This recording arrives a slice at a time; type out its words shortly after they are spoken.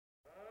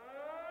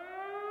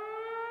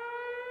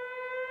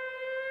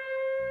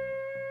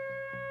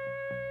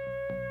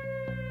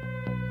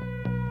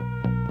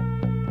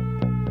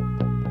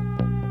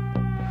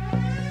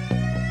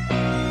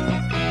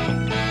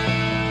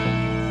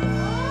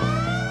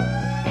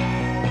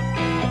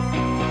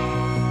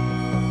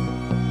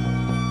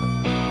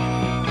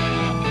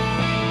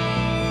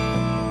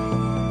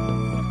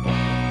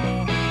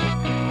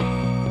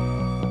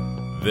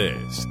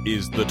This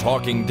is The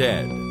Talking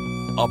Dead,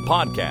 a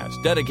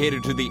podcast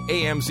dedicated to the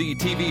AMC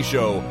TV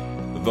show,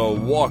 The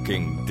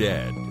Walking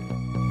Dead.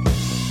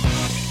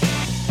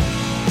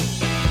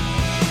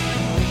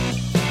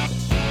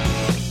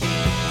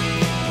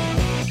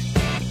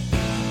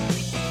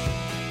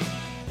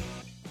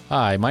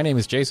 Hi, my name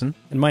is Jason.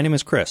 And my name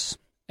is Chris.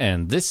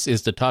 And this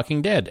is The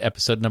Talking Dead,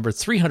 episode number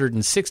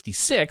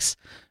 366,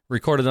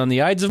 recorded on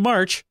the Ides of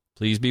March,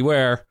 please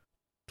beware,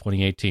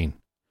 2018.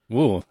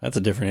 Ooh, that's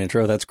a different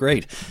intro. That's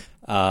great.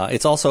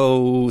 It's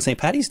also St.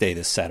 Paddy's Day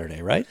this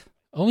Saturday, right?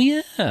 Oh,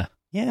 yeah.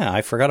 Yeah,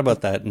 I forgot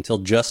about that until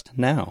just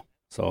now.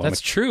 So That's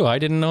true. I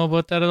didn't know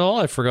about that at all.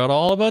 I forgot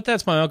all about that.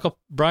 It's my Uncle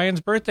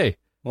Brian's birthday.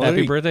 Well,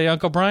 Happy birthday,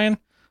 Uncle Brian.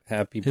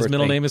 Happy birthday. His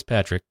middle name is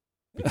Patrick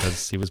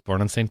because he was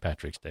born on St.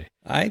 Patrick's Day.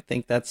 I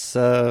think that's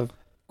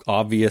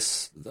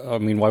obvious. I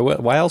mean,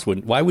 why else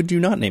why would you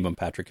not name him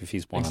Patrick if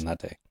he's born on that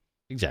day?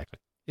 Exactly.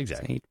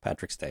 St.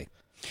 Patrick's Day.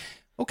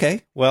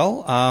 Okay,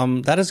 well,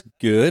 that is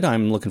good.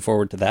 I'm looking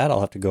forward to that. I'll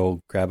have to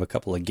go grab a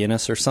couple of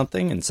Guinness or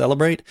something and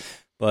celebrate.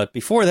 But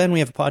before then, we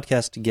have a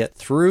podcast to get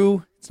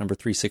through. It's number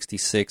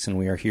 366, and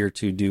we are here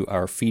to do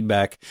our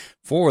feedback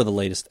for the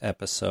latest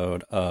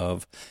episode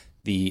of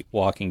The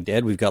Walking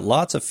Dead. We've got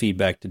lots of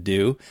feedback to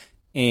do,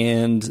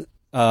 and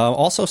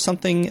also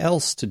something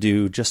else to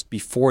do just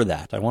before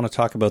that. I want to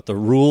talk about the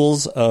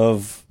rules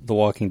of the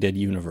Walking Dead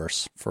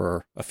universe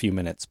for a few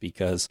minutes,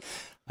 because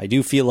I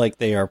do feel like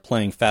they are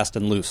playing fast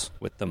and loose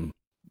with them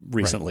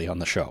recently on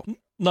the show.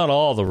 Not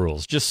all the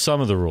rules, just some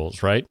of the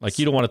rules, right? Like,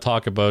 you don't want to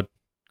talk about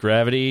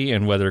gravity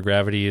and whether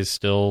gravity is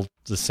still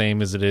the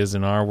same as it is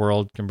in our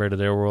world compared to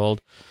their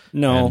world.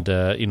 No. And,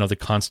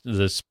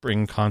 the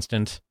spring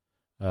constant,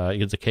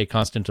 the K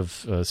constant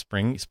of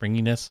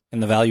springiness.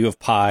 And the value of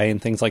pi and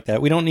things like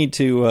that. We don't need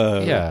to,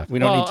 we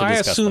don't need to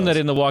discuss I assume those. that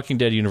in the Walking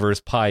Dead universe,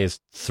 pi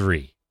is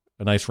 3,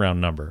 a nice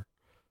round number.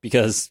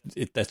 Because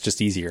that's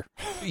just easier.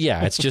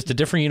 Yeah, it's just a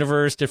different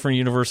universe, different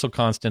universal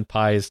constant.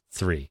 Pi is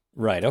 3.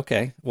 Right,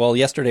 okay. Well,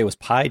 yesterday was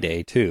Pi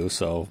Day, too,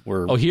 so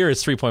we're... Oh, here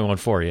it's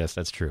 3.14, yes,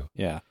 that's true.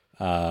 Yeah,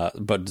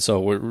 but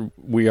so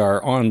we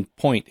are on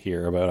point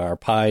here about our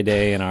Pi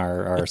Day and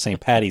our St.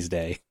 Paddy's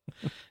Day.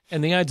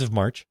 And the Ides of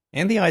March.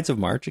 And the Ides of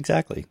March,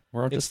 exactly.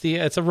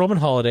 It's a Roman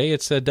holiday.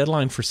 It's a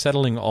deadline for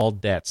settling all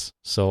debts.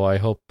 So I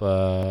hope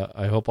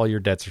all your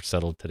debts are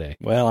settled today.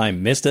 Well, I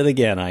missed it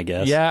again, I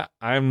guess. Yeah,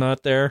 I'm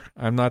not there.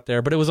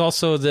 But it was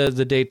also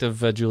the date of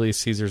Julius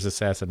Caesar's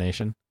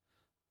assassination.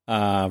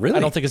 Really? I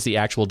don't think it's the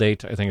actual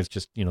date. I think it's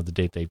just the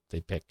date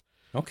they picked.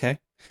 Okay.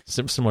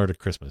 Similar to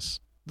Christmas.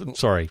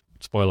 Sorry,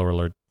 spoiler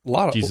alert.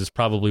 Jesus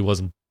probably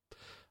wasn't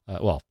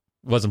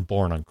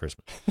born on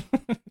Christmas.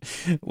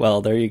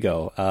 Well, there you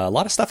go. A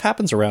lot of stuff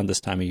happens around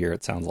this time of year,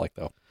 it sounds like,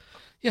 though.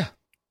 Yeah.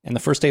 And the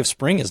first day of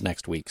spring is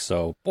next week,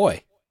 so,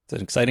 boy, it's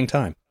an exciting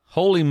time.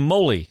 Holy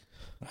moly.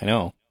 I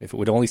know. If it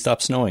would only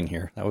stop snowing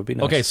here, that would be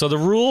nice. Okay, so the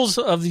rules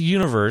of the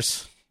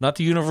universe, not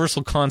the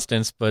universal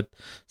constants, but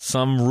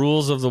some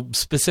rules of the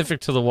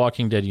specific to the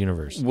Walking Dead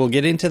universe. We'll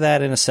get into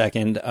that in a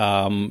second.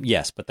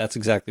 Yes, but that's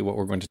exactly what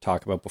we're going to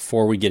talk about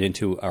before we get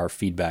into our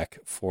feedback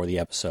for the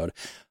episode.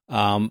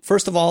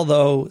 First of all,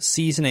 though,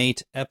 Season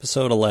 8,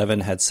 Episode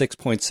 11 had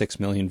 6.6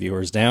 million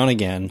viewers, down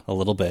again a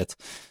little bit.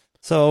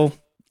 So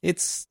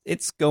it's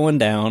going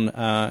down.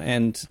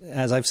 And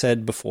as I've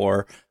said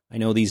before, I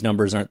know these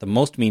numbers aren't the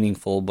most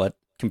meaningful, but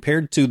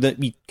compared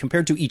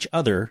to each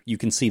other, you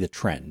can see the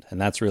trend.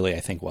 And that's really, I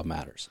think, what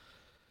matters.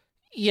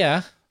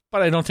 Yeah,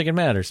 but I don't think it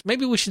matters.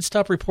 Maybe we should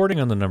stop reporting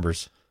on the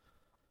numbers.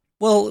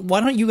 Well, why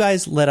don't you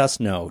guys let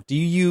us know? Do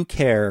you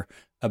care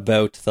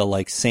about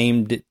the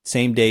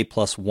same day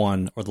plus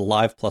one or the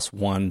live plus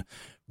one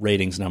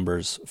ratings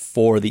numbers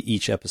for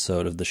each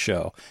episode of the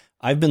show?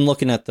 I've been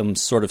looking at them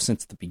sort of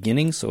since the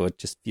beginning, so it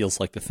just feels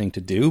like the thing to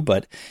do.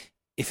 But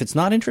if it's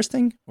not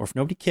interesting or if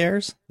nobody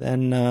cares,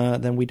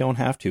 then we don't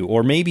have to.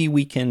 Or maybe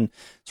we can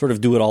sort of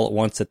do it all at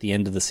once at the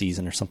end of the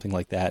season or something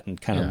like that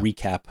and kind of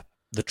recap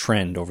the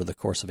trend over the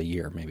course of a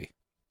year, maybe.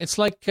 It's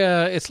like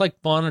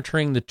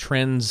monitoring the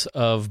trends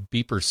of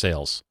beeper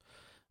sales.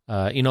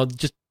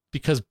 Just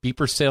because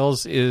beeper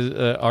sales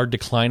are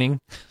declining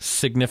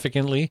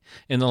significantly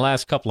in the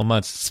last couple of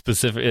months,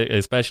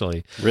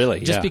 especially.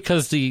 Really, just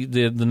because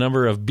the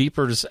number of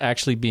beepers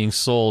actually being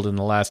sold in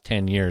the last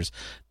 10 years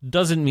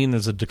doesn't mean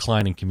there's a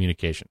decline in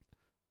communication.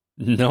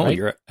 No, right?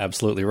 You're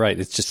absolutely right.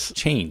 It's just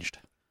changed.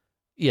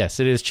 Yes,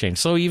 it is changed.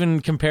 So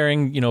even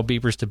comparing,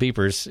 beepers to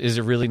beepers, is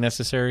it really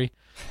necessary?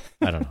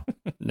 I don't know.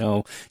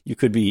 No, you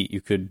could be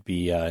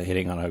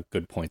hitting on a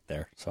good point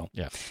there. So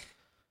yeah.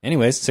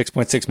 Anyways,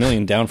 6.6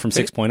 million down from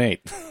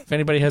 6.8. If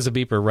anybody has a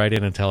beeper, write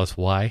in and tell us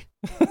why.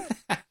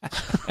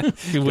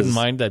 If you wouldn't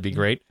mind, that'd be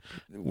great.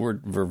 We're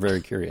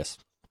very curious.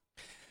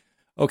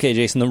 Okay,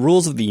 Jason, the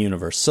rules of the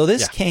universe. So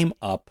this came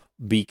up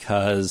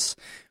because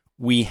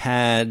I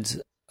had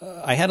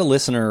a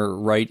listener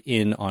write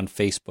in on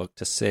Facebook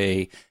to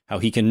say how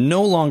he can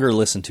no longer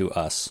listen to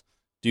us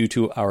due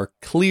to our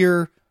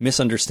clear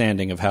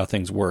misunderstanding of how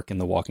things work in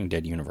the Walking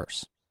Dead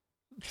universe.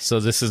 So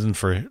this isn't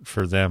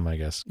for them, I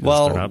guess. 'Cause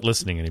Well, they're not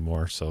listening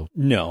anymore. So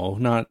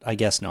No, I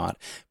guess not.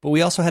 But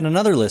we also had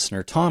another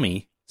listener,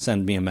 Tommy,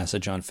 send me a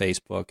message on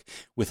Facebook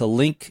with a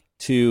link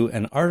to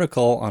an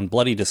article on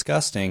Bloody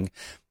Disgusting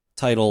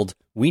titled,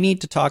 "We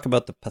Need to Talk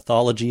About the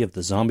Pathology of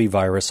the Zombie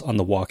Virus on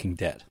The Walking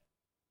Dead."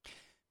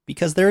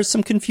 Because there is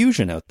some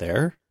confusion out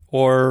there,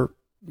 or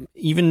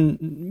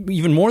even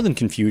more than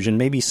confusion,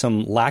 maybe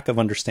some lack of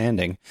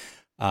understanding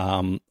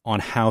on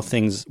how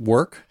things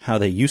work, how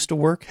they used to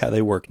work, how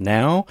they work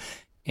now,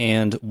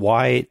 and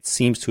why it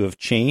seems to have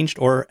changed,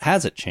 or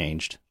has it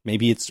changed?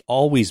 Maybe it's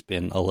always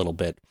been a little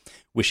bit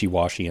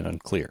wishy-washy and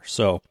unclear.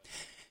 So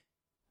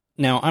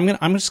now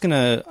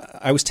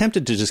I was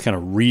tempted to just kind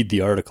of read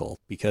the article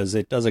because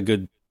it does a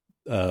good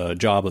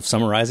job of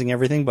summarizing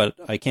everything, but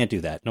I can't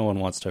do that. No one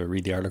wants to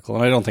read the article,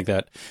 and I don't think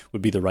that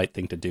would be the right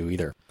thing to do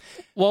either.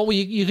 Well,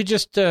 you could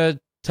just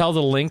tell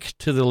the link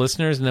to the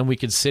listeners, and then we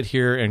could sit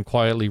here and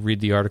quietly read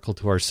the article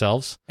to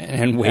ourselves,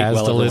 and wait as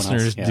while the everyone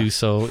listeners else, do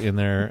so in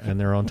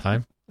their own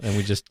time. And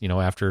we just,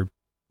 after,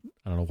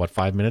 I don't know, what,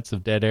 5 minutes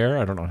of dead air,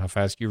 I don't know how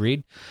fast you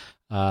read,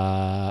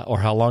 or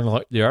how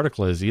long the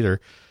article is either,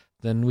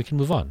 then we can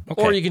move on. Okay.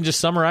 Or you can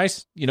just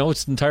summarize.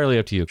 It's entirely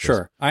up to you, Chris.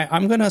 Sure.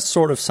 I'm going to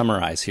sort of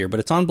summarize here, but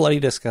it's on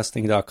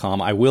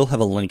bloodydisgusting.com. I will have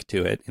a link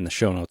to it in the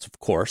show notes, of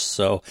course.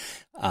 So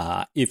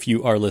if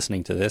you are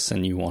listening to this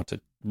and you want to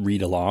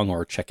read along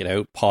or check it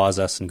out, pause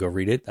us and go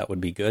read it, that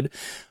would be good.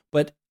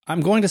 But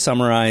I'm going to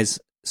summarize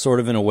sort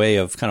of in a way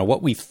of kind of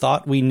what we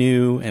thought we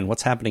knew and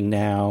what's happening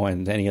now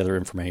and any other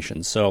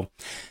information. So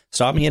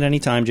stop me at any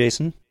time,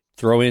 Jason.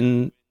 Throw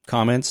in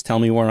comments. Tell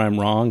me where I'm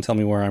wrong. Tell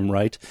me where I'm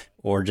right.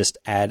 Or just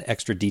add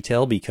extra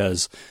detail,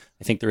 because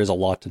I think there is a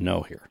lot to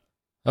know here.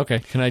 Okay.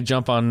 Can I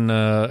jump on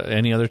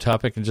any other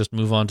topic and just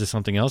move on to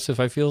something else if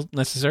I feel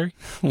necessary?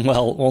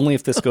 Well, only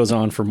if this goes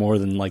on for more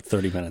than like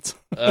 30 minutes.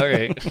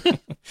 Okay. All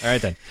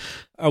right, then.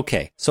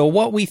 Okay. So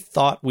what we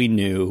thought we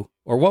knew,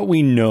 or what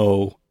we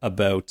know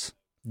about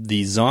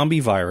the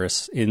zombie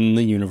virus in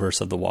the universe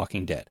of The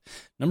Walking Dead.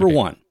 Number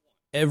one,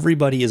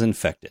 everybody is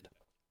infected.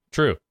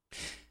 True.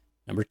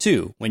 Number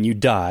two, when you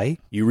die,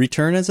 you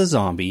return as a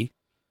zombie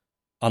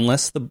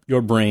unless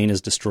your brain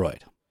is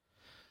destroyed.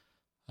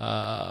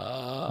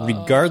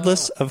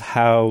 Regardless of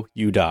how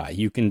you die.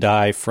 You can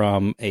die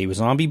from a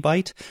zombie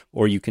bite,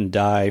 or you can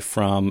die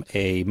from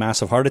a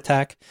massive heart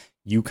attack.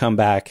 You come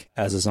back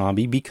as a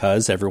zombie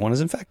because everyone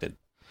is infected.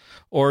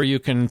 Or you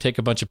can take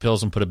a bunch of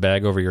pills and put a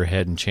bag over your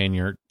head and chain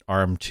your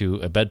arm to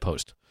a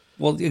bedpost.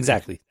 Well,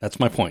 exactly. That's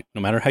my point.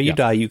 No matter how you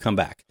die, you come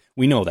back.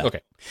 We know that.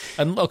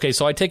 Okay.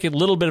 So I take a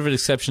little bit of an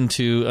exception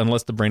to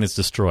unless the brain is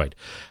destroyed.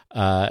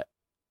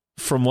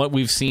 From what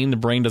we've seen, the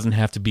brain doesn't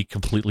have to be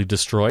completely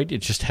destroyed. It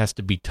just has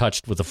to be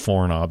touched with a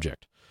foreign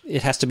object.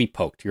 It has to be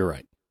poked. You're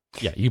right.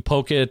 Yeah, you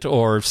poke it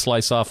or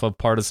slice off a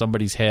part of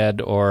somebody's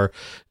head or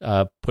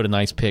put an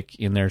ice pick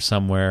in there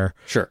somewhere.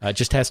 Sure. It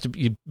just has to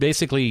be,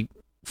 basically,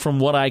 from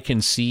what I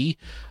can see,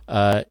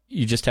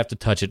 you just have to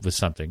touch it with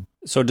something.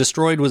 So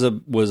destroyed was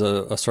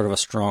a sort of a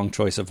strong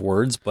choice of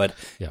words, but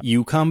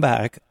you come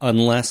back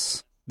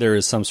unless there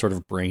is some sort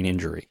of brain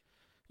injury.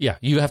 Yeah,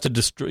 you have to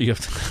destroy.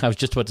 I was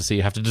just about to say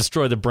you have to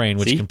destroy the brain,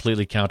 which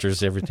completely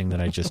counters everything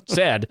that I just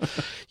said.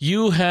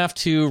 You have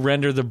to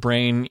render the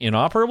brain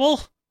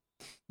inoperable.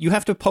 You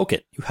have to poke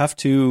it. You have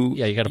to.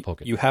 Yeah, you got to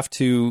poke it. You have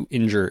to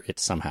injure it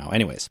somehow.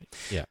 Anyways.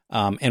 Yeah.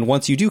 And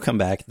once you do come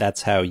back,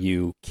 that's how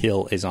you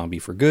kill a zombie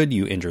for good.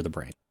 You injure the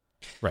brain.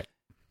 Right.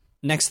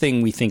 Next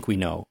thing we think we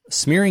know: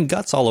 smearing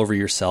guts all over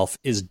yourself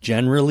is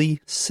generally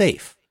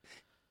safe,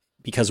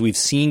 because we've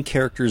seen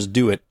characters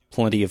do it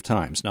plenty of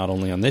times. Not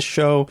only on this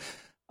show.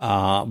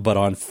 But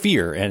on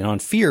Fear, and on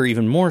Fear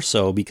even more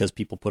so because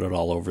people put it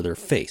all over their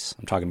face.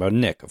 I'm talking about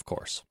Nick, of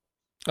course.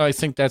 I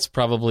think that's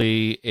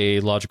probably a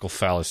logical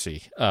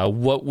fallacy.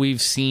 What we've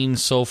seen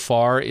so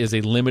far is a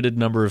limited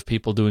number of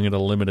people doing it a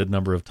limited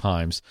number of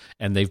times,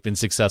 and they've been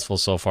successful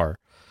so far.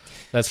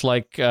 That's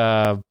like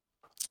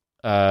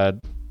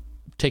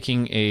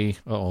taking a...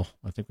 Oh,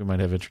 I think we might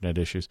have internet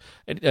issues.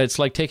 It's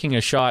like taking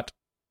a shot...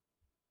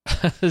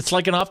 It's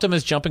like an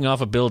optimist jumping off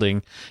a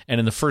building and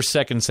in the first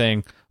second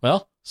saying,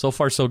 well, so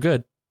far so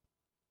good.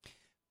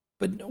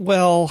 But,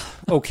 well,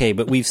 okay,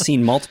 but we've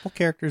seen multiple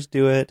characters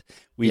do it.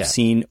 We've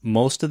seen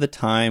most of the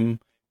time,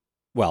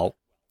 well,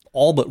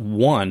 all but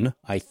one,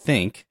 I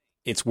think,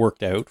 it's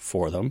worked out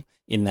for them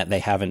in that they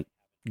haven't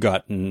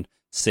gotten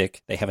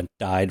sick. They haven't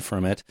died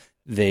from it.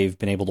 They've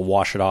been able to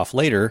wash it off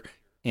later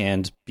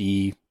and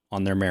be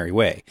on their merry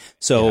way.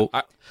 So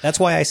that's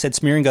why I said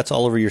smearing guts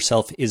all over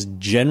yourself is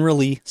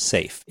generally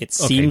safe. It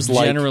seems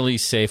like generally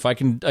safe. I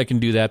can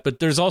do that. But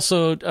there's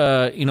also,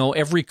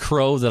 every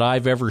crow that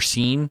I've ever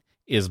seen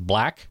is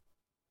black,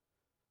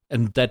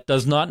 and that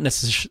does not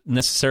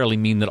necessarily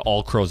mean that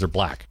all crows are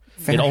black.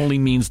 It only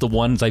means the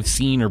ones I've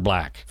seen are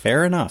black.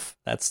 Fair enough.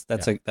 That's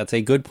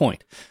a good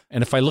point.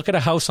 And if I look at a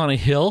house on a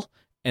hill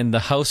and the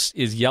house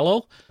is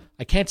yellow,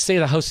 I can't say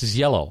the house is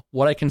yellow.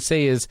 What I can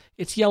say is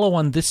it's yellow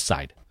on this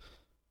side.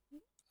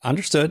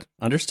 Understood.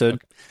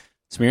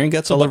 Smearing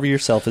guts all over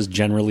yourself is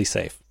generally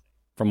safe,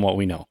 from what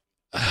we know.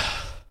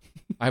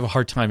 I have a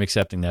hard time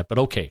accepting that, but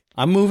okay.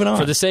 I'm moving on.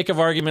 For the sake of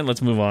argument,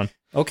 let's move on.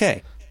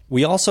 Okay.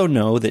 We also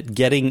know that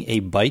getting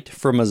a bite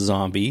from a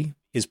zombie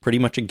is pretty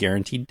much a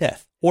guaranteed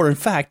death. Or, in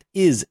fact,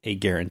 is a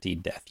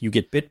guaranteed death. You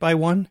get bit by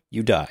one,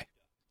 you die.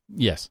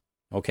 Yes.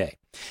 Okay.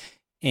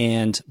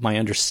 And my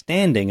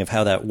understanding of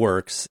how that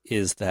works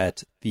is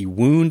that the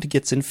wound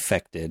gets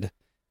infected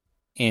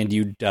and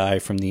you die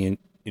from the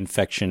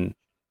infection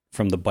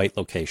from the bite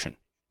location.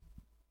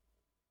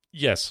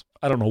 Yes.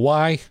 I don't know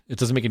why. It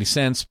doesn't make any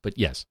sense, but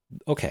yes.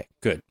 Okay,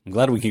 good. I'm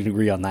glad we can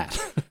agree on that.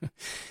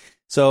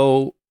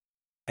 So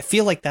I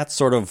feel like that's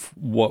sort of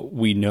what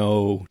we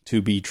know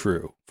to be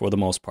true for the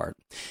most part.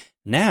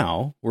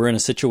 Now we're in a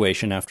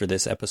situation after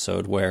this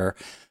episode where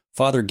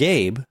Father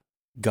Gabe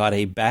got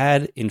a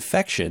bad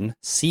infection,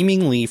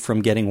 seemingly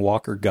from getting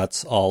walker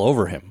guts all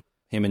over him.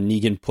 Him and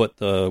Negan put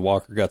the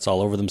walker guts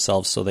all over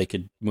themselves so they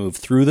could move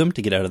through them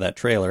to get out of that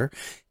trailer.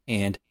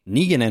 And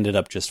Negan ended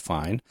up just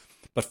fine.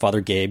 But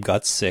Father Gabe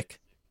got sick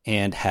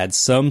and had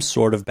some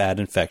sort of bad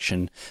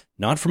infection,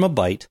 not from a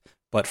bite,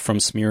 but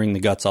from smearing the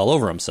guts all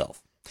over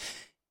himself.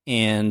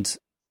 And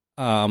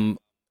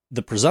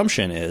the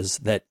presumption is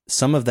that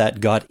some of that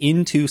got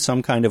into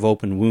some kind of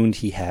open wound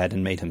he had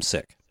and made him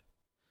sick.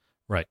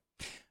 Right.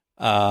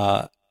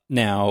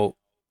 Now,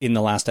 in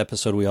the last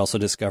episode, we also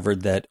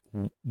discovered that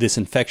this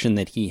infection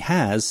that he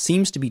has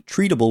seems to be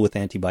treatable with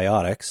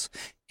antibiotics,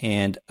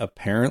 and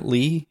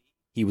apparently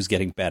he was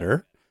getting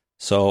better.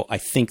 So I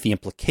think the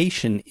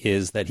implication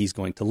is that he's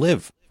going to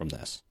live from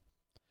this.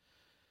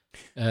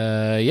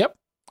 Yep.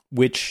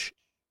 Which,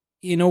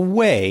 in a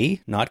way,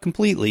 not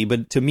completely,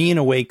 but to me, in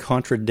a way,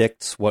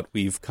 contradicts what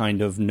we've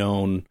kind of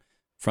known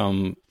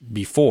from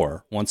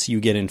before. Once you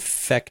get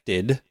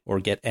infected or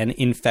get an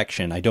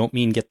infection, I don't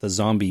mean get the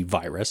zombie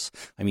virus.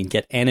 I mean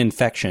get an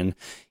infection.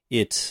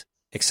 It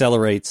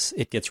accelerates,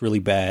 it gets really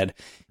bad,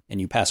 and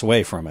you pass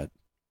away from it.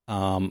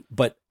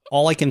 But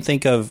all I can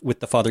think of with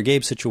the Father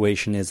Gabe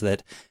situation is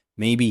that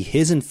maybe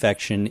his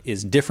infection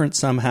is different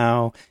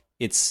somehow.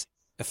 It's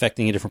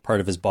affecting a different part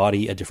of his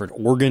body, a different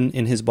organ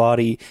in his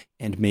body,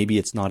 and maybe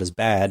it's not as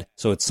bad.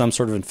 So it's some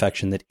sort of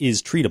infection that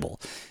is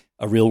treatable.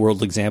 A real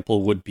world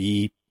example would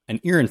be an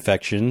ear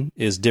infection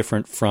is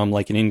different from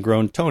like an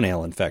ingrown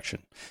toenail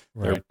infection.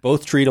 Right. They're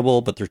both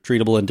treatable, but they're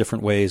treatable in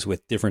different ways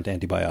with different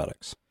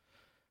antibiotics.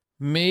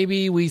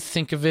 Maybe we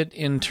think of it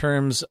in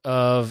terms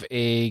of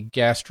a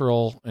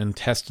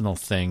gastrointestinal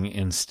thing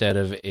instead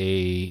of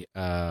a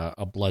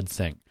blood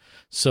thing.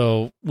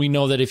 So we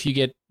know that if you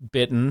get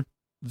bitten,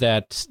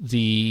 that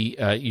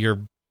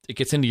it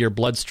gets into your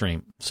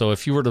bloodstream. So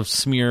if you were to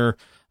smear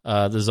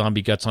the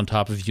zombie guts on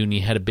top of you and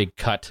you had a big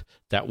cut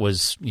that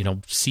was,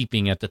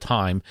 seeping at the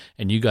time,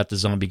 and you got the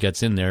zombie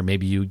guts in there,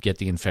 maybe you'd get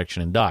the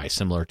infection and die,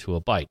 similar to a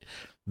bite.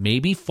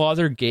 Maybe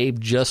Father Gabe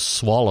just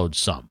swallowed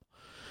some,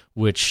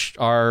 which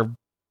our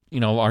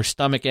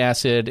stomach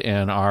acid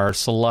and our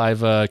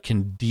saliva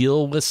can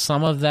deal with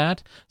some of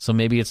that. So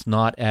maybe it's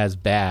not as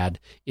bad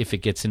if it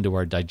gets into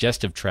our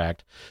digestive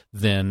tract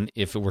than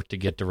if it were to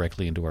get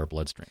directly into our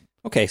bloodstream.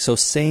 Okay, so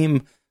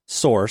same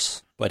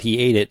source, but he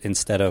ate it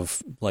instead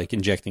of like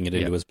injecting it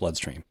into his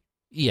bloodstream.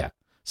 Yeah.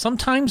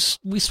 Sometimes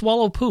we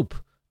swallow poop,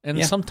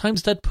 and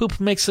sometimes that poop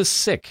makes us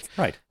sick.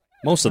 Right.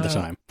 Most of the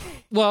time.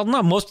 Well,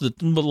 not most of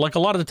the, but like a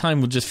lot of the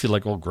time we'll just feel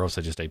like, oh, gross,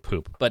 I just ate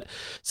poop. But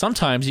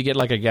sometimes you get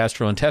like a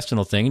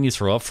gastrointestinal thing and you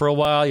throw up for a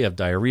while, you have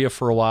diarrhea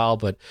for a while,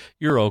 but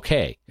you're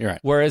okay. You're right.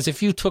 Whereas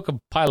if you took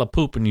a pile of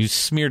poop and you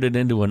smeared it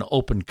into an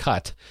open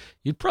cut,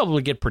 you'd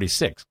probably get pretty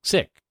sick.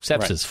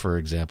 Sepsis, for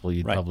example,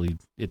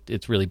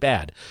 it's really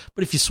bad.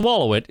 But if you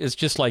swallow it, it's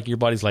just like your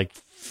body's like,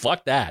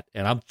 fuck that,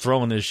 and I'm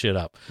throwing this shit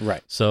up.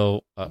 Right.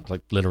 So,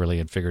 like literally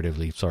and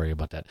figuratively, sorry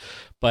about that.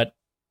 But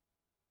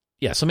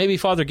yeah, so maybe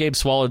Father Gabe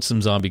swallowed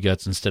some zombie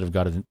guts instead of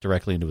got it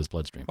directly into his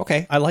bloodstream.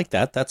 Okay, I like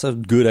that. That's a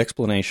good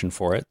explanation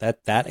for it.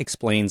 That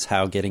explains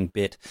how getting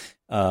bit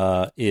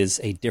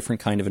is a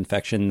different kind of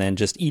infection than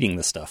just eating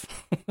the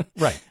stuff.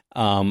 Right.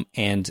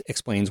 And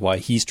explains why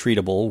he's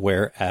treatable,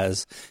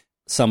 whereas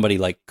somebody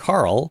like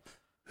Carl,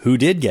 who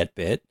did get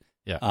bit,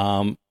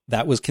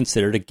 that was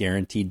considered a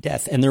guaranteed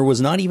death. And there was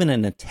not even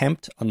an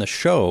attempt on the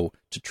show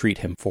to treat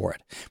him for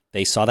it.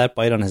 They saw that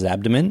bite on his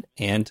abdomen,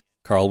 and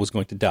Carl was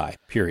going to die,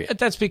 period.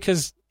 That's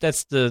because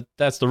that's the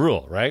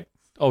rule, right?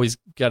 Oh, a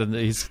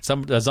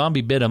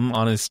zombie bit him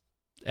on his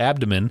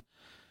abdomen.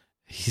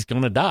 He's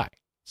going to die.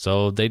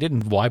 So they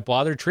didn't. Why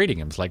bother treating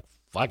him? It's like,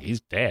 fuck, he's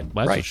dead.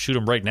 Might as well shoot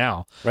him right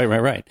now.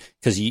 Right.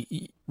 Because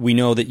we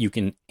know that you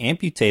can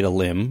amputate a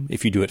limb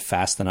if you do it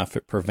fast enough.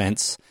 It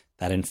prevents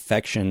that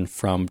infection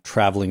from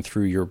traveling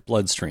through your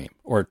bloodstream,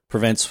 or it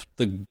prevents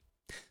the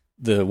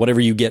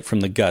whatever you get from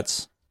the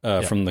guts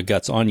from the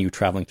guts on you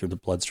traveling through the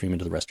bloodstream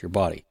into the rest of your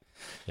body.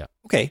 Yeah.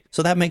 Okay,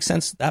 so that makes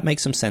sense. That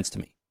makes some sense to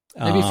me.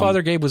 Maybe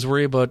Father Gabe was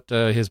worried about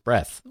his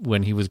breath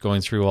when he was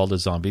going through all the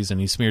zombies, and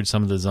he smeared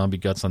some of the zombie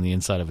guts on the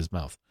inside of his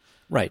mouth.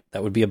 Right.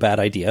 That would be a bad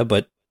idea,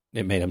 but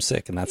it made him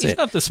sick, and that's it. He's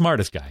not the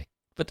smartest guy,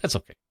 but that's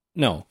okay.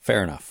 No,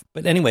 fair enough.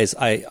 But anyways,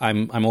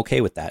 I'm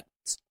okay with that.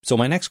 So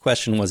my next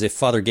question was, if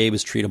Father Gabe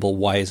is treatable,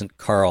 why isn't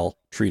Carl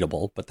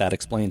treatable? But that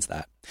explains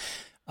that.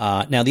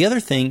 Now, the other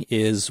thing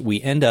is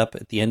we end up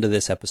at the end of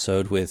this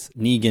episode with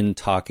Negan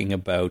talking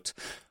about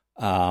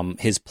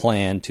his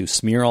plan to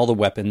smear all the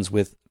weapons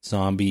with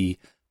zombie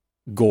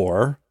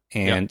gore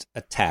and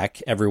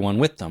attack everyone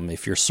with them.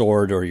 If your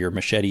sword or your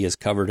machete is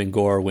covered in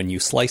gore, when you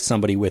slice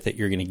somebody with it,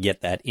 you're going to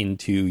get that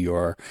into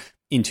your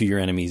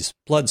enemy's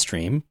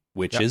bloodstream,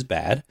 which is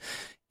bad,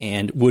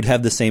 and would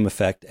have the same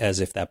effect as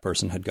if that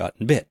person had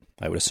gotten bit,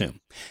 I would assume.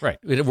 Right.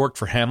 It worked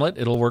for Hamlet.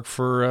 It'll work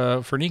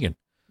for Negan.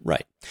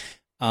 Right.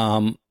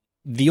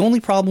 The only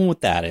problem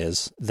with that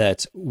is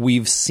that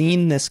we've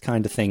seen this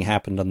kind of thing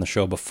happen on the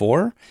show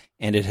before,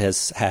 and it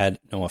has had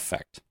no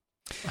effect.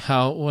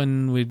 How?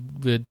 When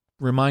would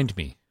remind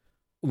me?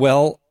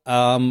 Well,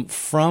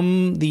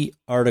 from the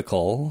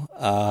article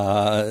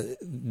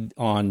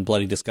on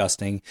Bloody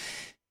Disgusting,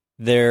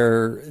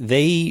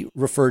 they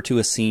refer to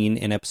a scene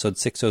in episode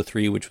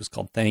 603, which was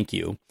called Thank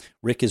You.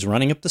 Rick is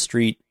running up the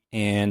street,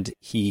 and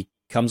he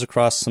comes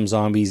across some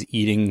zombies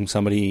eating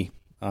somebody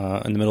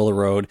in the middle of the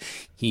road.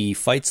 He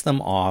fights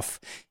them off,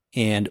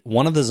 and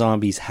one of the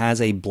zombies has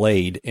a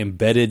blade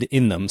embedded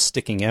in them,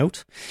 sticking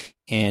out,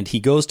 and he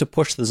goes to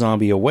push the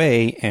zombie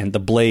away, and the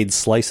blade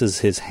slices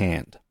his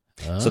hand.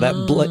 So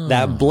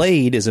that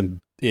blade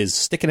is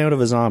sticking out of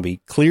a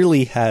zombie,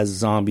 clearly has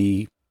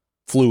zombie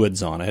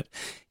fluids on it,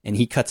 and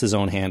he cuts his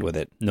own hand with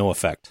it. No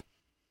effect.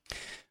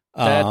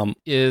 That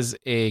is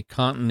a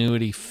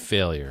continuity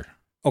failure.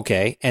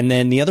 Okay, and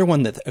then the other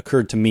one that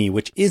occurred to me,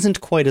 which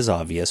isn't quite as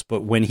obvious,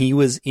 but when he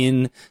was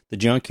in the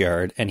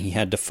junkyard and he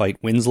had to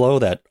fight Winslow,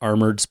 that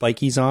armored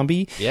spiky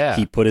zombie,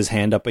 he put his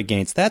hand up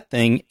against that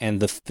thing, and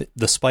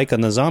the spike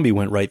on the zombie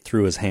went right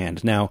through his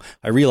hand. Now,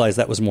 I realize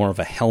that was more of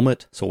a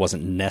helmet, so it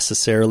wasn't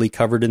necessarily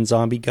covered in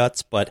zombie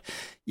guts, but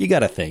you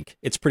gotta think,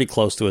 it's pretty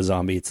close to a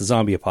zombie. It's a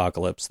zombie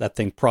apocalypse. That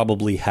thing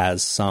probably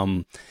has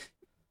some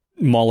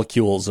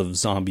molecules of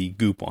zombie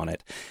goop on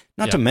it.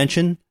 Not to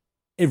mention,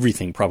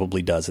 everything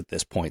probably does at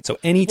this point. So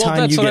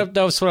anytime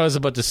that was what I was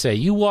about to say.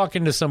 You walk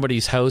into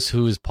somebody's house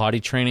who is potty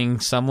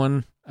training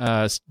someone,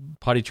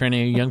 potty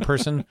training a young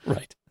person.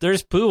 Right.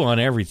 There's poo on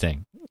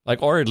everything,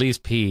 or at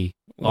least pee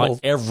on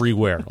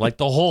everywhere. Like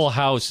the whole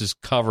house is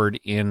covered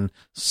in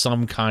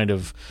some kind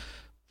of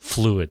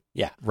fluid.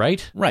 Yeah.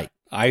 Right? Right.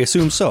 I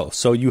assume so.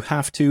 So you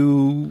have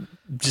to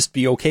just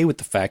be okay with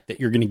the fact that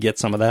you're going to get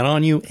some of that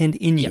on you and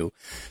in you.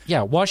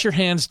 Yeah. Wash your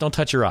hands. Don't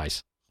touch your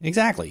eyes.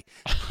 Exactly.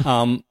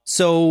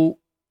 So,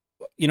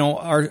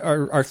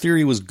 our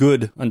theory was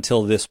good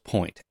until this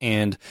point.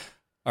 And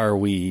are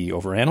we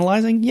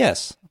overanalyzing?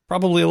 Yes,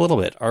 probably a little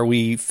bit. Are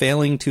we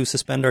failing to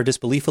suspend our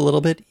disbelief a little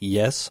bit?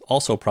 Yes,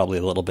 also probably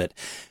a little bit.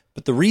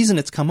 But the reason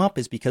it's come up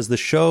is because the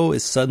show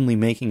is suddenly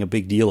making a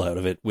big deal out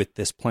of it with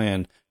this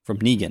plan from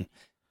Negan.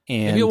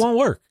 And maybe it won't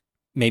work.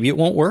 Maybe it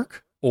won't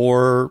work.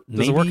 Or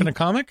does it work in a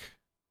comic?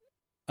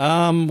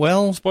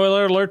 Well,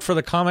 spoiler alert for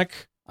the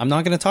comic. I'm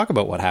not going to talk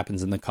about what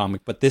happens in the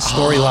comic, but this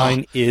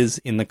storyline is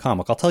in the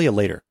comic. I'll tell you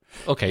later.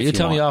 Okay, you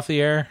tell me off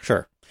the air?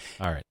 Sure.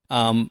 All right.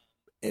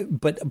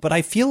 But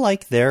I feel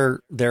like they're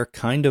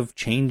kind of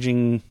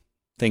changing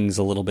things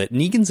a little bit.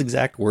 Negan's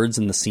exact words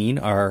in the scene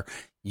are,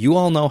 you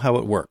all know how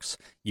it works.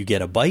 You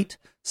get a bite,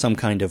 some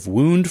kind of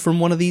wound from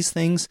one of these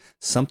things,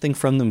 something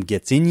from them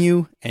gets in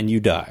you, and you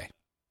die.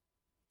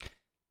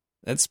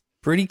 That's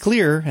pretty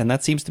clear, and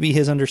that seems to be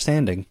his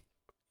understanding.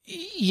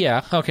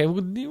 Yeah, okay.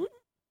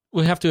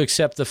 We have to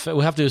accept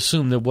we have to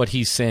assume that what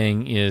he's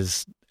saying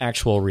is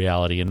actual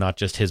reality and not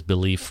just his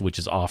belief, which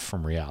is off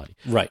from reality.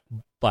 Right.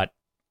 But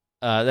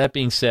that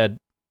being said,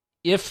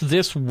 if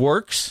this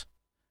works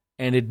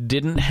and it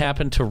didn't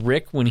happen to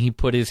Rick when he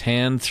put his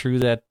hand through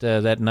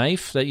that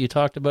knife that you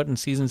talked about in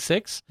season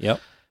 6,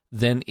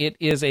 then it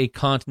is a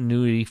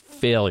continuity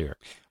failure.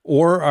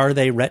 Or are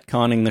they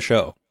retconning the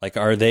show? Like,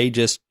 are they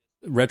just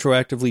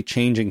retroactively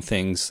changing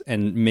things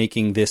and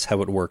making this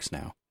how it works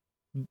now?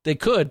 They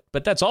could,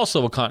 but that's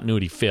also a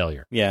continuity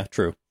failure. Yeah,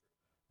 true.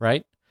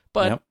 Right?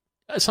 But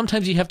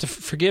sometimes you have to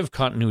forgive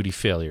continuity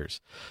failures.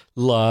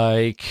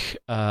 Like,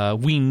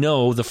 we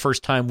know the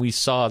first time we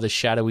saw the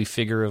shadowy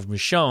figure of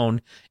Michonne,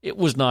 it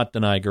was not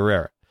Denai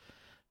Guerrera.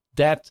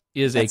 That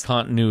is a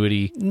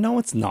continuity. No,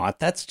 it's not.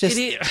 That's just...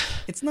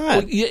 It's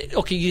not. Well,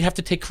 okay, you have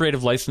to take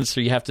creative license,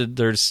 so you have to...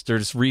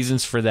 There's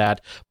reasons for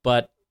that,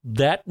 but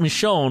that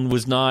Michonne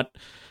was not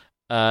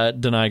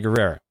Denai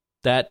Guerrera.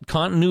 That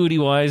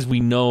continuity-wise,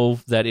 we know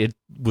that it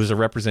was a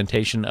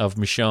representation of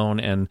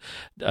Michonne, and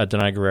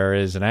Denai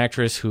Guerrera is an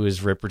actress who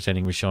is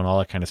representing Michonne, all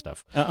that kind of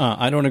stuff.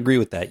 I don't agree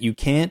with that. You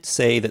can't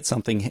say that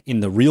something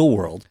in the real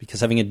world, because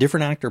having a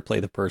different actor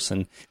play the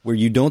person where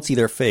you don't see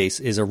their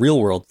face is a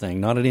real-world thing,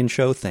 not an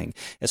in-show thing.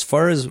 As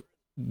far as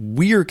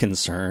we're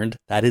concerned,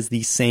 that is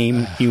the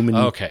same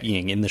human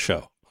being in the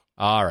show.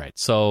 All right,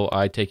 so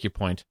I take your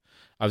point.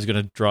 I was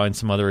going to draw in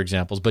some other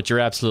examples, but you're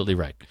absolutely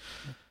right.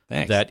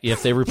 Thanks. That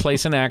if they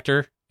replace an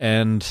actor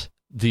and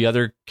the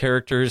other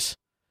characters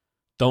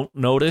don't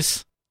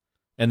notice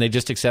and they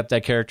just accept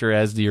that character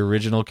as the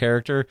original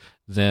character,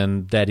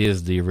 then that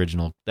is the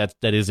original. That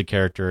is a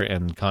character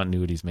and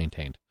continuity is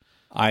maintained.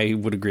 I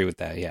would agree with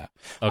that, yeah.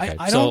 Okay,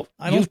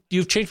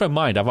 you've changed my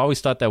mind. I've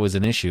always thought that was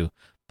an issue,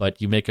 but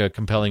you make a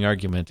compelling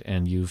argument,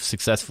 and you've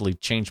successfully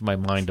changed my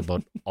mind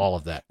about all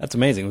of that. That's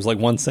amazing. It was like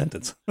one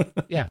sentence.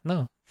 Yeah,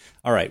 no.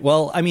 All right.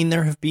 Well, I mean,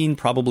 there have been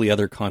probably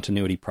other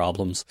continuity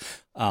problems.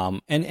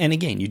 And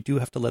again, you do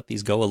have to let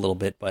these go a little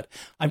bit, but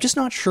I'm just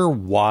not sure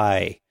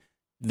why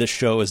the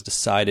show has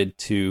decided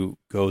to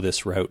go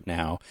this route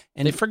now.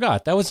 And they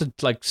forgot. That was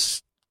like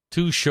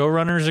 2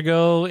 showrunners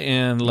ago,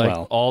 and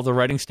all the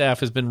writing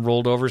staff has been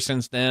rolled over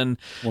since then.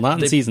 Well,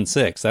 not in season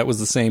 6. That was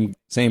the same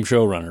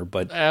showrunner,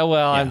 but yeah.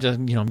 I'm just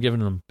I'm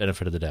giving them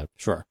benefit of the doubt.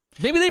 Sure.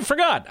 Maybe they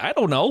forgot. I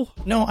don't know.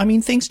 No, I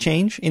mean, things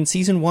change. In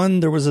season 1,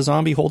 there was a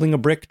zombie holding a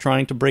brick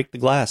trying to break the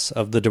glass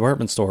of the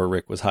department store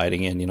Rick was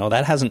hiding in.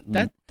 That hasn't.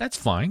 That's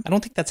fine. I don't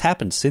think that's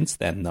happened since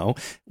then, though.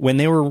 When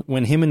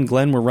him and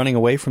Glenn were running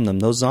away from them,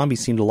 those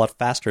zombies seemed a lot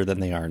faster than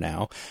they are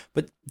now.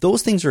 But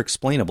those things are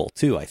explainable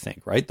too, I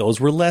think. Right?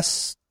 Those were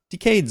less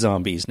decayed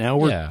zombies. Now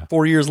we're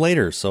 4 years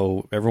later,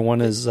 so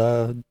everyone is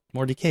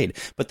more decayed.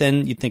 But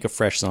then you'd think a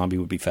fresh zombie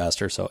would be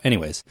faster. So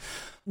anyways.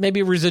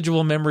 Maybe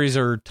residual memories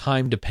are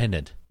time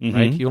dependent,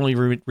 right? You only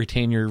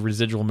retain your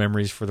residual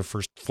memories for the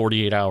first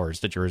 48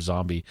 hours that you're a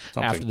zombie.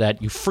 After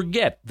that, you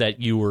forget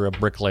that you were a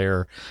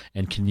bricklayer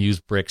and can use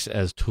bricks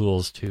as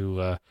tools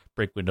to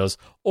break windows.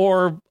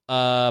 Or,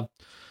 a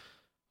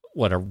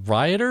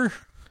rioter?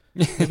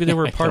 Maybe they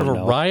were part of a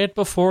riot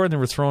before and they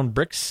were throwing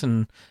bricks,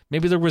 and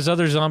maybe there was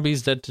other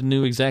zombies that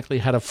knew exactly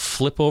how to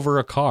flip over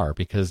a car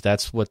because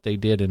that's what they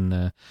did in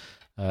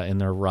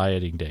their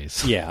rioting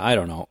days. Yeah, I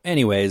don't know.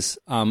 Anyways,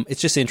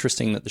 it's just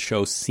interesting that the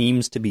show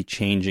seems to be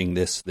changing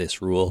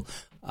this rule,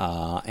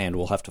 and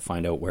we'll have to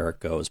find out where it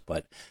goes.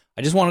 But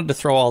I just wanted to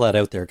throw all that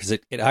out there because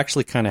it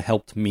actually kind of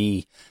helped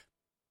me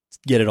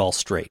get it all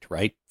straight,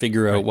 right?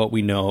 Figure out what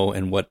we know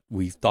and what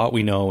we thought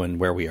we know and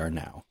where we are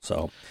now.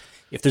 So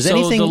if there's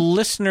anything, the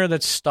listener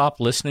that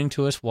stopped listening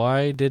to us,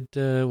 why did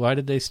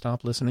they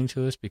stop listening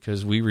to us?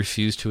 Because we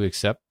refused to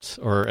accept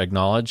or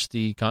acknowledge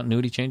the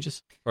continuity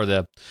changes or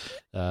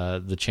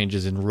the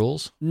changes in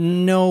rules?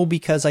 No,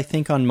 because I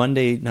think on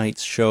Monday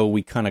night's show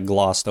we kind of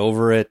glossed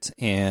over it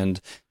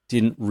and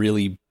didn't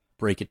really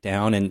break it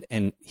down.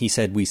 And he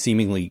said we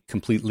seemingly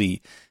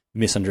completely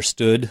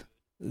misunderstood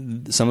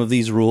some of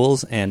these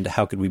rules, and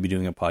how could we be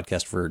doing a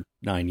podcast for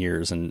 9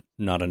 years and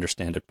not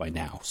understand it by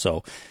now?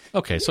 So,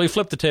 okay, so he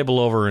flipped the table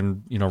over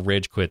and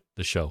rage quit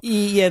the show.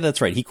 Yeah, that's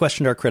right. He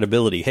questioned our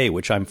credibility. Hey,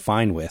 which I'm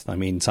fine with. I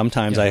mean,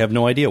 sometimes I have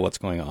no idea what's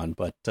going on,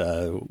 but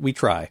we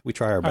try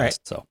our best. Right.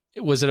 So,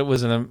 was it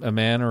a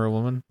man or a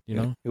woman?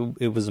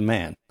 It was a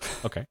man.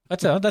 Okay,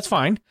 that's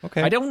fine.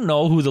 Okay, I don't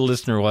know who the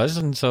listener was,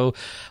 and so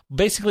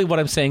basically what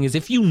I'm saying is,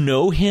 if you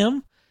know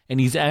him and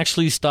he's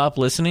actually stopped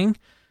listening,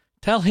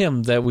 tell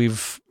him that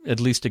we've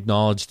at least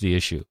acknowledged the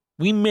issue.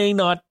 We may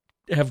not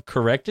have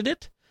corrected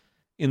it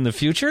in the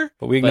future,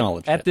 but we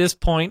acknowledge it. At this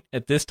point,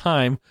 at this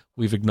time,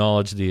 we've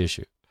acknowledged the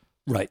issue.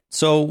 Right.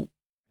 So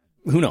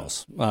who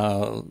knows?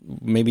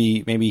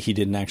 Maybe he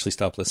didn't actually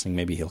stop listening.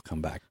 Maybe he'll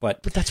come back.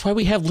 But that's why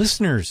we have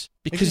listeners,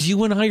 because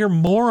you and I are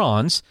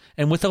morons,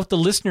 and without the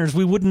listeners,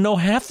 we wouldn't know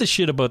half the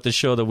shit about the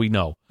show that we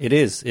know. It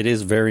is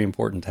very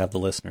important to have the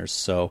listeners.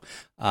 So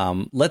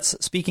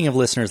speaking of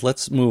listeners,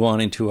 let's move on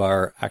into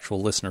our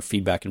actual listener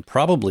feedback and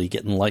probably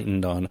get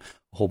enlightened on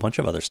a whole bunch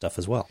of other stuff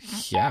as well.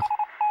 Yeah.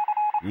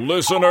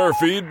 Listener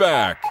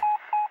feedback.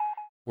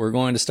 We're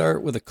going to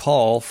start with a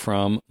call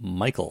from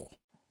Michael.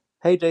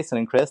 Hey, Jason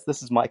and Chris,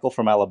 this is Michael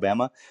from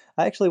Alabama.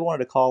 I actually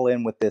wanted to call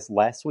in with this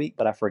last week,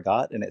 but I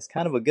forgot, and it's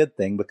kind of a good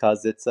thing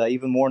because it's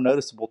even more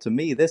noticeable to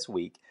me this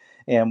week.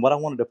 And what I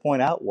wanted to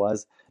point out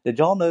was, did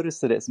y'all notice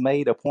that it's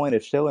made a point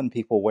of showing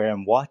people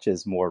wearing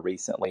watches more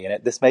recently?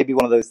 And this may be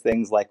one of those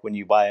things like when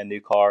you buy a new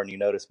car and you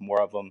notice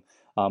more of them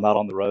out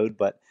on the road,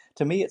 but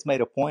to me, it's made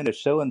a point of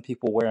showing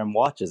people wearing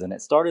watches. And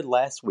it started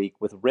last week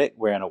with Rick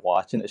wearing a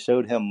watch, and it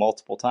showed him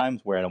multiple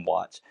times wearing a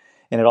watch.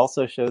 And it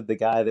also showed the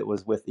guy that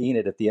was with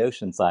Enid at the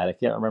Oceanside. I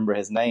can't remember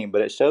his name,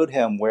 but it showed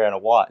him wearing a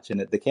watch. And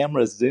the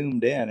camera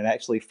zoomed in and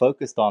actually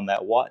focused on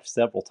that watch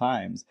several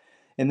times.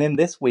 And then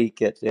this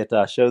week, it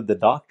showed the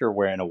doctor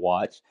wearing a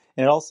watch.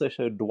 And it also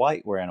showed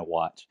Dwight wearing a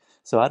watch.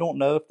 So I don't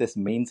know if this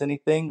means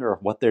anything or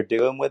what they're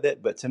doing with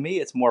it. But to me,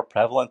 it's more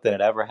prevalent than it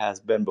ever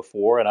has been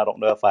before. And I don't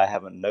know if I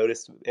haven't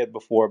noticed it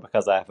before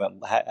because I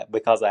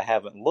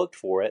haven't looked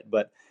for it.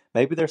 But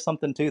maybe there's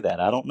something to that.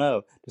 I don't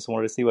know. Just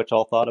wanted to see what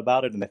y'all thought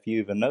about it and if you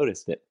even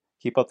noticed it.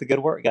 Keep up the good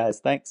work, guys.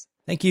 Thanks.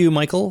 Thank you,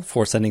 Michael,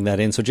 for sending that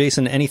in. So,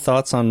 Jason, any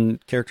thoughts on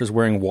characters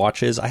wearing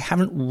watches? I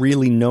haven't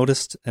really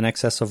noticed an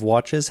excess of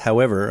watches.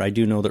 However, I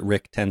do know that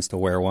Rick tends to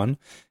wear one,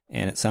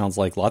 and it sounds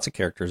like lots of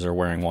characters are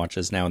wearing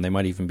watches now, and they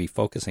might even be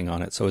focusing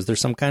on it. So is there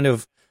some kind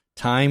of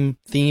time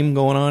theme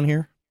going on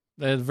here?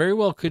 Very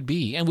well could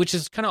be, and which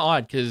is kind of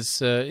odd because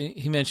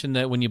he mentioned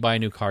that when you buy a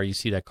new car, you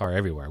see that car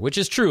everywhere, which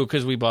is true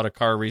because we bought a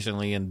car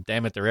recently, and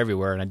damn it, they're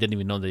everywhere, and I didn't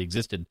even know they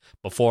existed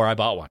before I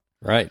bought one.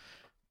 Right.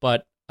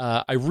 But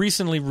I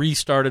recently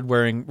restarted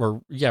wearing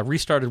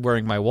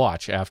my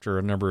watch after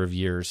a number of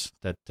years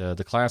that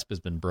the clasp has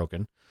been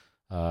broken,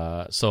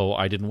 so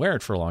I didn't wear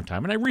it for a long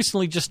time, and I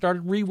recently just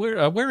started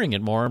wearing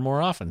it more and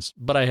more often,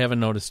 but I haven't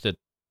noticed it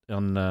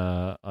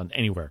on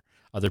anywhere.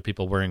 other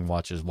people wearing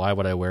watches. Why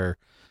would I wear?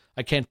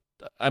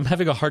 I'm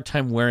having a hard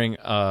time wearing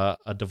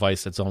a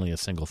device that's only a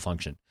single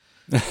function.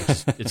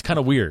 It's kind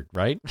of weird,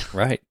 right?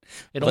 Right.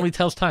 It only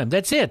tells time.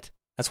 That's it.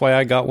 That's why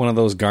I got one of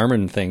those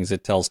Garmin things.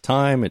 It tells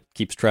time. It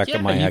keeps track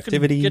of my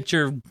activity. You can get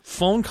your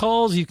phone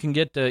calls. You can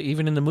get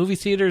even in the movie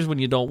theaters when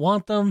you don't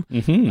want them.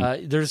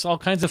 Mm-hmm. There's all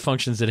kinds of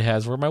functions that it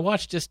has where my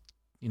watch just,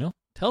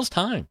 tells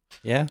time.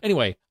 Yeah.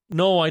 Anyway,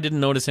 no, I didn't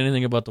notice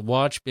anything about the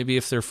watch. Maybe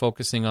if they're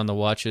focusing on the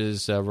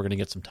watches, we're going to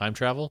get some time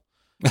travel.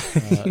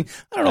 I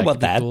don't know about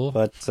that, cool.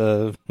 but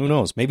who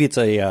knows? Maybe it's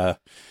a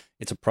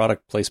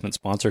product placement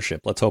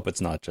sponsorship. Let's hope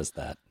it's not just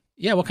that.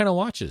 Yeah, what kind of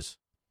watches?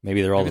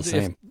 Maybe they're all the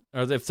same.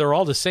 If they're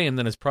all the same,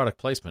 then it's product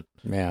placement.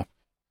 Yeah,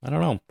 I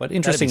don't know, but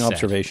interesting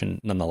observation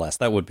nonetheless.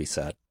 That would be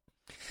sad.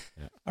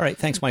 Yeah. All right,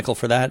 thanks, Michael,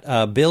 for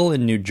that. Bill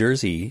in New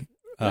Jersey.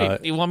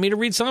 Wait, you want me to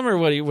read some, or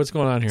what's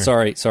going on here?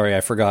 Sorry, I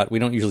forgot. We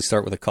don't usually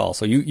start with a call,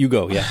 so you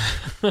go, yeah.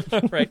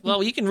 Right,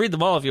 well, you can read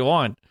them all if you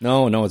want.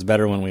 No, it's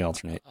better when we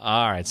alternate.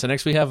 All right, so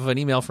next we have an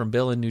email from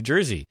Bill in New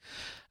Jersey.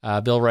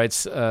 Bill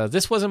writes,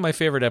 this wasn't my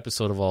favorite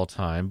episode of all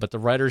time, but the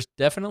writers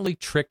definitely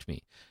tricked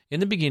me. In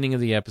the beginning of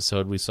the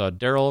episode, we saw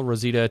Daryl,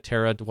 Rosita,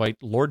 Tara, Dwight,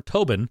 Lord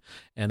Tobin,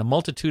 and a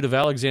multitude of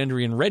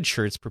Alexandrian red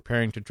shirts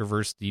preparing to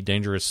traverse the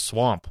dangerous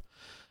swamp.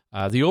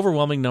 The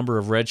overwhelming number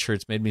of red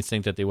shirts made me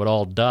think that they would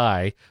all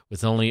die,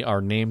 with only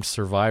our named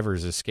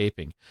survivors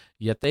escaping.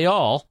 Yet they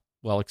all,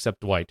 well,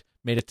 except Dwight,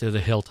 made it to the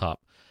hilltop.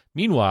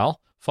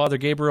 Meanwhile, Father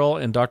Gabriel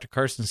and Dr.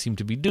 Carson seemed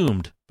to be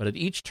doomed, but at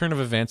each turn of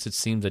events it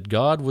seemed that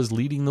God was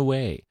leading the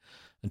way.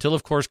 Until,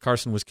 of course,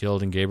 Carson was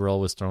killed and Gabriel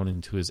was thrown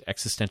into his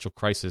existential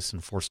crisis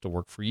and forced to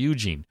work for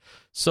Eugene.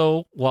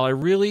 So, while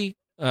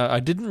I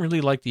didn't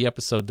really like the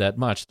episode that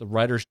much, the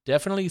writers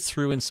definitely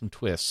threw in some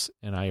twists,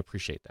 and I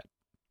appreciate that.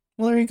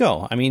 Well, there you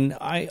go. I mean,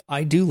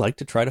 I do like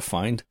to try to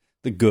find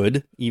the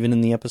good, even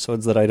in the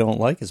episodes that I don't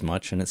like as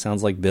much, and it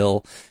sounds like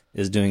Bill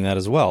is doing that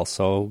as well.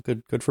 So,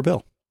 good for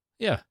Bill.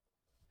 Yeah.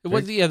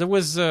 There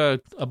was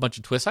a bunch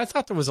of twists. I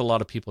thought there was a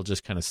lot of people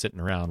just kind of sitting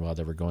around while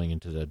they were going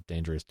into the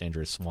dangerous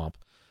swamp.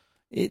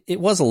 It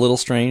was a little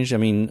strange. I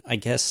mean, I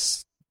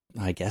guess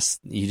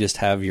you just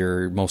have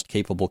your most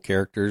capable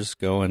characters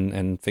go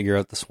and figure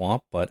out the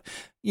swamp, but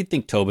you'd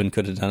think Tobin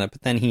could have done it,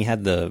 but then he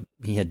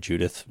had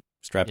Judith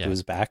strapped to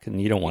his back,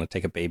 and you don't want to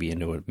take a baby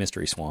into a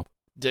mystery swamp.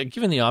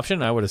 Given the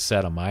option, I would have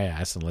sat on my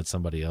ass and let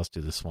somebody else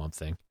do the swamp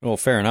thing. Well,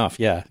 fair enough,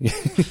 yeah.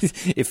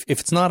 If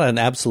it's not an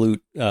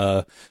absolute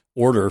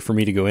order for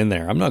me to go in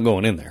there, I'm not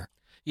going in there.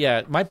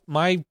 Yeah,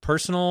 my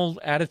personal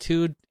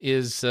attitude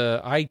is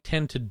I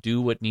tend to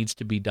do what needs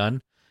to be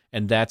done,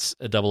 and that's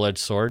a double-edged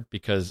sword,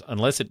 because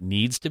unless it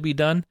needs to be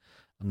done,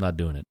 I'm not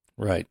doing it.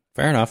 Right.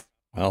 Fair enough.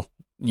 Well,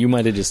 you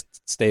might have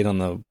just stayed on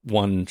the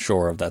one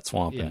shore of that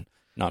swamp and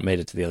not made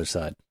it to the other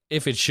side.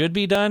 If it should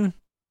be done,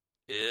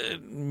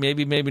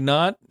 maybe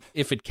not.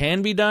 If it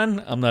can be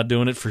done, I'm not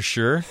doing it for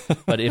sure.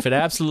 But if it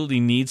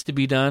absolutely needs to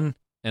be done,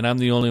 and I'm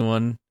the only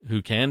one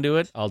who can do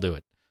it, I'll do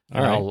it.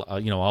 All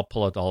right. I'll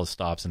pull out all the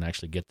stops and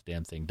actually get the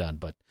damn thing done.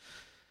 But,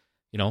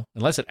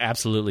 unless it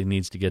absolutely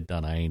needs to get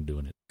done, I ain't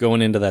doing it.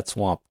 Going into that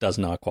swamp does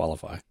not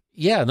qualify.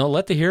 Yeah, no,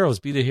 let the heroes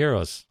be the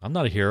heroes. I'm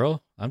not a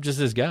hero. I'm just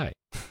this guy.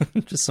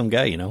 Just some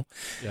guy,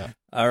 Yeah.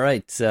 All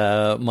right.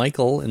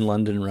 Michael in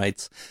London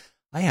writes,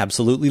 I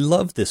absolutely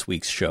loved this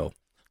week's show.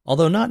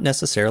 Although not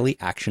necessarily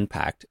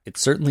action-packed, it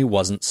certainly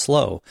wasn't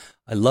slow.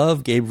 I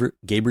love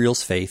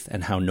Gabriel's faith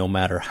and how no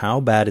matter how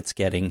bad it's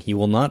getting, he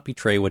will not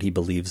betray what he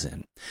believes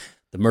in.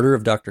 The murder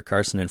of Dr.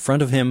 Carson in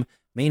front of him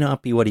may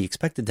not be what he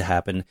expected to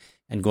happen,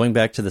 and going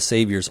back to the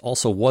Saviors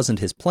also wasn't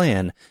his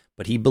plan,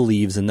 but he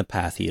believes in the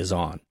path he is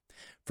on.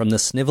 From the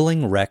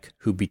sniveling wreck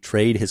who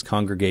betrayed his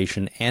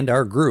congregation and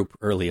our group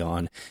early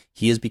on,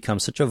 he has become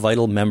such a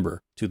vital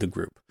member to the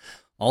group.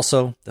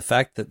 Also, the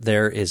fact that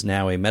there is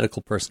now a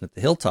medical person at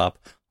the hilltop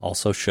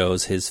also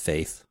shows his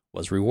faith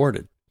was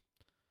rewarded.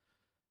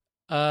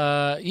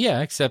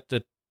 Yeah, except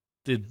that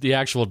the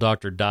actual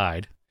doctor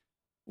died.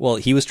 Well,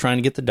 he was trying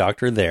to get the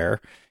doctor there,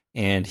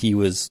 and he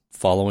was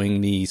following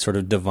the sort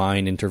of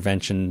divine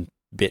intervention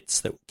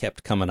bits that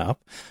kept coming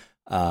up,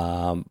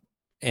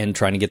 and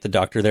trying to get the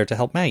doctor there to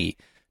help Maggie.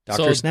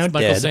 Doctor's now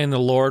Michael's dead. saying the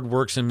Lord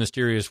works in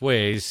mysterious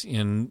ways.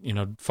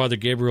 Father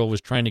Gabriel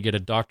was trying to get a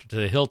doctor to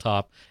the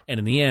hilltop, and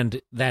in the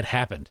end, that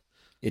happened.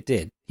 It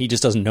did. He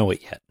just doesn't know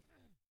it yet.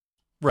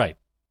 Right.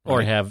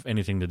 Or have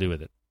anything to do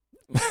with it.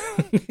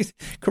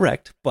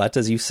 Correct. But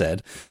as you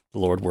said, the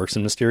Lord works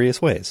in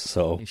mysterious ways.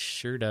 So He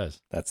sure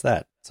does. that's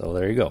that. So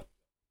there you go.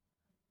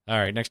 All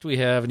right. Next, we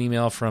have an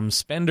email from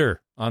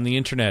Spender on the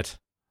internet.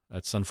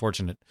 That's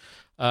unfortunate.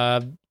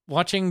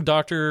 Watching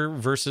Doctor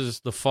versus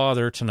the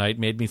Father tonight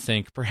made me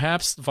think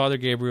perhaps Father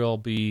Gabriel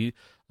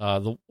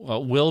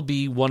will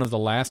be one of the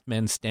last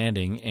men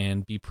standing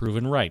and be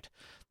proven right.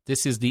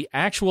 This is the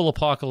actual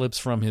apocalypse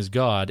from his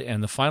God,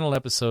 and the final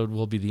episode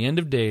will be the end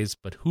of days,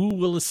 but who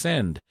will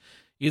ascend?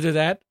 Either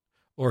that,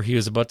 or he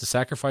is about to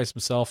sacrifice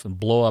himself and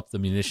blow up the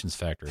munitions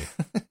factory.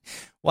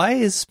 Why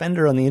is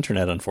Spender on the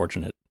internet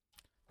unfortunate?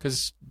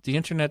 Because the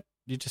internet,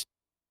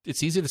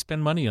 it's easy to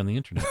spend money on the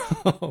internet.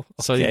 Okay.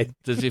 So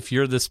if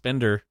you're the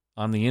spender,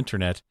 on the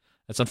internet.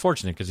 That's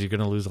unfortunate because you're going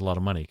to lose a lot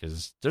of money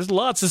because there's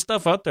lots of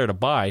stuff out there to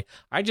buy.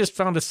 I just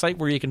found a site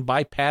where you can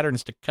buy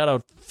patterns to cut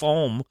out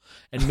foam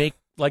and make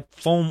like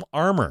foam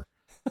armor.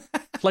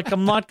 Like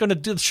I'm not going to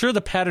do. Sure, the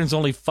pattern's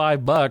only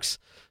 $5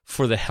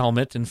 for the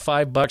helmet and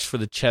 $5 for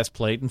the chest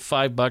plate and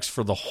 $5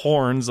 for the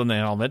horns on the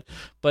helmet.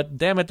 But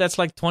damn it, that's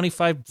like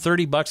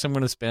 $25-$30 I'm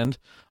going to spend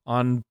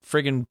on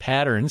friggin'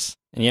 patterns.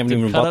 And you haven't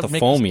even bought the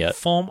foam yet.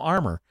 Foam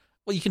armor.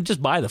 Well, you can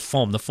just buy the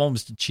foam. The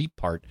foam's the cheap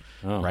part,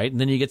 right? And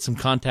then you get some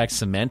contact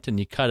cement and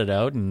you cut it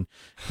out and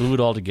glue it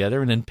all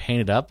together and then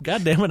paint it up.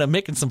 God damn it, I'm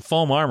making some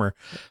foam armor.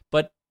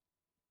 But,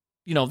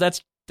 you know,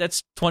 that's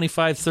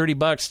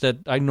 $25-$30 that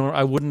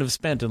I wouldn't have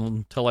spent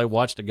until I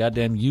watched a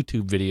goddamn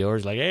YouTube video. Or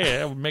it's like, hey,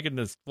 I'm making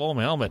this foam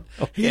helmet.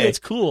 Okay. Yeah, it's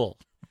cool.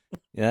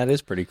 Yeah, that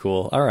is pretty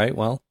cool. All right,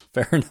 well,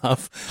 fair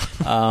enough.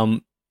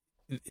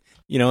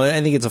 You know,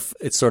 I think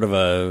it's sort of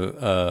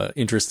a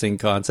interesting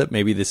concept.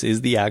 Maybe this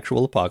is the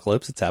actual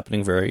apocalypse. It's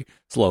happening very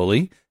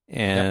slowly,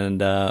 and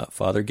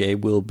Father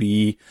Gabe will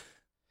be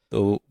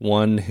the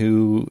one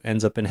who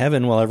ends up in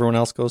heaven while everyone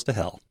else goes to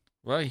hell.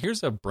 Well,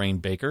 here's a brain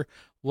baker.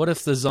 What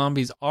if the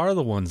zombies are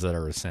the ones that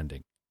are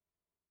ascending?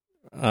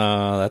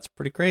 That's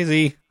pretty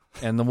crazy.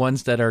 And the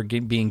ones that are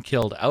being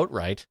killed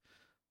outright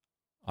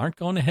aren't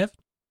going to heaven?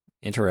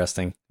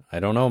 Interesting.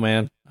 I don't know,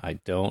 man. I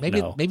don't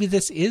know. Maybe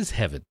this is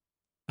heaven.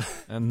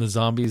 And the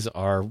zombies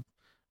are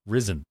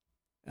risen.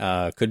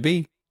 Could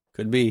be.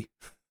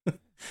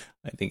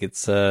 I think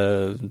it's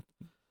a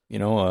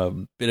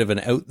bit of an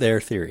out there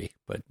theory,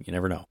 but you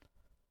never know.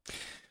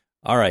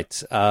 All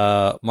right.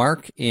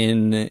 Mark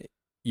in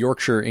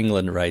Yorkshire,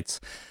 England writes,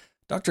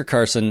 Dr.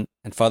 Carson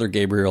and Father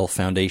Gabriel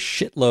found a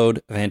shitload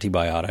of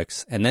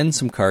antibiotics and then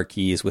some car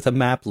keys with a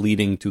map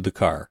leading to the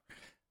car.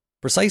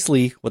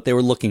 Precisely what they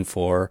were looking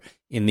for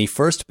in the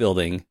first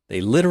building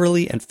they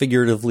literally and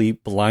figuratively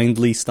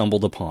blindly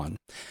stumbled upon.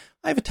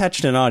 I've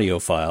attached an audio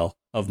file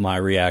of my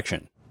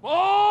reaction.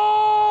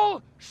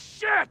 Oh,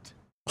 shit!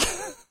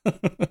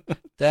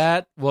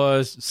 That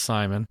was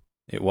Simon.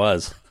 It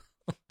was.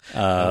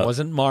 That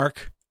wasn't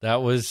Mark.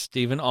 That was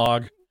Stephen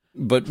Ogg.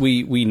 But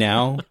we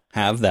now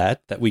have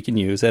that we can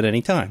use at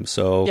any time.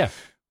 So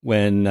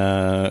when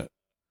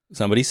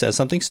somebody says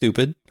something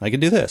stupid, I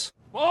can do this.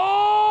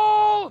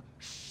 Oh,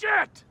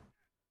 shit!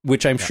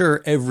 Which I'm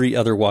sure every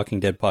other Walking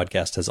Dead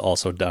podcast has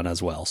also done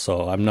as well.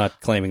 So I'm not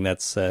claiming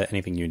that's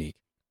anything unique.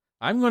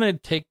 I'm going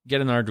to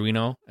get an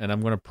Arduino, and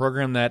I'm going to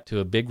program that to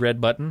a big red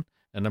button,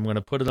 and I'm going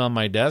to put it on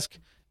my desk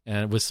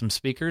and with some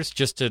speakers,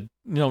 just to,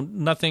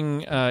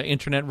 nothing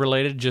internet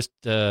related, just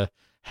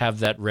have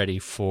that ready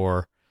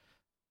for,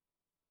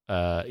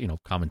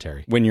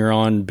 commentary. When you're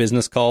on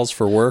business calls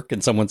for work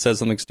and someone says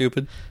something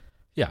stupid?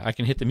 Yeah, I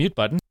can hit the mute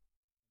button.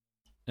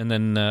 And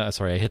then, I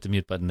hit the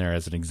mute button there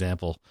as an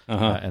example,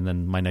 and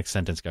then my next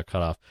sentence got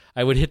cut off.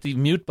 I would hit the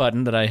mute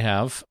button that I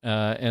have,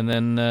 and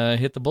then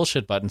hit the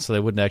bullshit button so they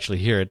wouldn't actually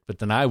hear it, but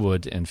then I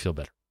would and feel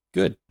better.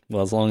 Good.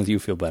 Well, as long as you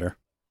feel better.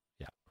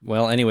 Yeah.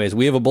 Well, anyways,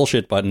 we have a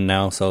bullshit button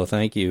now, so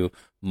thank you,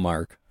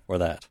 Mark, for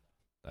that.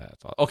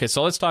 That's all. Okay,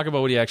 so let's talk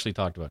about what he actually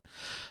talked about.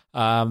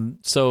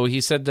 So he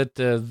said that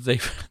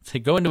they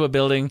go into a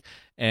building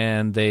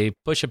and they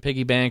push a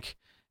piggy bank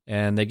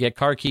and they get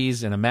car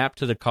keys and a map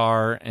to the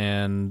car,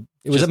 and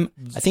I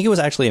think it was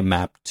actually a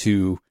map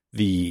to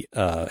the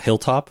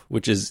hilltop,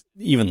 which is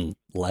even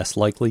less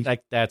likely.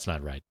 That's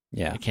not right.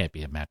 Yeah, it can't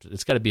be a map.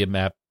 It's got to be a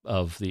map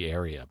of the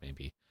area,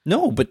 maybe.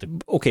 No, but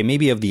okay,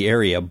 maybe of the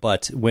area.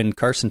 But when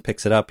Carson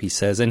picks it up, he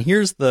says, "And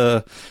here's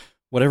the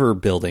whatever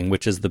building,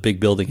 which is the big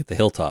building at the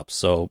hilltop."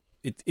 So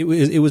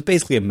it was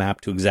basically a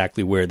map to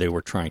exactly where they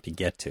were trying to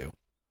get to.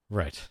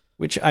 Right.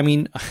 Which, I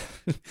mean,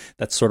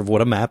 that's sort of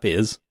what a map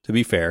is, to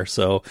be fair.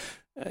 So,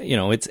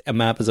 it's a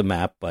map is a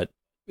map, but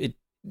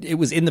it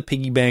was in the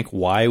piggy bank.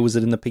 Why was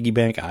it in the piggy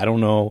bank? I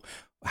don't know.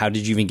 How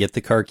did you even get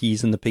the car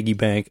keys in the piggy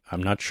bank?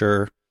 I'm not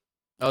sure.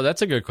 Oh,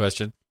 that's a good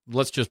question.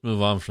 Let's just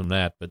move on from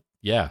that. But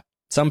yeah.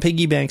 Some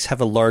piggy banks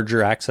have a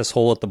larger access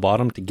hole at the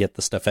bottom to get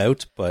the stuff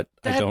out, but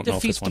I don't know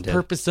if this one did. That defeats the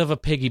purpose of a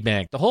piggy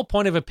bank. The whole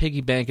point of a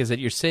piggy bank is that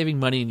you're saving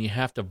money and you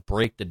have to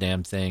break the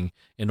damn thing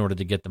in order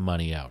to get the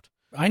money out.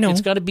 I know.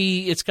 It's got to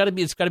be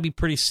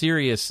pretty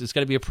serious. It's got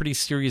to be a pretty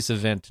serious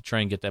event to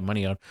try and get that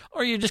money out.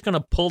 Or you're just going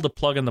to pull the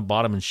plug on the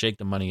bottom and shake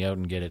the money out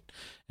and get it.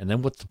 And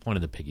then what's the point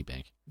of the piggy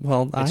bank?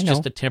 Well, it's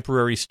just a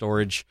temporary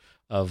storage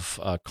of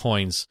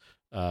coins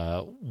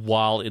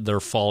while they're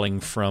falling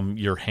from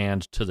your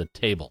hand to the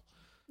table.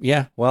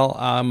 Yeah, well,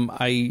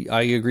 I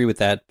agree with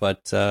that,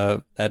 but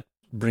that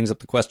brings up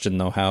the question,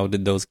 though. How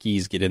did those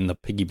keys get in the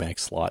piggy bank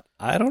slot?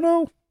 I don't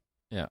know.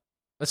 Yeah.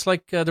 It's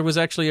like there was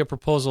actually a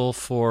proposal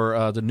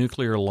for the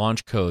nuclear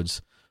launch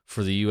codes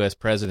for the U.S.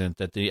 president,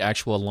 that the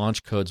actual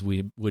launch codes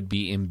would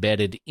be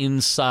embedded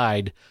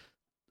inside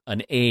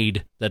an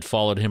aid that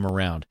followed him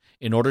around.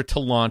 In order to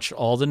launch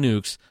all the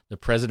nukes, the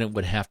president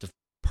would have to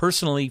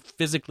personally,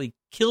 physically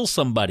kill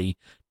somebody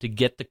to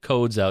get the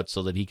codes out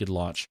so that he could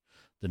launch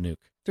the nuke.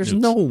 There's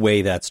no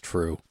way that's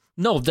true.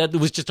 No, that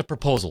was just a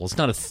proposal. It's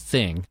not a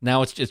thing.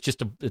 Now it's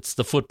just it's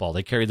the football.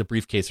 They carry the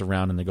briefcase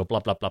around and they go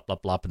blop, blop, blop,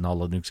 blop, blop, and all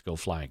the nukes go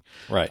flying.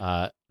 Right.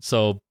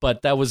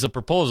 But that was a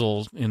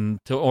proposal in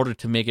order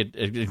to make it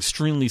an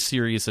extremely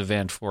serious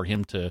event for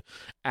him to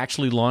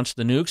actually launch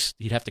the nukes.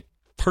 He'd have to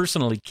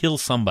personally kill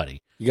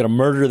somebody. You got to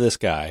murder this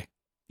guy.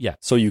 Yeah.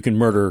 So you can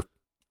murder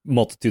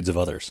multitudes of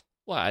others.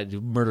 Well,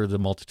 murder the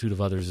multitude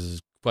of others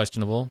is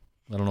questionable.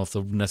 I don't know if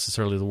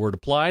necessarily the word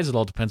applies. It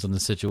all depends on the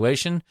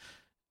situation.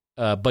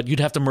 But you'd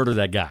have to murder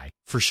that guy,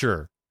 for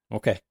sure.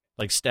 Okay.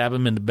 Like stab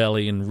him in the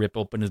belly and rip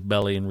open his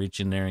belly and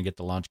reach in there and get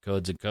the launch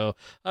codes and go,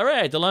 all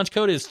right, the launch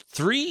code is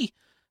 3?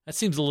 That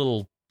seems a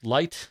little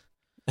light.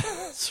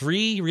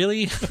 3,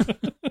 really?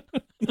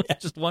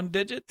 Just one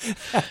digit?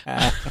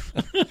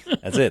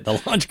 That's it.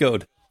 The launch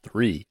code,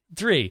 3.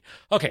 3.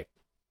 Okay.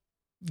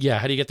 Yeah,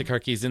 how do you get the car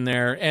keys in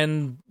there?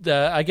 And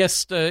I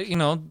guess,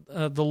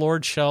 the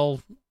Lord shall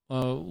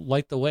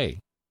light the way.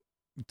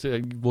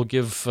 We'll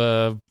give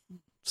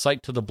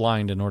sight to the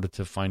blind in order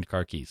to find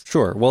car keys.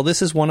 Sure. Well,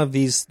 this is one of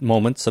these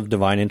moments of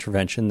divine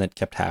intervention that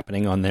kept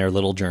happening on their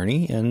little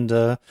journey,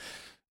 and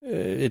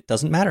it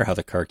doesn't matter how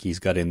the car keys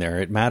got in there.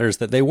 It matters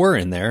that they were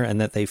in there and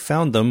that they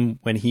found them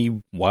when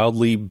he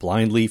wildly,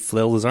 blindly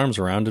flailed his arms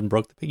around and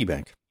broke the piggy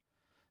bank.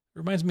 It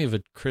reminds me of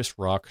a Chris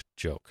Rock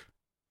joke.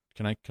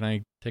 Can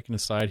I take an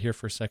aside here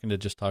for a second to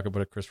just talk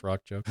about a Chris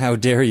Rock joke? How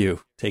dare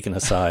you take an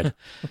aside?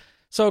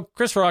 So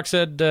Chris Rock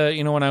said,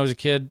 when I was a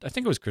kid, I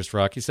think it was Chris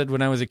Rock, he said,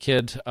 when I was a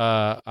kid,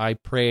 I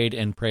prayed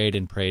and prayed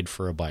and prayed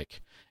for a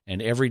bike. And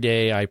every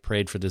day I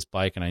prayed for this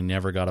bike and I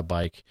never got a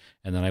bike.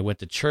 And then I went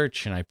to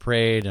church and I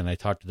prayed and I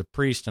talked to the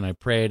priest and I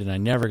prayed and I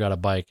never got a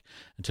bike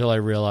until I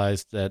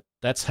realized that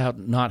that's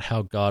not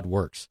how God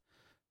works.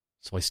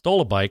 So I stole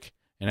a bike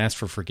and asked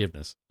for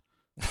forgiveness.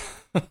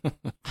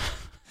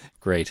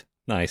 Great.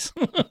 Nice.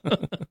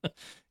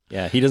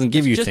 Yeah, he doesn't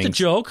give you just things. Just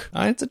a joke.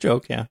 It's a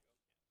joke, yeah.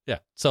 Yeah.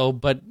 So,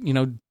 but,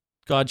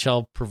 God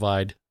shall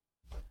provide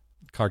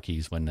car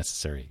keys when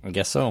necessary. I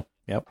guess so.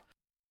 Yep.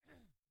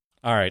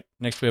 All right.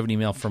 Next, we have an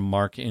email from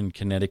Mark in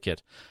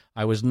Connecticut.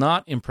 I was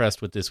not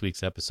impressed with this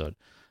week's episode.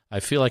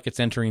 I feel like it's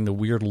entering the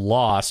weird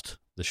Lost,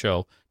 the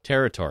show,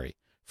 territory.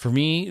 For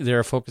me,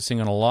 they're focusing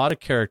on a lot of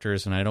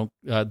characters and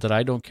that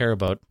I don't care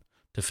about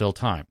to fill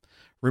time.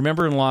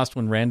 Remember in Lost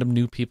when random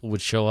new people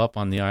would show up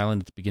on the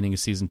island at the beginning of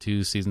Season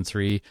 2, Season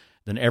 3,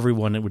 then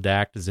everyone would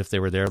act as if they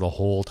were there the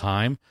whole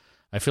time?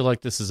 I feel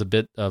like this is a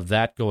bit of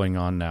that going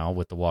on now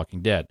with The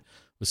Walking Dead.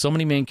 With so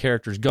many main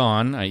characters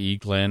gone, i.e.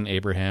 Glenn,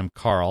 Abraham,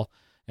 Carl,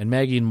 and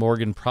Maggie and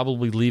Morgan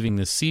probably leaving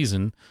this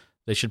season,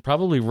 they should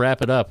probably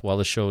wrap it up while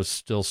the show is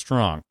still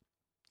strong.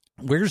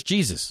 Where's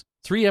Jesus?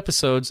 3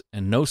 episodes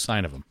and no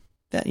sign of him.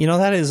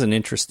 That is an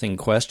interesting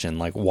question.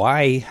 Like,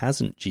 why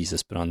hasn't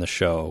Jesus been on the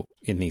show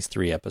in these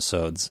 3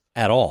 episodes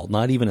at all?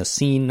 Not even a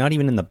scene, not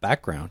even in the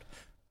background.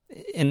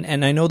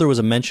 And I know there was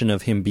a mention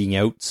of him being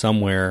out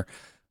somewhere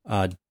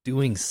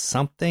doing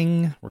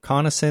something,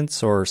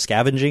 reconnaissance or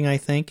scavenging, I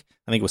think.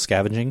 I think it was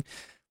scavenging.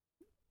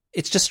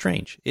 It's just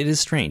strange. It is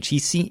strange.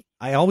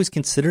 I always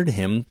considered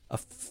him a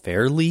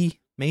fairly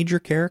major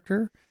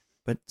character,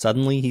 but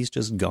suddenly he's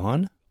just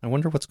gone. I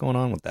wonder what's going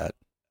on with that.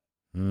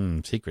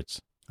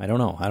 Secrets. I don't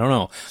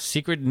know.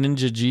 Secret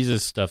Ninja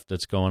Jesus stuff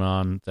that's going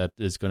on that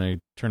is going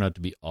to turn out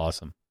to be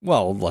awesome.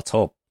 Well, let's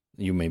hope.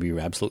 You may be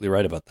absolutely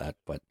right about that,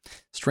 but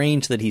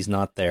strange that he's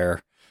not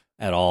there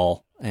at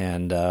all.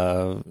 And,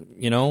 I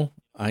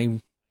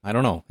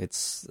don't know.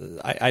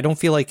 I don't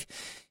feel like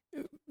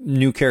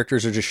new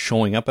characters are just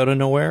showing up out of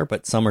nowhere,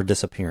 but some are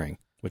disappearing,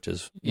 which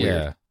is weird.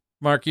 Yeah.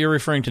 Mark, you're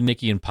referring to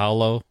Nikki and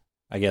Paolo?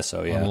 I guess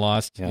so, yeah. On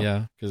Lost?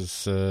 Yeah,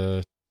 because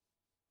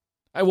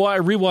I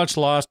rewatched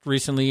Lost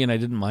recently, and I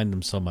didn't mind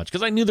them so much,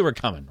 because I knew they were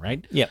coming,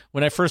 right? Yeah.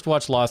 When I first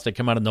watched Lost, they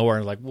come out of nowhere,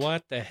 and I was like,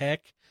 what the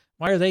heck?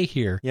 Why are they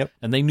here? Yep.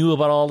 And they knew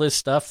about all this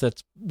stuff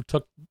that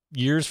took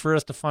years for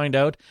us to find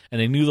out,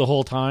 and they knew the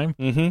whole time.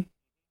 Mm-hmm.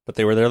 But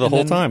they were there the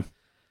whole time.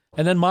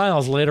 And then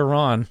Miles later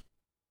on,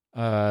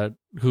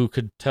 who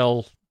could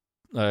talk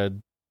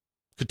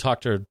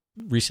to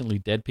recently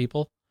dead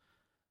people.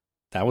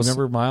 That was,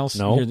 remember Miles?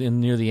 No.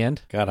 Near the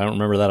end? God, I don't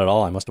remember that at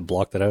all. I must have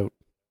blocked it out.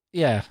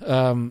 Yeah.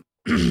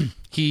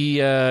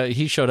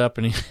 He showed up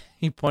and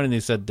he pointed and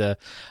he said,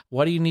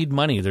 why do you need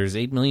money? There's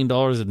 $8 million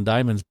in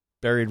diamonds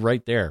buried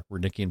right there where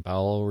Nikki and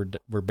Paolo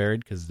were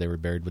buried because they were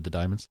buried with the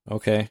diamonds.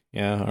 Okay.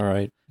 Yeah. All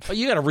right. But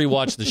you got to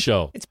rewatch the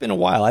show. It's been a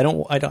while.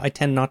 I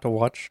tend not to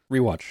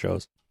rewatch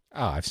shows.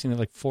 I've seen it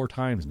like 4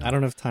 times now. I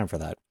don't have time for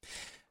that.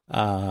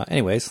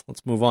 Anyways,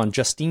 let's move on.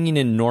 Justine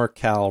in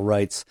NorCal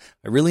writes,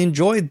 I really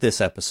enjoyed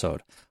this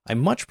episode. I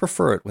much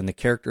prefer it when the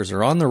characters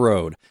are on the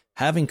road,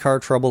 having car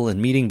trouble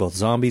and meeting both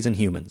zombies and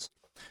humans.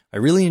 I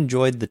really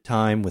enjoyed the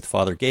time with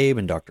Father Gabe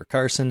and Dr.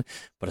 Carson,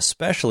 but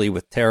especially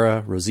with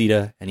Tara,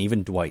 Rosita, and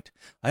even Dwight.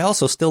 I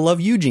also still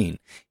love Eugene.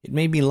 It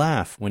made me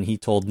laugh when he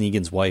told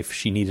Negan's wife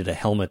she needed a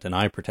helmet and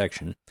eye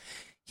protection.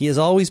 He has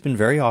always been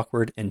very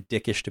awkward and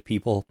dickish to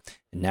people,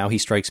 and now he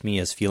strikes me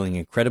as feeling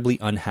incredibly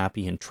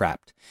unhappy and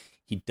trapped.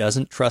 He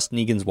doesn't trust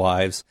Negan's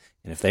wives,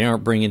 and if they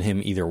aren't bringing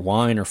him either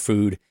wine or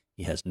food,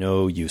 he has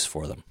no use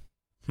for them.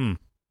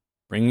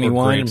 Bring me or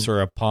wine. grapes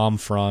or a palm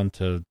frond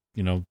to,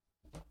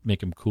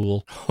 make him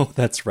cool. Oh,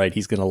 that's right.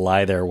 He's going to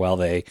lie there while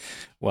they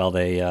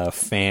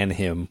fan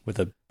him with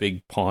a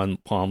big palm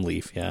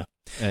leaf. Yeah.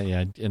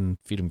 And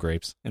feed him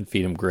grapes.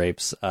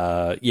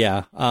 But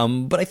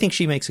I think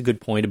she makes a good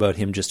point about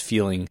him just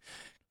feeling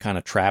kind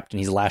of trapped, and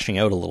he's lashing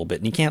out a little bit.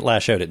 And he can't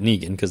lash out at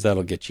Negan because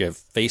that'll get you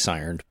face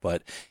ironed,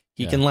 but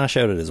he can lash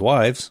out at his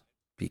wives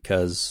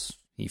because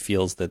he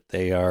feels that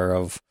they are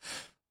of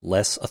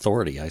less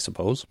authority, I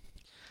suppose.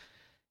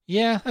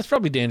 Yeah, that's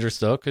probably dangerous,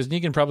 though, because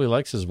Negan probably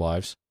likes his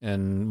wives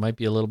and might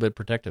be a little bit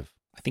protective.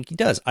 I think he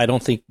does. I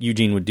don't think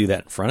Eugene would do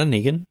that in front of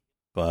Negan,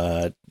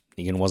 but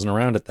Negan wasn't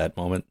around at that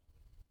moment.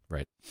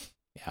 Right.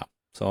 Yeah.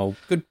 So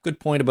good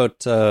point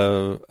about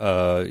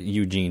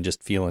Eugene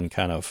just feeling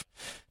kind of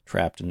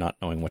trapped and not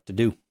knowing what to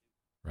do.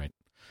 Right.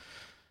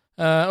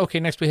 Okay,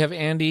 next we have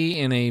Andy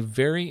in a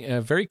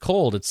very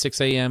cold at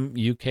 6 a.m.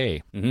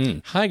 UK. Mm-hmm.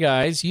 Hi,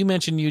 guys. You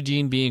mentioned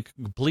Eugene being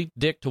a complete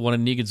dick to one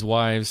of Negan's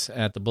wives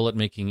at the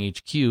bullet-making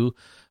HQ,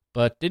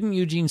 but didn't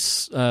Eugene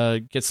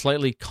get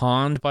slightly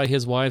conned by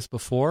his wives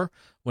before,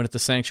 when at the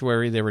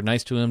sanctuary they were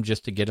nice to him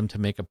just to get him to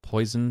make a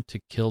poison to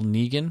kill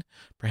Negan?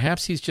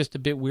 Perhaps he's just a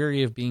bit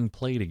weary of being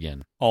played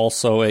again.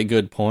 Also a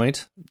good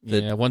point.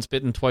 Once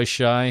bitten, twice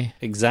shy.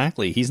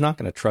 Exactly. He's not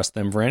going to trust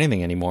them for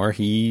anything anymore.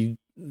 He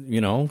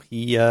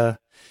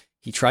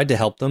tried to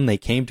help them. They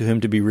came to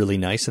him to be really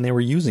nice, and they were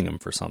using him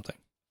for something.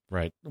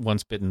 Right.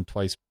 Once bitten,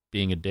 twice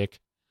being a dick.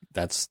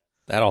 That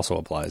also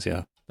applies,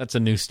 yeah. That's a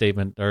new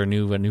statement, or a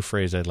new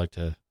phrase I'd like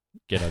to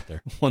get out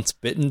there. Once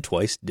bitten,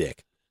 twice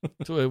dick.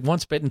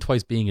 Once bitten,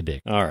 twice being a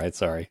dick. All right,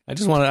 sorry. I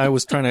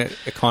was trying to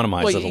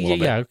economize it a little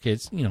bit. Yeah, okay.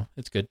 It's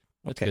good.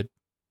 That's good.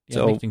 Yeah,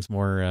 so, make things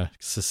more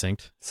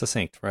succinct.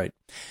 Succinct, right.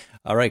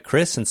 All right,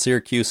 Chris in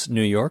Syracuse,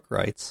 New York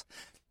writes,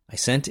 I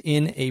sent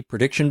in a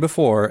prediction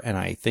before, and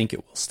I think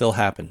it will still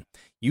happen.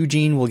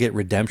 Eugene will get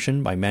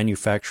redemption by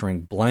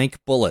manufacturing blank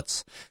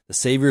bullets. The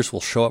saviors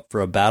will show up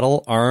for a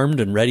battle, armed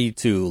and ready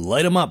to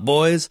light 'em up,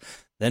 boys,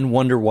 then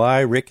wonder why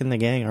Rick and the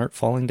gang aren't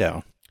falling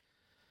down.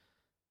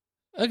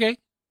 Okay,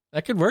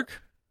 that could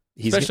work,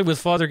 especially with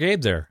Father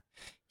Gabe there.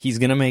 He's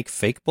going to make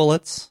fake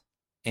bullets,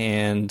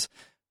 and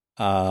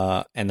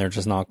they're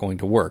just not going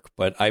to work.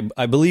 But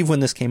I believe when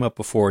this came up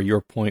before,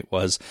 your point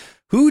was,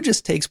 who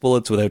just takes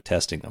bullets without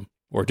testing them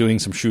or doing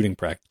some shooting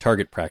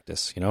target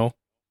practice,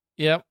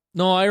 Yeah.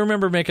 No, I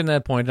remember making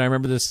that point, and I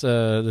remember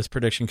this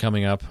prediction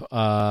coming up.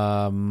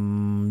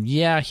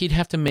 He'd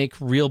have to make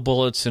real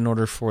bullets in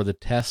order for the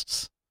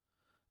tests,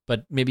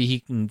 but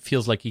maybe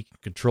feels like he can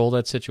control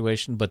that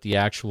situation, but the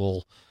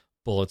actual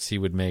bullets he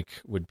would make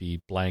would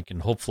be blank,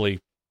 and hopefully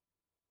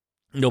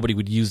nobody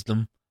would use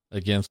them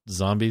against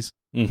zombies.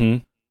 Mm-hmm.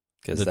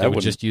 Because they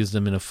would just use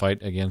them in a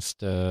fight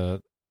against,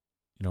 Rick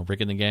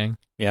and the gang.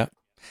 Yeah.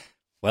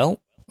 Well,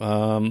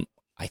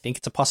 I think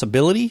it's a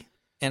possibility,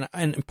 and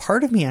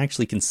part of me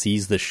actually can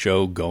seize the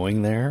show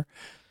going there,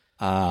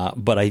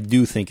 but I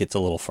do think it's a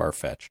little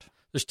far-fetched.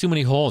 There's too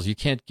many holes. You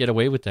can't get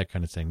away with that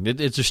kind of thing.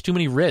 There's too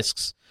many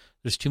risks.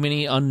 There's too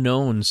many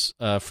unknowns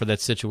for that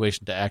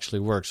situation to actually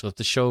work. So if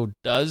the show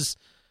does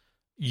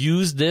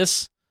use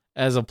this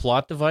as a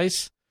plot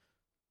device,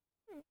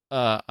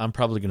 I'm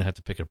probably going to have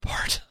to pick it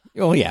apart.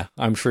 Oh yeah,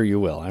 I'm sure you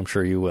will.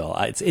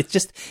 It's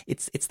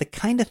the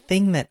kind of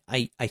thing that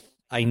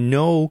I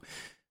know,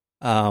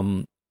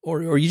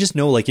 or you just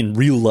know, like in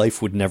real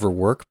life would never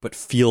work, but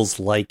feels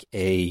like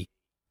a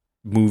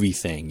movie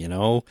thing.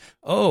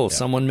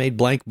 Someone made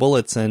blank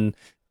bullets and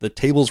the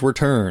tables were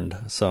turned.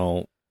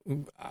 So,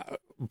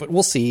 but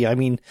we'll see. I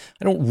mean,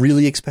 I don't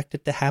really expect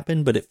it to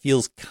happen, but it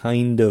feels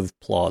kind of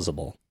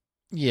plausible.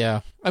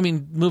 Yeah, I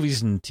mean,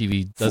 movies and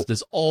TV does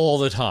this all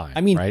the time.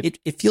 I mean, right?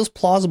 it feels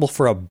plausible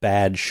for a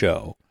bad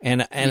show,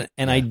 and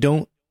I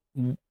don't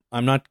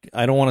want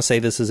to say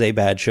this is a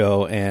bad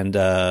show, and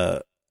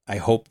I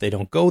hope they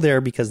don't go there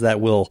because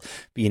that will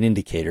be an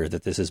indicator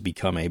that this has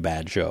become a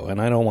bad show,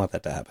 and I don't want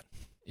that to happen.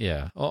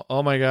 Yeah.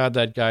 Oh my God,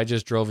 that guy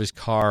just drove his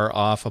car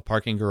off a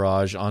parking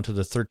garage onto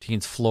the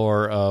 13th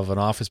floor of an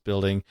office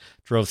building,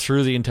 drove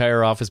through the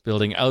entire office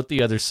building, out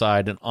the other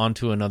side, and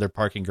onto another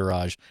parking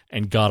garage,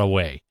 and got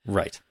away.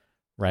 Right.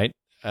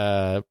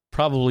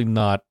 Probably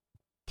not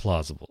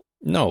plausible.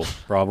 No,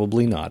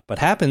 probably not. But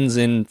happens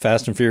in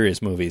Fast and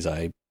Furious movies,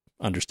 I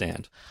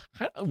understand.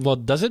 Well,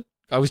 does it?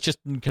 I was just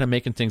kind of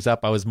making things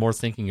up. I was more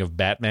thinking of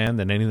Batman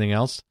than anything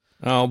else.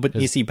 Oh, but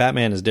you see,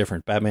 Batman is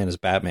different. Batman is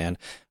Batman.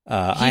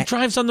 He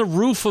drives on the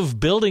roof of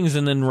buildings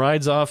and then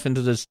rides off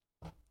into this.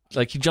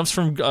 Like he jumps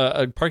from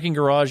a parking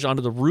garage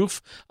onto the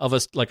roof of a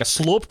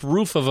sloped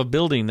roof of a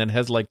building that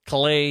has like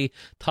clay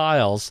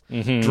tiles.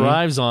 Mm-hmm.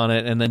 Drives on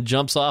it and then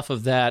jumps off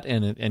of that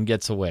and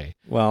gets away.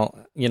 Well,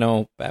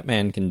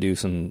 Batman can do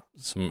some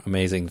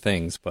amazing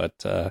things, but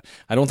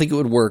I don't think it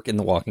would work in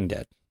The Walking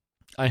Dead.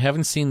 I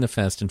haven't seen the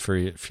Fast and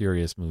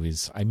Furious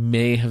movies. I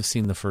may have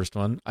seen the first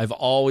one. I've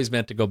always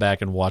meant to go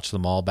back and watch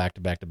them all back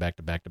to back to back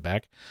to back to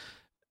back.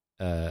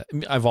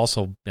 I've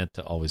also meant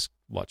to always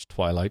watch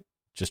Twilight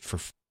just for,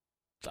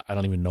 I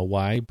don't even know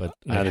why, but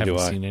I haven't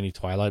seen any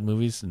Twilight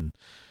movies. And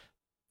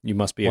You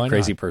must be a Why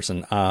crazy not?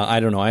 person. I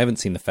don't know. I haven't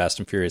seen the Fast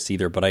and Furious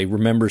either, but I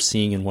remember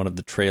seeing in one of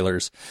the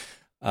trailers,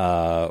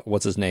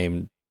 what's his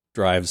name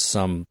drives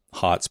some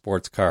hot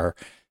sports car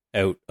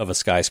out of a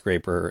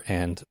skyscraper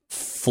and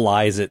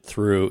flies it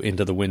through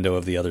into the window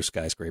of the other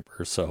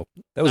skyscraper. So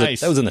that was Nice.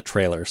 that was in the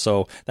trailer.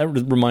 So that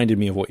reminded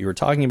me of what you were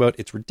talking about.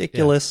 It's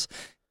ridiculous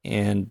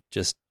and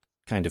just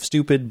kind of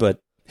stupid,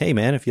 but hey,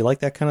 man, if you like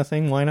that kind of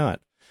thing, why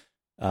not?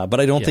 But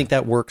I don't think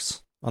that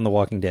works on The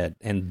Walking Dead.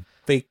 And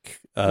fake...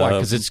 Why?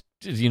 Because it's,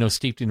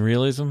 steeped in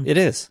realism? It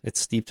is. It's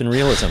steeped in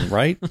realism,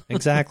 right?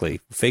 Exactly.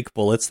 Fake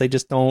bullets, they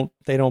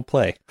don't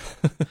play.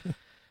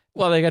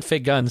 Well, they got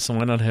fake guns, so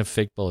why not have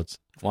fake bullets?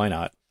 Why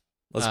not?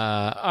 All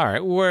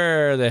right,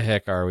 where the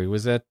heck are we?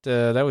 Was that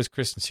was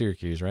Chris in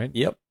Syracuse, right?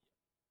 Yep.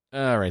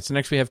 All right, so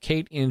next we have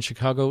Kate in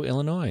Chicago,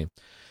 Illinois.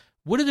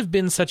 Would it have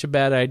been such a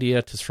bad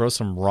idea to throw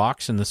some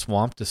rocks in the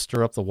swamp to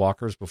stir up the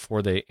walkers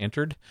before they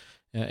entered,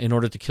 in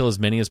order to kill as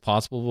many as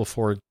possible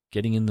before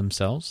getting in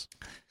themselves?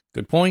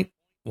 Good point.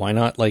 Why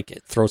not,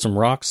 throw some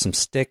rocks, some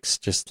sticks,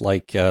 just,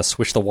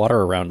 swish the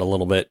water around a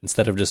little bit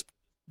instead of just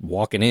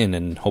walking in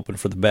and hoping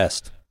for the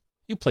best?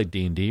 You played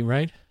D&D,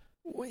 right?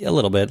 A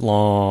little bit,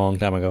 long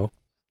time ago.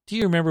 Do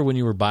you remember when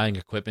you were buying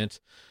equipment,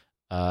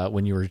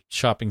 when you were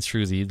shopping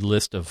through the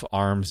list of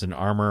arms and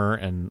armor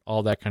and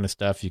all that kind of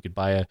stuff? You could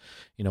buy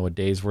a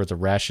day's worth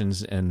of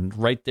rations, and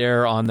right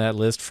there on that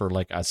list for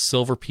a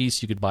silver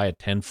piece, you could buy a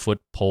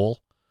 10-foot pole.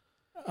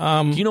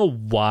 Do you know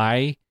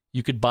why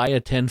you could buy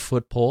a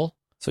 10-foot pole?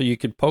 So you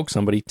could poke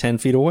somebody 10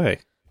 feet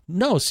away.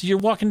 No, so you're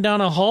walking down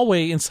a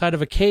hallway inside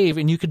of a cave,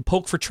 and you could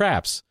poke for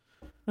traps.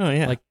 Oh,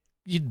 yeah.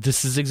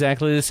 This is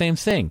exactly the same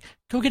thing.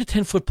 Go get a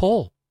 10-foot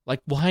pole.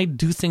 Why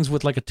do things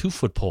with a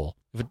 2-foot pole?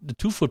 If the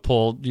 2-foot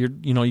pole,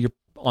 you're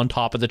on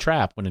top of the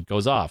trap when it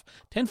goes off.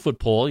 10-foot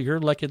pole, you're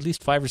at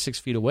least 5 or 6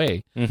 feet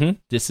away. Mm-hmm.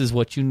 This is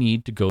what you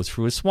need to go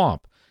through a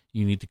swamp.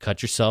 You need to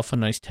cut yourself a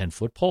nice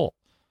 10-foot pole.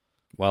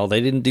 Well, they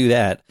didn't do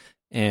that,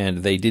 and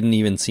they didn't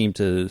even seem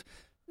to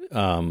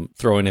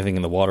throw anything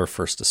in the water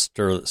first to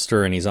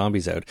stir any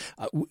zombies out.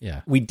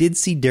 We did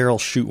see Daryl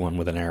shoot one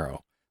with an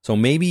arrow. So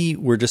maybe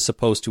we're just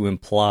supposed to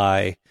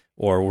imply,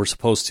 or we're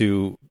supposed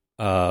to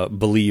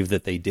believe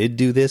that they did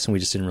do this, and we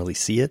just didn't really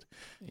see it.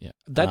 Yeah,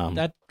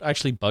 that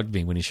actually bugged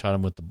me when he shot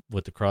him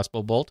with the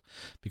crossbow bolt,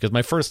 because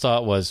my first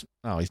thought was,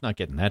 oh, he's not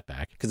getting that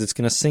back because it's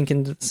going to sink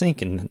into the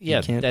sink, and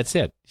that's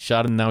it.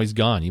 Shot him, now he's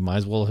gone. You might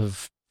as well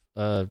have,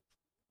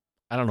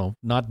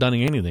 not done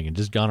anything and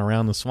just gone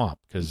around the swamp,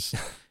 because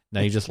now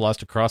you just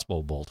lost a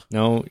crossbow bolt.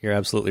 No, you're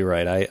absolutely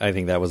right. I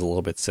think that was a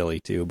little bit silly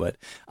too, but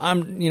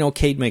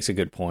Kate makes a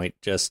good point.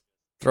 Just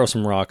throw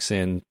some rocks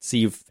in,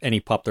 see if any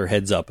pop their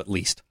heads up at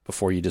least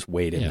before you just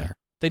wade in there.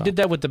 They did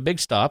that with the Big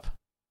Stop.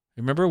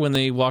 Remember when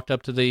they walked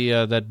up to the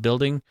that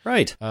building?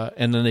 Right.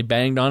 And then they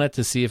banged on it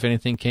to see if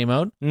anything came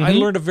out? Mm-hmm. I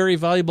learned a very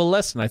valuable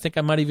lesson. I think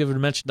I might have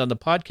even mentioned on the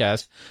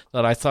podcast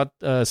that I thought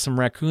some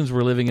raccoons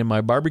were living in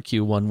my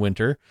barbecue one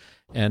winter.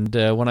 And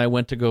when I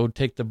went to go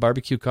take the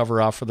barbecue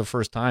cover off for the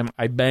first time,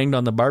 I banged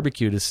on the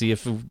barbecue to see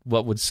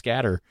what would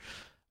scatter.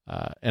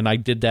 And I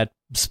did that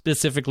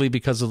specifically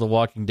because of The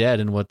Walking Dead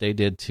and what they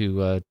did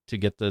to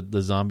get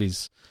the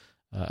zombies'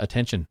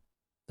 attention.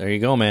 There you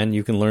go, man.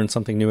 You can learn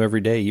something new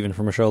every day, even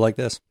from a show like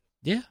this.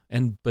 Yeah,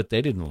 but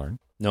they didn't learn.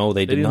 No,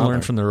 they didn't not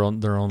learn from their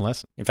own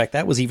lesson. In fact,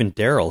 that was even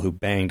Daryl who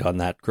banged on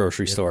that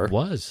grocery store. It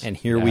was. And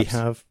here we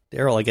have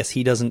Daryl. I guess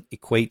he doesn't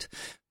equate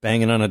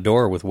banging on a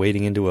door with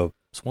wading into a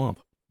swamp.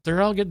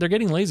 They're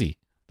getting lazy.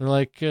 They're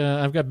like,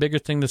 I've got bigger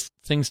things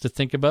to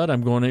think about.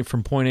 I'm going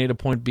from point A to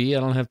point B. I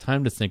don't have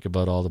time to think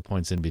about all the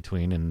points in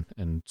between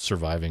and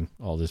surviving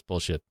all this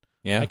bullshit.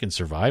 Yeah, I can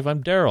survive.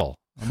 I'm Daryl.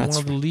 I'm one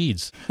of the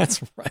leads.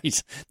 That's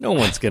right. No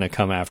one's going to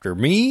come after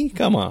me.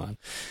 Come on.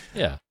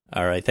 Yeah.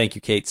 All right. Thank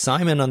you, Kate.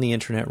 Simon on the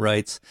internet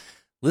writes,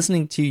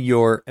 listening to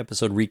your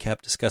episode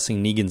recap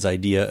discussing Negan's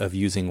idea of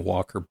using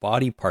walker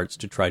body parts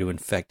to try to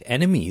infect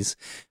enemies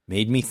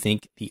made me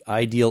think the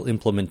ideal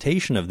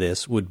implementation of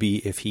this would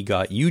be if he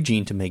got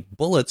Eugene to make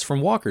bullets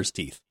from walker's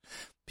teeth.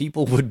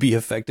 People would be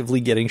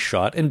effectively getting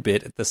shot and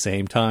bit at the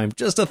same time.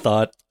 Just a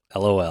thought.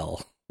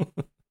 LOL.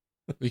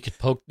 You could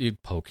poke.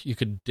 You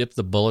could dip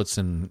the bullets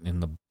in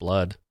the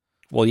blood.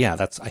 Well, yeah,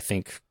 that's, I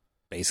think,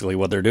 basically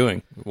what they're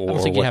doing. I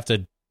don't think you have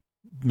to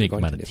make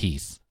them out of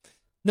teeth.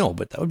 No,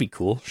 but that would be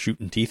cool,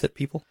 shooting teeth at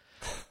people.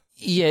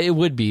 Yeah, it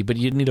would be, but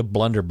you'd need a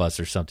blunderbuss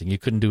or something. You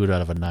couldn't do it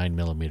out of a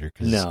 9mm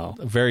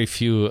because very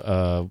few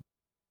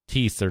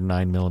teeth are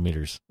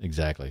 9mm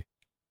exactly.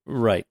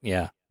 Right,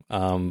 yeah.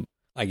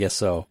 I guess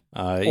so.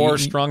 Or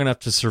strong enough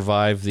to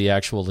survive the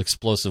actual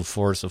explosive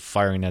force of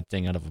firing that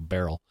thing out of a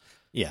barrel.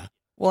 Yeah.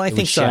 Well, I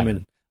think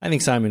Simon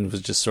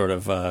was just sort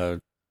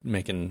of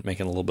making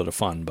a little bit of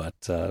fun, but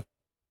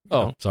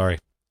sorry.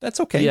 That's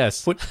okay.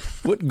 Yes.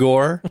 Put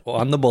gore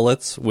on the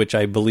bullets, which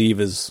I believe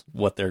is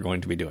what they're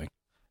going to be doing.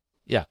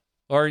 Yeah.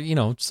 Or,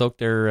 soak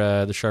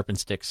the sharpened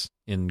sticks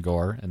in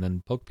gore and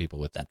then poke people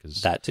with that.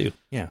 That too,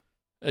 yeah.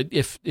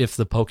 If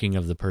the poking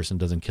of the person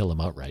doesn't kill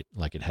them outright,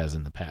 like it has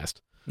in the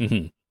past.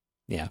 Mm-hmm.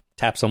 Yeah.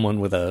 Tap someone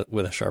with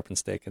a sharpened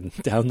stick and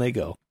down they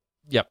go.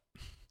 Yep.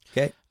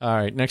 Okay. All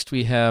right. Next,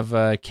 we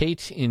have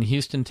Kate in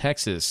Houston,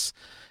 Texas.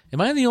 Am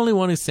I the only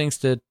one who thinks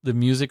that the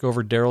music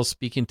over Daryl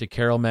speaking to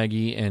Carol,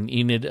 Maggie, and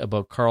Enid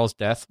about Carl's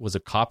death was a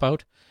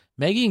cop-out?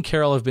 Maggie and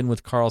Carol have been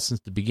with Carl since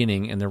the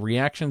beginning, and the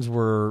reactions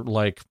were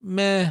like,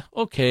 meh,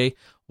 okay,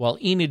 while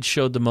Enid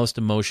showed the most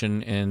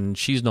emotion, and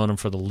she's known him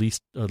for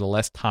far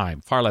less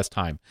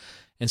time.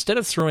 Instead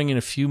of throwing in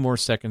a few more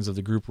seconds of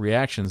the group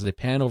reactions, they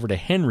pan over to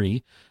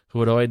Henry,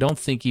 who I don't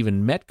think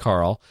even met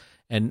Carl,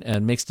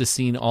 and makes the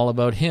scene all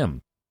about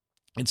him.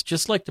 It's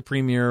just like the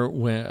premiere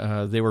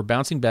when they were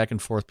bouncing back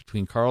and forth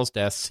between Carl's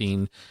death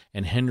scene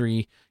and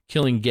Henry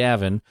killing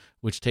Gavin,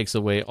 which takes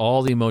away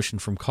all the emotion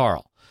from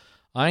Carl.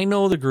 I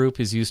know the group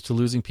is used to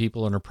losing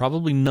people and are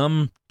probably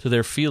numb to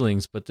their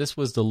feelings, but this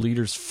was the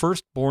leader's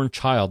firstborn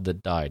child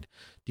that died.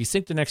 Do you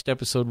think the next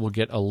episode will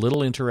get a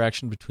little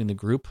interaction between the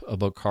group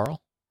about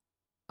Carl?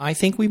 I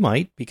think we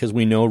might, because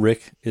we know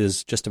Rick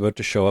is just about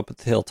to show up at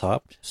the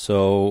hilltop,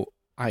 so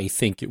I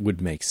think it would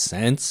make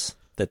sense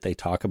that they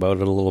talk about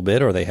it a little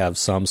bit, or they have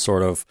some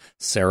sort of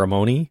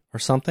ceremony or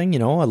something,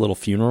 a little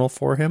funeral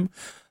for him.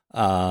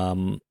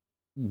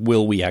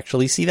 Will we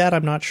actually see that?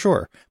 I'm not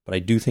sure, but I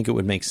do think it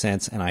would make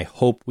sense, and I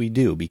hope we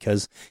do,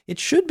 because it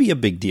should be a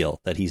big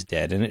deal that he's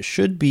dead, and it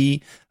should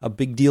be a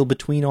big deal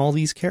between all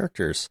these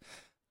characters,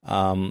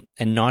 and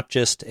not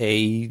just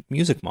a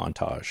music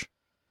montage.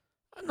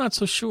 I'm not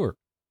so sure.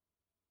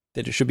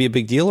 That it should be a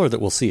big deal, or that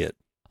we'll see it?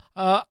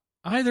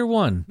 Either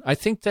one. I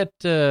think that,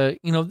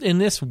 in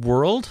this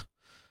world,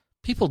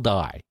 people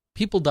die.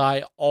 People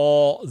die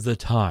all the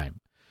time.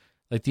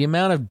 Like, the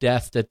amount of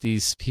death that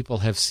these people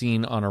have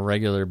seen on a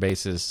regular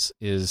basis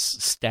is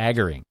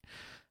staggering.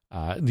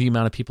 The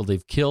amount of people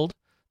they've killed,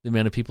 the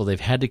amount of people they've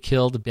had to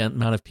kill, the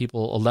amount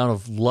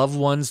of loved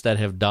ones that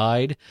have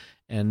died.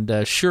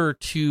 And sure,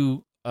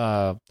 to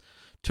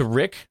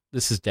Rick,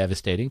 this is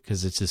devastating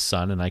because it's his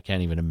son, and I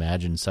can't even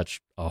imagine such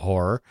a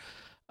horror.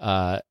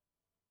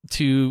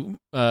 To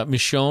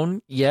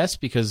Michonne, yes,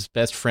 because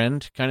best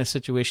friend kind of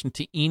situation.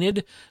 To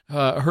Enid,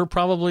 her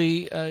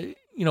probably,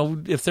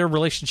 if their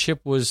relationship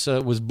was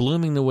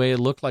blooming the way it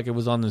looked like it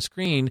was on the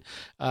screen,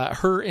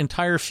 her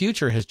entire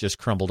future has just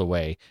crumbled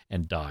away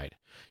and died.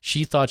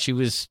 She thought she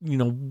was,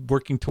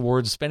 working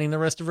towards spending the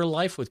rest of her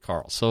life with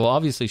Carl. So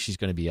obviously she's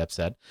going to be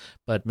upset.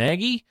 But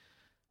Maggie,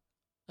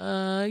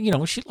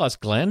 she lost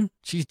Glenn.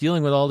 She's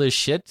dealing with all this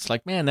shit. It's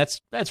like, man,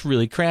 that's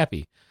really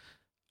crappy.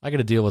 I got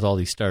to deal with all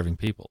these starving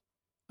people.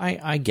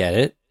 I get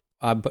it,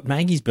 but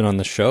Maggie's been on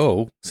the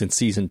show since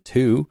season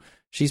 2.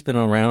 She's been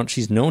around.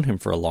 She's known him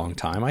for a long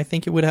time. I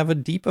think it would have a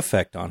deep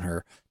effect on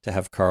her to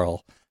have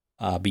Carl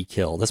be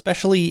killed,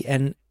 especially,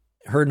 and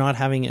her not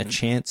having a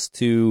chance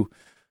to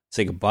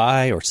say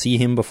goodbye or see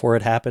him before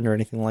it happened or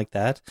anything like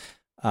that.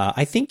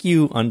 I think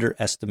you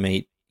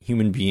underestimate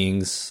human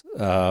beings'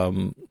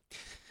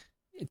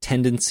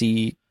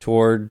 tendency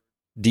toward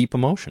deep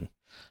emotion.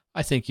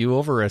 I think you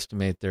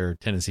overestimate their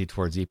tendency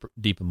towards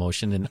deep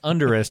emotion and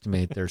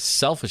underestimate their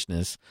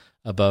selfishness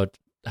about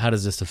how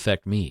does this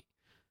affect me.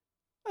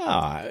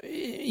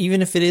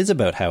 Even if it is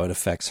about how it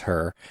affects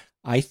her,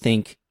 I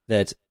think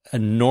that a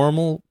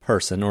normal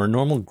person or a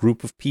normal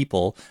group of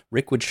people,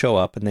 Rick would show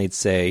up and they'd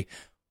say,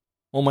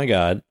 oh my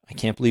God, I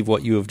can't believe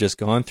what you have just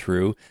gone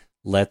through.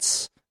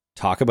 Let's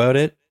talk about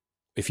it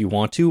if you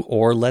want to,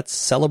 or let's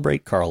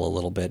celebrate Carl a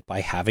little bit by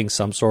having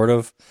some sort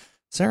of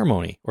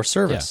ceremony or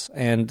service.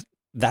 Yeah. And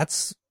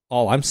that's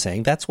all I'm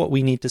saying. That's what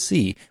we need to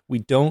see. We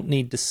don't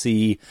need to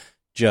see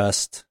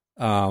just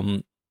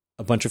a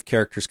bunch of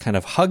characters kind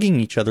of hugging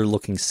each other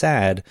looking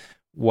sad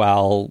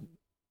while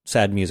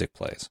sad music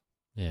plays.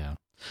 Yeah.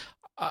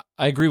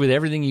 I agree with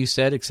everything you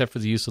said except for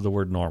the use of the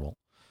word normal.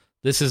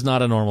 This is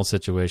not a normal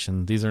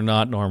situation. These are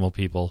not normal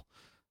people.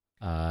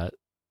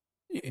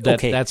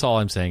 Okay. That's all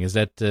I'm saying, is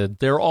that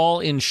they're all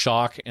in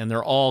shock and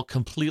they're all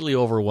completely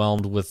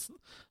overwhelmed with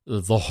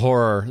the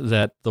horror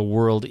that the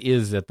world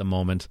is at the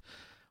moment.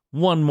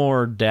 One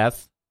more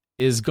death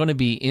is going to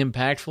be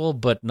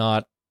impactful, but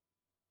not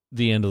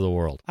the end of the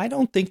world. I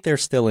don't think they're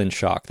still in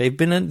shock. They've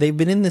been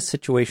in this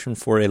situation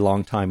for a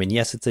long time, and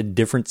yes, it's a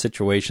different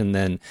situation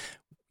than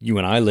you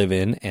and I live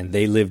in, and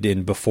they lived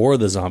in before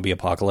the zombie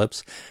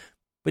apocalypse.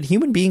 But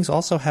human beings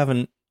also have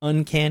an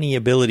uncanny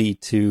ability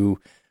to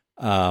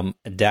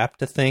adapt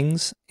to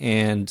things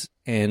and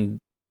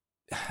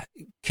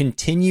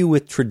continue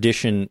with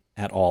tradition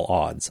at all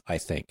odds, I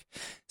think.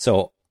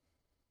 So,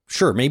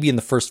 sure, maybe in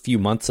the first few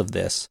months of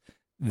this,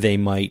 they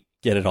might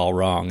get it all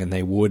wrong, and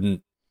they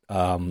wouldn't,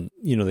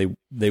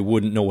 they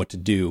wouldn't know what to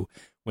do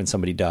when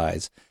somebody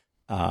dies,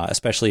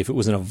 especially if it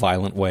was in a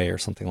violent way or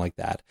something like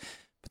that.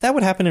 But that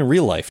would happen in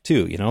real life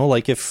too,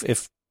 like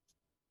if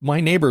my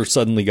neighbor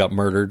suddenly got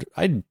murdered,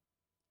 I'd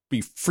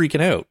be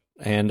freaking out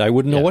and I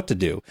wouldn't know what to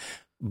do.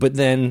 But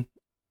then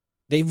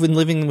they've been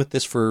living with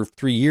this for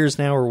 3 years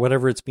now or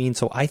whatever it's been.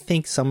 So I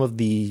think some of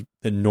the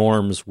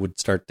norms would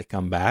start to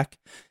come back.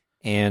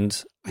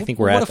 And I think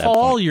we're at that point. What if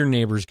all your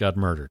neighbors got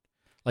murdered?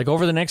 Like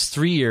over the next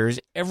 3 years,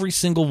 every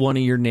single one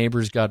of your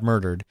neighbors got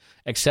murdered,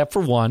 except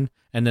for one.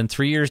 And then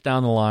 3 years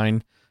down the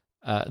line,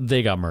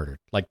 they got murdered.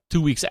 Like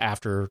 2 weeks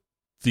after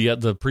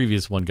the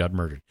previous one got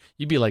murdered.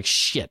 You'd be like,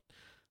 shit,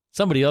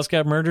 somebody else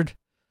got murdered?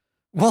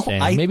 Well,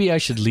 Damn, maybe I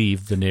should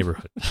leave the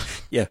neighborhood.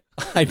 Yeah,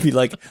 I'd be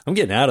like, I'm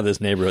getting out of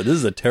this neighborhood. This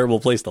is a terrible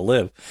place to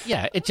live.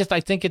 Yeah, I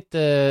think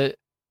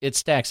it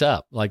stacks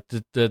up. Like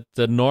the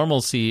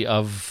normalcy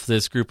of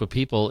this group of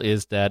people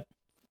is that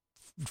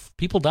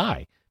people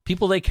die.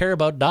 People they care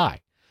about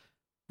die.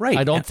 Right.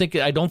 I don't think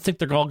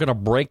they're all going to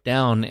break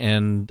down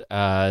and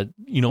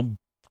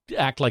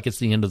act like it's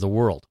the end of the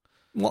world.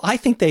 Well, I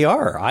think they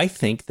are. I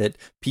think that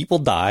people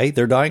die.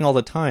 They're dying all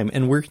the time,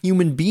 and we're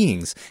human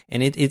beings,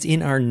 and it's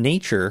in our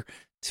nature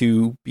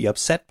to be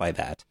upset by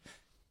that.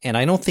 And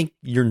I don't think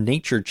your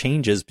nature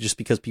changes just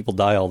because people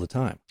die all the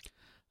time.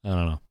 I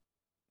don't know.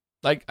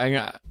 Like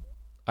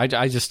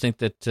I just think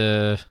that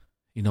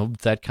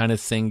that kind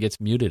of thing gets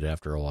muted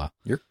after a while.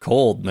 You're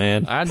cold,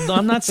 man.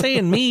 I'm not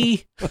saying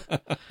me.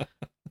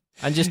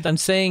 I'm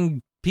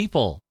saying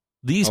people.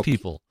 These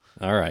people.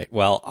 All right.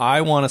 Well,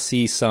 I want to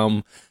see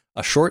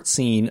a short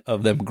scene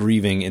of them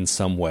grieving in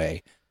some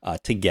way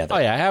together. Oh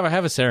yeah,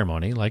 have a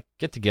ceremony, like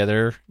get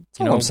together.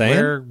 What I'm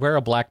saying. Wear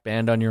a black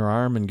band on your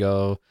arm and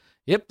go.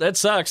 Yep, that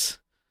sucks.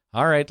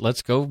 All right,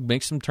 let's go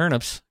make some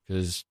turnips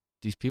because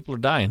these people are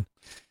dying.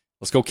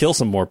 Let's go kill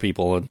some more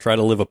people and try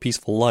to live a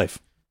peaceful life.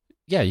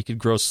 Yeah, you could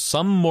grow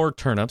some more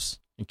turnips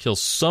and kill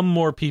some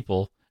more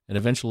people, and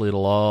eventually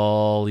it'll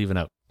all even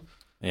out.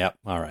 Yep.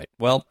 All right.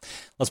 Well,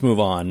 let's move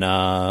on.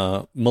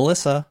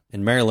 Melissa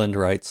in Maryland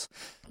writes,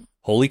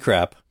 "Holy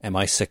crap, am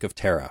I sick of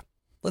Tara?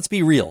 Let's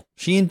be real.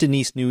 She and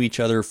Denise knew each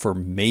other for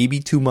maybe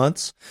 2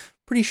 months.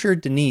 Pretty sure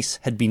Denise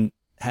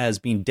has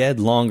been dead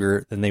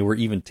longer than they were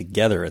even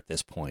together at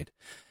this point.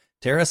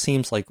 Tara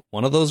seems like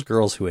one of those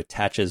girls who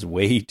attaches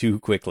way too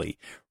quickly.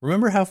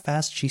 Remember how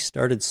fast she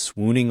started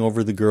swooning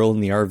over the girl in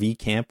the RV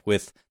camp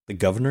with the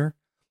governor?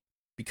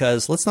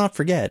 Because let's not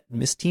forget,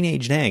 Miss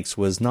Teenage Angst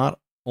was not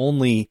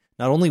only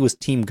was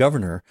Team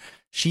Governor,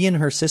 she and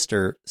her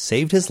sister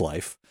saved his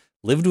life,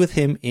 lived with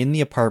him in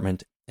the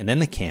apartment and then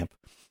the camp,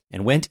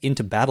 and went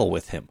into battle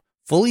with him,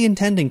 fully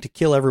intending to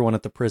kill everyone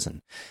at the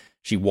prison.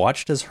 She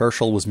watched as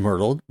Herschel was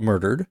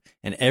murdered,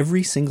 and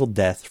every single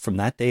death from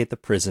that day at the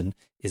prison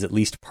is at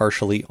least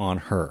partially on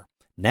her.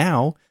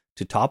 Now,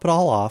 to top it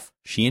all off,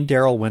 she and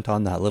Daryl went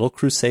on that little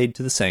crusade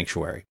to the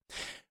sanctuary,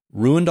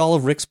 ruined all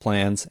of Rick's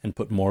plans, and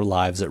put more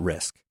lives at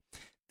risk.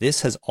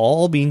 This has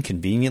all been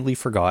conveniently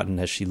forgotten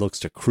as she looks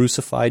to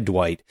crucify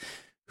Dwight,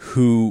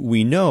 who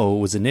we know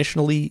was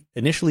initially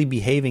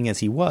behaving as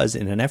he was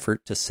in an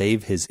effort to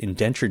save his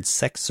indentured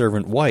sex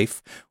servant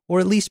wife,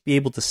 or at least be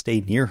able to stay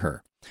near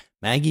her.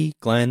 Maggie,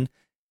 Glenn,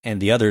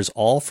 and the others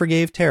all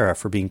forgave Tara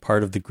for being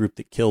part of the group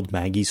that killed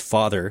Maggie's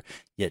father,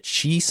 yet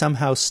she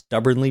somehow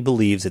stubbornly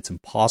believes it's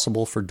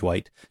impossible for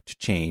Dwight to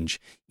change,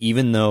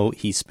 even though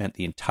he spent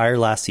the entire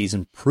last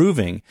season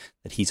proving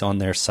that he's on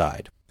their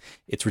side.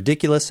 It's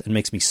ridiculous and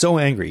makes me so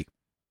angry.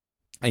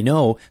 I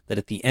know that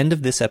at the end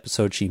of this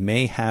episode she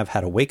may have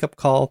had a wake-up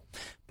call,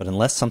 but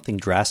unless something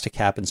drastic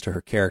happens to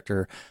her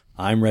character,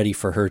 I'm ready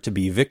for her to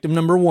be victim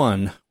number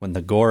 1 when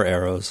the gore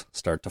arrows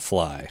start to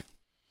fly."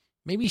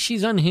 Maybe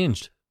she's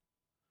unhinged.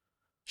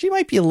 She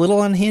might be a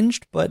little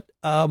unhinged, but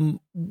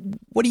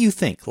what do you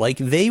think? Like,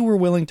 they were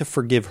willing to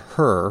forgive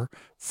her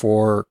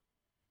for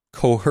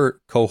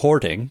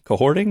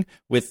cohorting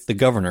with the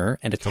governor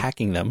and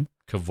attacking them.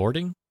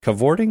 Cavorting?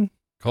 Cohorting,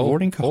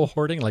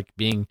 like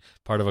being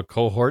part of a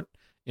cohort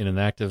in an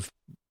active,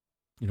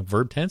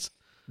 verb tense.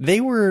 They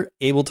were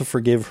able to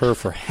forgive her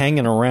for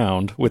hanging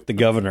around with the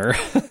governor.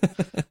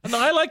 No,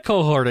 I like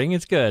cohorting.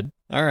 It's good.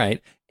 All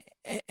right.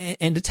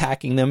 And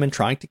attacking them and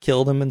trying to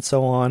kill them and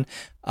so on.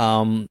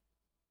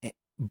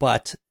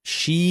 But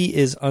she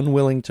is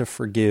unwilling to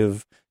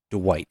forgive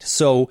Dwight.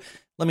 So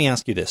let me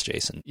ask you this,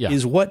 Jason. Yeah.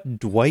 Is what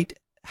Dwight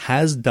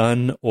has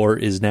done or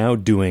is now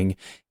doing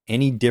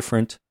any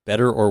different,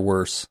 better, or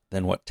worse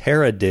than what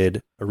Tara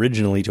did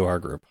originally to our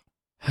group?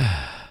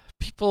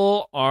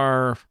 People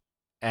are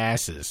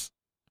asses,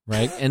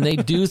 right? And they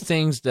do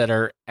things that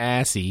are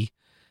assy,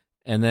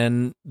 and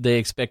then they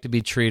expect to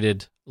be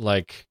treated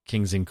like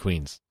kings and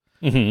queens.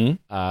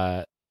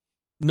 Mm-hmm.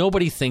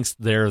 Nobody thinks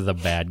they're the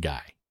bad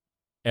guy,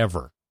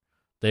 ever.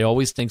 They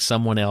always think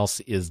someone else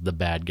is the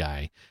bad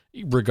guy,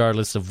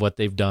 regardless of what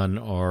they've done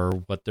or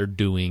what they're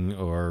doing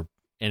or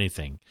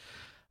anything.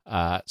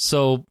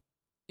 So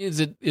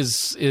is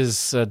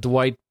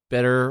Dwight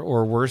better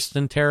or worse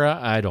than Tara?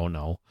 I don't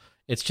know.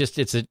 It's just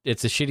it's a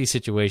shitty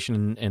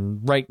situation,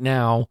 and right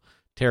now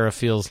Tara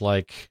feels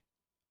like,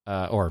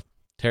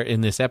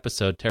 in this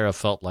episode, Tara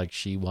felt like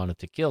she wanted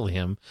to kill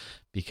him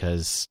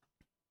because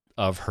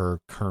of her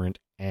current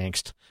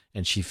angst,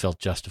 and she felt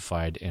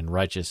justified and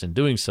righteous in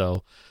doing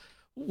so.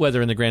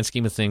 Whether in the grand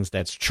scheme of things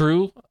that's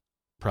true,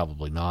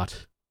 probably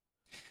not.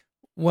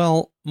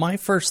 Well, my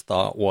first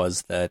thought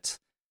was that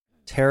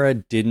Tara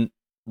didn't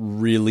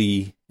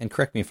really, and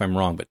correct me if I'm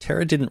wrong, but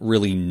Tara didn't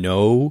really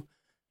know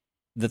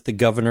that the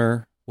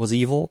governor was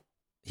evil.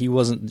 She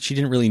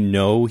didn't really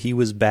know he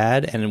was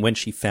bad, and when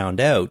she found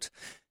out,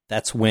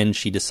 that's when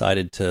she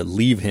decided to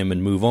leave him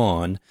and move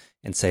on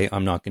and say,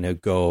 I'm not going to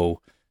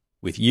go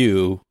with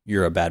you,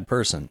 you're a bad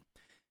person.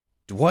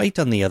 Dwight,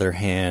 on the other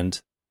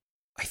hand,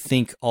 I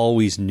think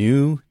always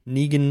knew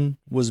Negan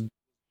was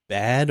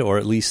bad, or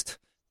at least,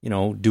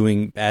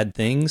 doing bad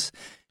things,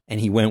 and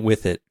he went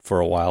with it for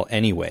a while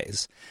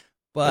anyways.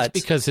 But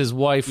that's because his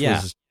wife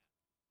was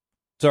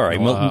sorry, a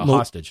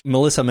hostage.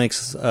 Melissa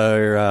makes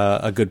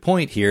a good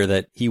point here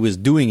that he was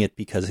doing it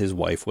because his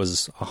wife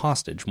was a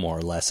hostage, more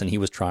or less, and he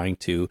was trying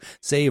to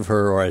save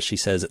her, or as she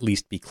says, at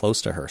least be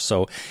close to her.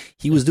 So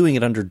he was doing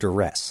it under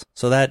duress.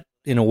 So that,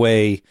 in a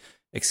way,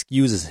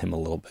 excuses him a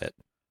little bit.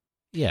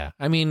 Yeah,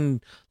 I mean,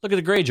 look at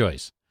the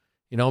Greyjoys.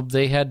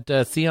 They had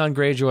Theon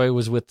Greyjoy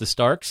was with the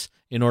Starks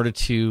in order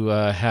to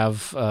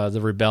have the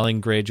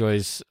rebelling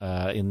Greyjoys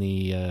in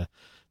the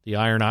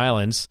Iron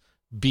Islands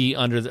be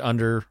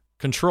under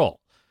control.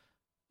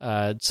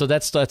 So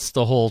that's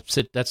the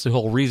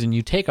whole reason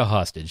you take a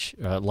hostage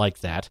like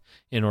that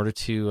in order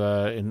to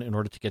in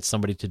order to get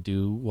somebody to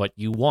do what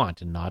you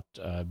want and not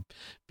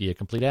be a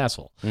complete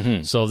asshole.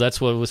 Mm-hmm. So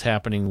that's what was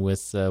happening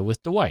with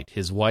Dwight.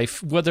 His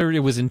wife, whether it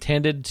was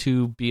intended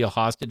to be a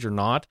hostage or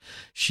not,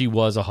 she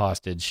was a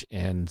hostage,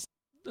 and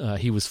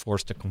he was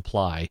forced to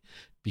comply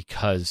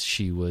because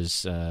she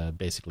was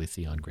basically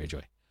Theon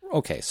Greyjoy.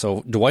 Okay,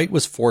 so Dwight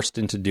was forced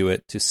into do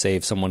it to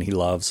save someone he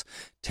loves.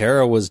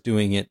 Tara was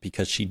doing it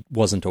because she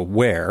wasn't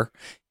aware.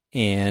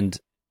 And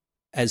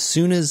as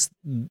soon as,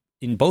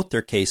 in both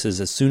their cases,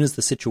 as soon as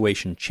the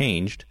situation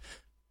changed,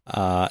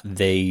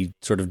 they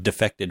sort of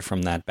defected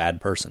from that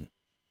bad person.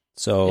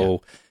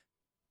 So,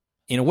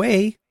 in a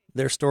way,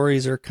 their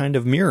stories are kind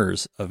of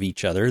mirrors of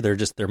each other. They're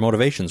just, their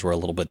motivations were a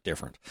little bit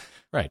different.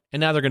 Right. And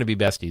now they're going to be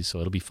besties,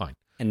 so it'll be fine.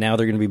 And now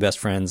they're going to be best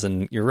friends,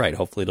 and you're right,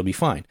 hopefully it'll be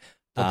fine.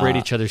 They'll braid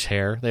each other's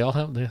hair. They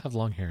have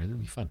long hair. It'll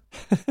be fun.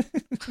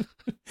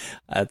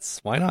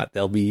 Why not?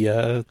 They'll be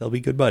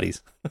good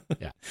buddies.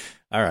 Yeah.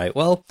 All right.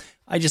 Well,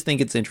 I just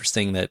think it's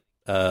interesting that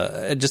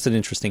just an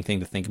interesting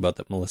thing to think about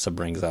that Melissa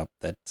brings up,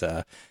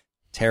 that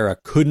Tara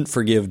couldn't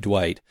forgive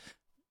Dwight,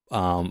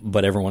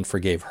 but everyone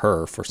forgave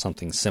her for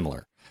something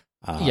similar.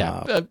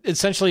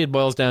 Essentially, it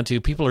boils down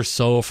to people are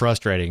so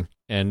frustrating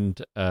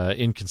and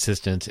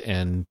inconsistent,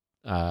 and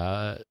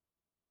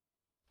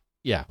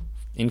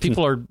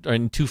people are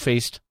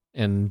two-faced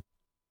and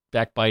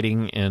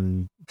backbiting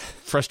and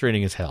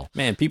frustrating as hell.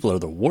 Man, people are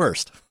the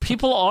worst.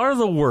 People are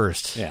the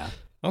worst. Yeah.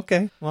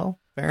 Okay. Well,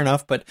 fair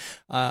enough. But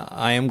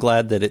I am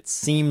glad that it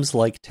seems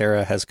like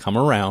Tara has come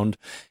around,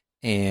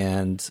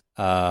 and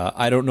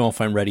I don't know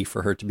if I'm ready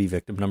for her to be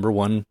victim number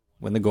one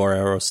when the gore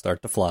arrows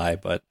start to fly,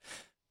 but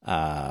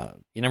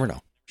you never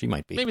know. She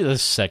might be. Maybe the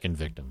second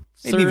victim.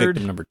 Maybe Third,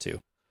 victim number two.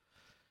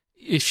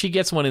 If she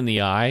gets one in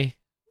the eye,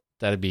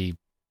 that'd be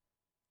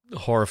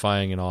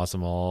horrifying and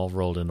awesome all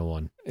rolled into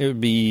one. It would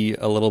be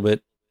a little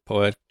bit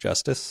poetic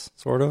justice,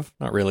 sort of.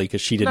 Not really, because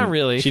she didn't. Not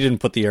really. She didn't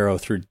put the arrow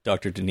through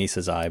Dr.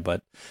 Denise's eye,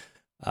 but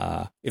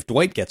if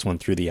Dwight gets one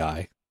through the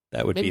eye,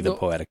 that would be the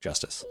poetic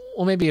justice.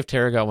 Well, maybe if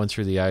Tara got one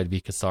through the eye, it'd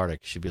be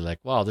cathartic. She'd be like,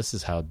 "Wow, this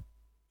is how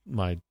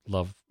my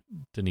love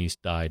Denise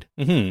died,"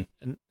 and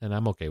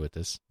I'm okay with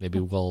this. Maybe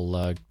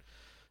we'll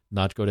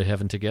not go to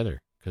heaven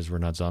together because we're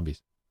not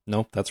zombies.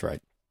 No, that's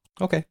right.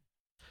 Okay.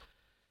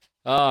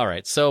 All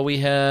right, so we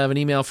have an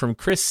email from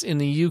Chris in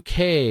the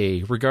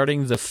UK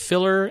regarding the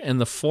filler and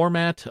the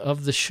format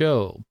of the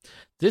show.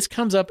 This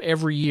comes up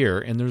every year,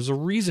 and there's a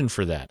reason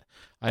for that.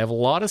 I have a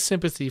lot of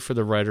sympathy for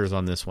the writers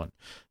on this one.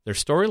 Their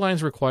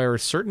storylines require a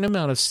certain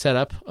amount of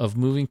setup of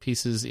moving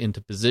pieces into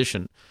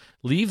position.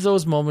 Leave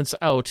those moments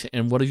out,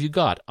 and what have you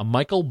got? A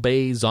Michael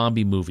Bay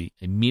zombie movie,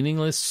 a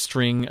meaningless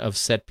string of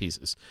set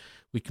pieces.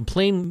 We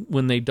complain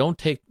when they don't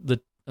take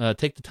the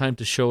time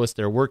to show us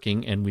they're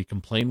working, and we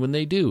complain when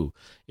they do.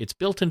 It's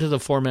built into the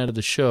format of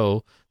the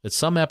show that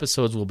some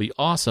episodes will be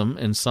awesome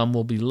and some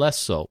will be less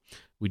so.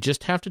 We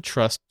just have to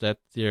trust that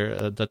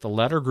the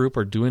latter group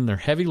are doing their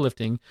heavy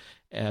lifting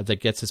that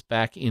gets us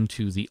back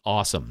into the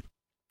awesome.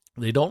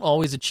 They don't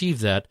always achieve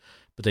that,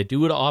 but they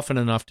do it often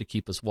enough to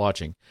keep us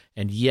watching.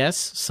 And yes,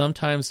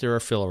 sometimes there are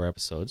filler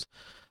episodes.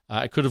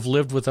 I could have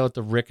lived without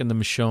the Rick and the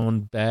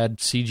Michonne bad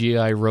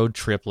CGI road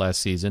trip last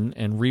season,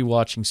 and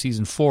rewatching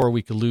season 4,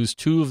 we could lose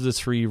 2 of the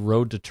 3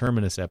 Road to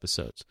Terminus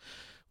episodes.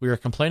 We are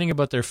complaining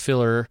about their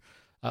filler.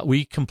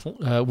 We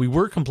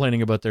were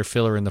complaining about their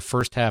filler in the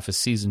first half of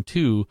season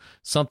 2,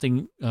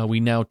 something we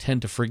now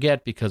tend to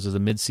forget because of the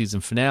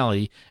mid-season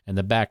finale, and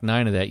the back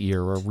 9 of that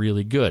year were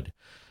really good.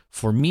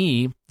 For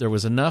me, there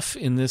was enough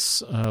in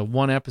this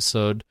one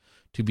episode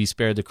to be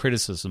spared the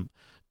criticism.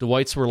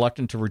 Dwight's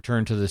reluctant to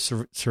return to the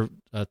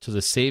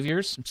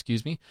Saviors.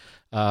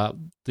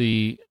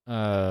 The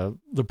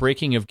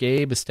breaking of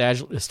Gabe,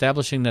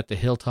 establishing that the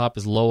hilltop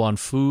is low on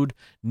food.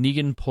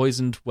 Negan's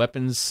poisoned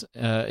weapons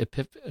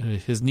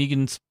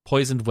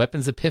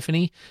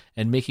epiphany,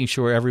 and making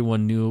sure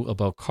everyone knew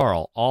about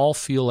Carl. All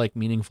feel like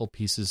meaningful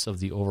pieces of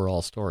the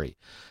overall story.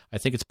 I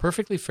think it's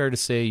perfectly fair to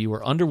say you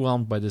were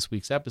underwhelmed by this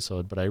week's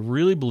episode, but I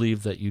really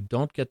believe that you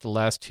don't get the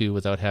last 2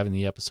 without having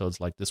the episodes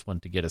like this one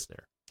to get us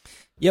there.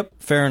 Yep,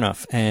 fair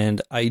enough.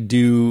 And I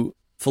do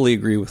fully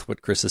agree with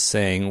what Chris is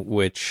saying,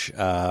 which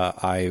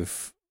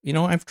I've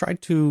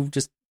tried to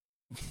just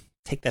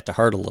take that to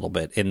heart a little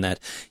bit, in that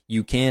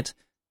you can't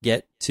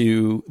get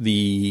to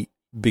the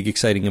big,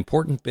 exciting,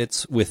 important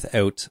bits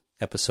without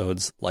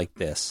episodes like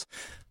this.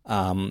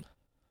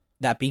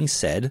 That being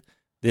said,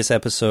 this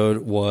episode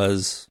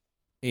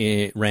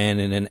it ran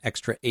in an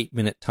extra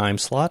 8-minute time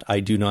slot. I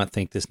do not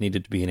think this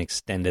needed to be an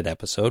extended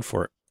episode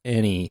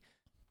in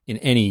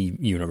any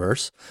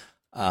universe.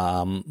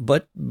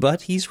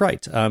 But he's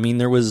right. I mean,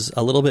 there was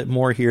a little bit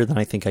more here than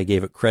I think I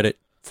gave it credit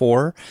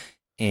for.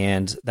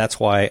 And that's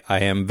why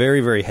I am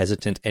very, very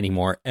hesitant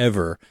anymore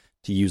ever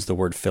to use the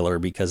word filler,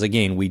 because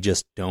again, we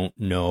just don't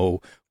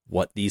know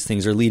what these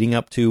things are leading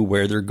up to,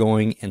 where they're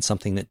going, and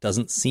something that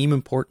doesn't seem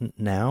important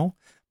now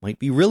might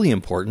be really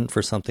important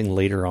for something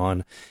later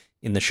on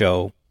in the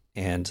show,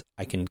 and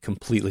I can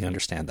completely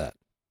understand that.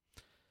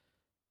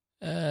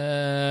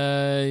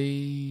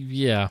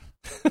 Yeah.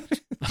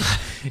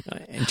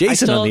 And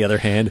Jason, on the other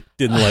hand,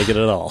 didn't like it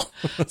at all.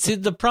 See,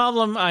 the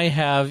problem I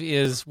have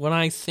is when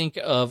I think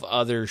of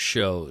other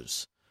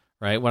shows,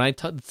 right? When I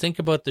think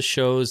about the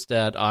shows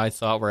that I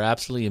thought were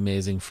absolutely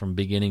amazing from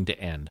beginning to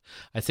end,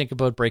 I think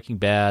about Breaking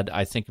Bad.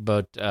 I think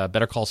about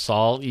Better Call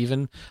Saul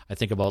even. I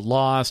think about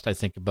Lost. I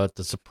think about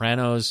The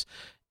Sopranos.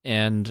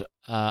 And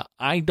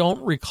I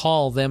don't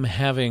recall them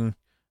having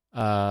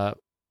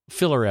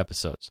filler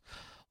episodes.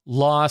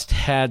 Lost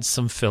had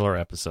some filler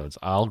episodes.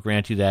 I'll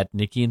grant you that.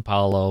 Nikki and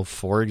Paolo,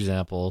 for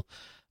example,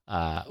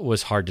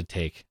 was hard to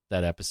take,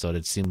 that episode.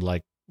 It seemed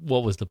like,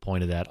 what was the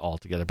point of that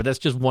altogether? But that's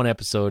just one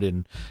episode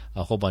in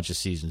a whole bunch of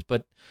seasons.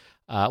 But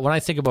when I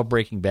think about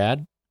Breaking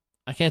Bad,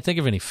 I can't think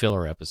of any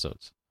filler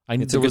episodes.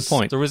 It's a good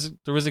point.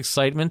 There was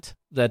excitement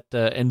that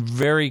and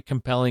very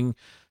compelling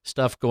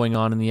stuff going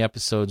on in the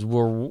episodes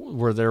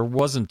where there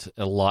wasn't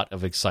a lot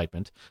of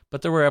excitement,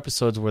 but there were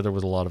episodes where there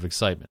was a lot of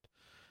excitement.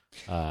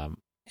 And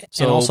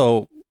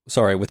also,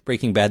 with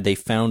Breaking Bad, they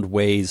found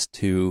ways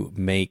to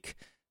make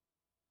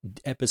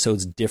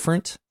episodes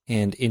different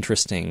and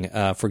interesting.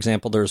 For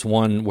example, there's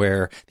one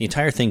where the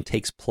entire thing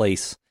takes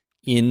place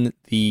in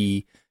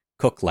the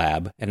cook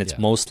lab, and it's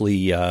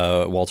mostly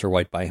Walter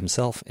White by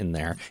himself in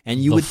there.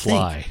 And you would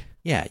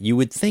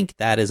think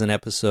that is an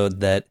episode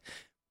that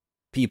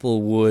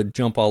people would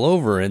jump all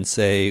over and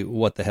say,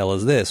 what the hell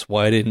is this?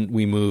 Why didn't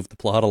we move the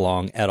plot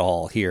along at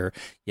all here?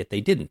 Yet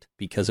they didn't,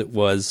 because it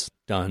was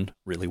done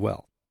really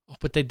well.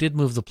 But they did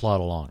move the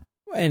plot along.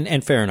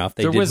 And fair enough.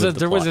 There was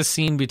a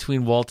scene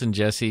between Walt and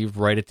Jesse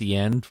right at the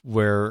end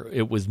where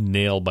it was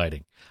nail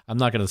biting. I'm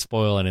not going to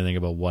spoil anything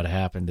about what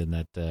happened in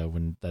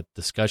that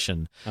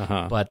discussion,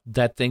 but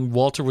that thing,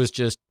 Walter was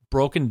just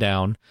broken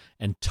down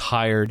and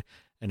tired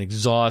and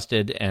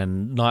exhausted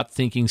and not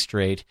thinking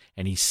straight,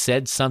 and he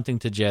said something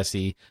to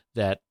Jesse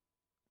that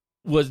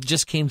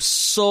just came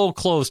so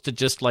close to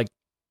just like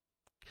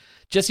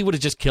Jesse would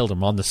have just killed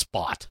him on the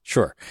spot.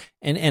 Sure.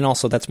 And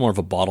also that's more of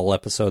a bottle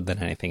episode than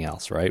anything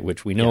else, right?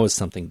 Which we know is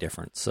something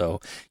different. So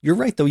you're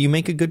right, though. You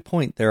make a good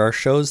point. There are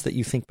shows that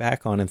you think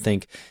back on and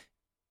think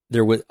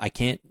I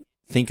can't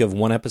think of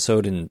one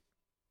episode in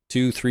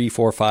 2, 3,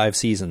 4, 5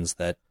 seasons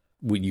that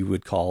you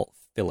would call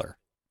filler.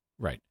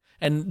 Right.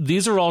 And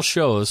these are all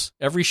shows.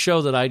 Every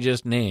show that I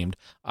just named,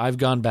 I've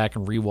gone back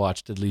and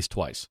rewatched at least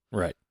twice.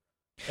 Right.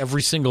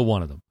 Every single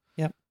one of them.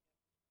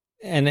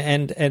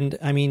 And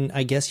I mean,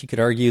 I guess you could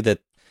argue that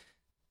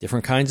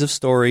different kinds of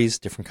stories,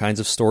 different kinds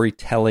of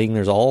storytelling,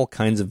 there's all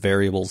kinds of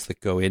variables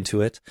that go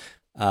into it.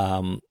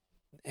 And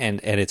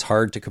it's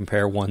hard to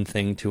compare one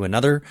thing to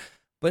another.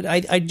 But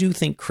I do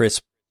think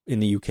Chris in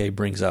the UK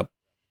brings up,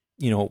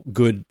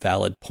 good,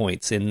 valid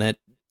points in that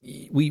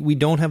we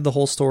don't have the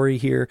whole story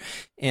here.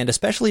 And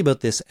especially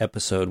about this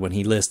episode when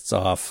he lists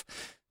off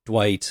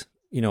Dwight,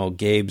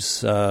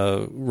 Gabe's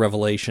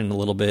revelation a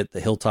little bit, the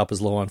hilltop is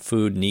low on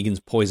food, Negan's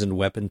poisoned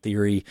weapon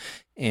theory,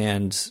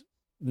 and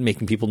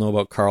making people know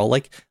about Carl.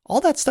 Like, all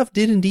that stuff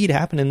did indeed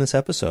happen in this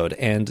episode,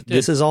 and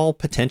this is all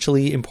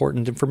potentially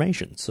important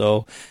information.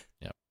 So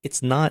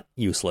it's not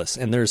useless,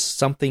 and there's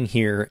something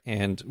here,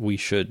 and we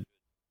should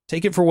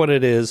take it for what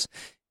it is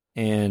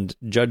and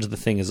judge the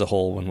thing as a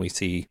whole when we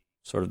see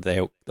sort of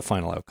the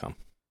final outcome.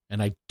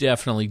 And I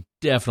definitely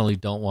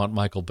don't want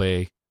Michael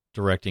Bay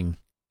directing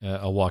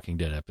a Walking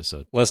Dead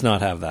episode. Let's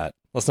not have that.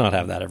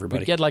 Everybody.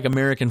 We get like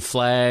American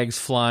flags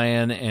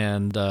flying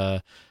and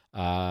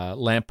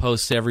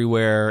lampposts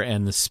everywhere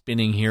and the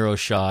spinning hero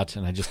shot,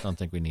 and I just don't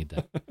think we need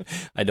that.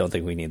 I don't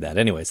think we need that.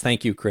 Anyways,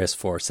 thank you, Chris,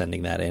 for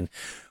sending that in.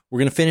 We're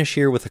going to finish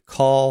here with a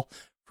call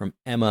from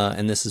Emma,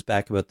 and this is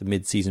back about the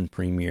mid-season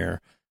premiere.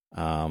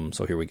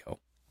 So here we go.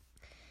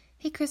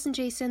 Hey, Chris and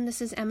Jason, this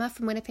is Emma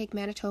from Winnipeg,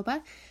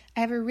 Manitoba. I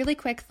have a really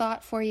quick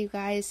thought for you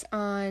guys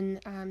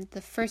on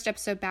the first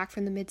episode back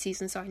from the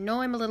mid-season. So I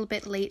know I'm a little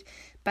bit late,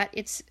 but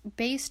it's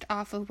based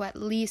off of what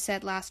Lee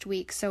said last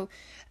week. So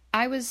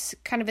I was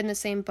kind of in the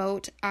same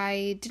boat.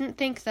 I didn't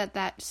think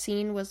that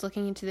scene was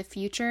looking into the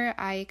future.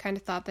 I kind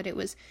of thought that it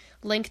was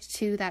linked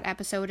to that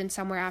episode and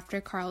somewhere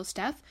after Carl's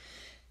death.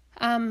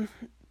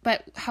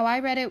 But how I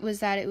read it was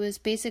that it was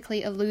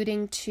basically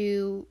alluding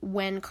to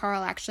when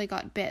Carl actually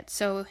got bit.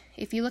 So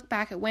if you look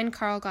back at when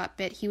Carl got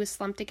bit, he was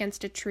slumped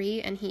against a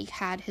tree and he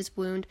had his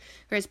wound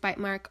or his bite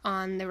mark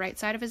on the right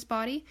side of his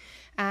body.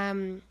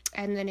 And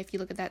then if you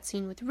look at that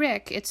scene with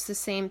Rick, it's the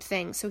same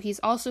thing. So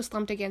he's also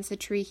slumped against the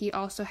tree. He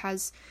also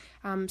has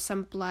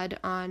some blood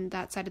on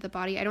that side of the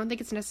body. I don't think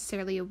it's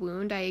necessarily a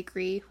wound. I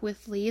agree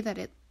with Lee that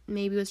it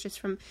maybe was just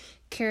from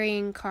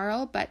carrying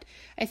Carl, but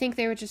I think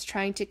they were just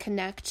trying to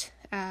connect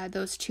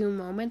those two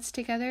moments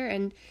together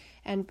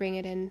and bring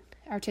it in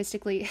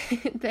artistically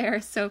there.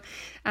 So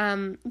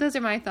those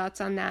are my thoughts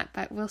on that,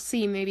 but we'll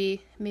see.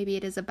 Maybe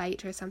it is a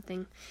bite or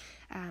something,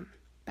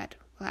 but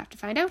we'll have to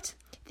find out.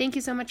 Thank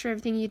you so much for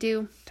everything you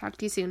do. Talk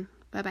to you soon.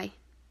 Bye-bye.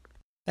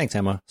 Thanks,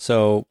 Emma.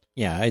 So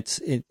yeah, I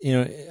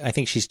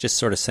think she's just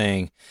sort of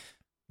saying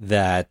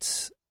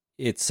that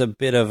it's a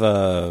bit of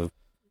a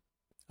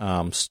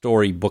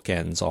story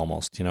bookends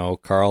almost.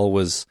 Carl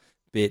was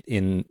bit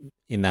in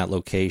that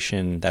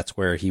location. That's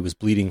where he was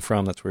bleeding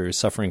from. That's where he was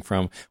suffering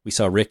from. We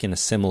saw Rick in a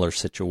similar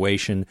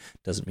situation.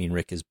 Doesn't mean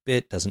Rick is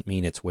bit. Doesn't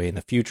mean it's way in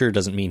the future.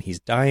 Doesn't mean he's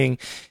dying.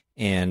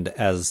 And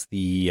as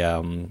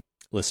the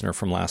listener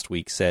from last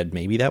week said,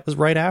 maybe that was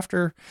right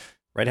after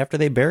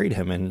they buried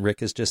him, and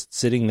Rick is just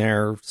sitting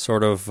there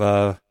sort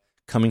of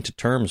coming to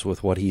terms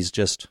with what he's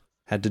just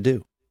had to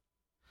do.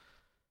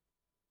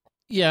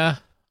 Yeah.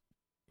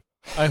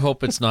 I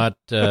hope it's not...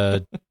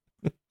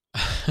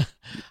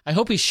 I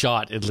hope he's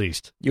shot, at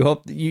least. You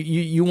hope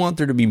you want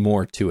there to be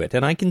more to it,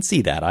 and I can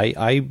see that.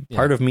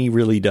 Part of me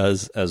really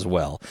does as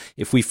well.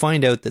 If we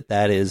find out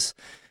that is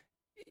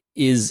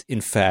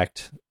in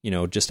fact,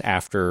 just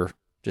after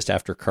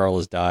Carl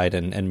has died,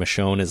 and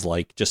Michonne is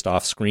like just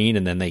off screen,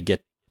 and then they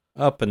get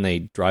up and they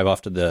drive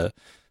off to the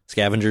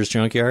scavenger's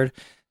junkyard,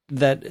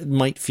 that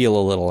might feel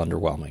a little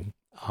underwhelming.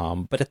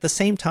 But at the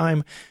same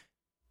time,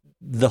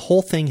 the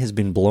whole thing has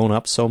been blown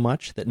up so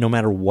much that no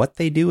matter what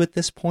they do at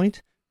this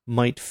point,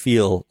 might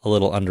feel a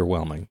little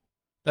underwhelming.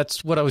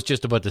 That's what I was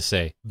just about to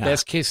say.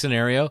 Best case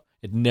scenario,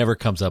 it never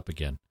comes up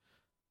again.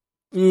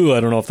 Ooh, I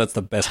don't know if that's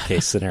the best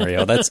case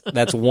scenario.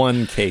 That's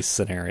one case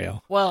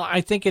scenario. Well, I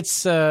think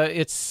it's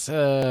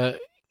the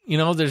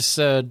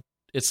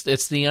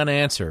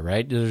unanswer,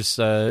 right? There's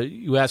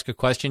you ask a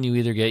question, you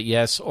either get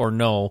yes or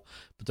no,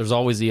 but there's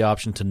always the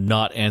option to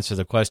not answer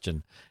the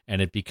question,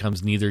 and it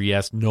becomes neither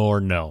yes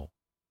nor no.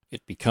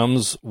 It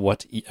becomes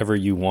whatever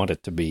you want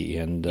it to be,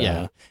 and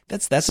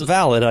that's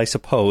valid, I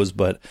suppose.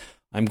 But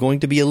I'm going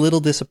to be a little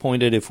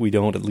disappointed if we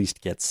don't at least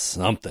get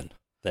something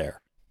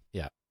there.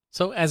 Yeah.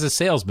 So, as a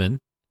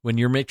salesman, when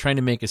you're trying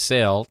to make a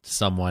sale to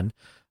someone,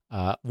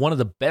 one of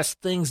the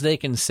best things they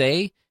can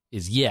say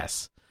is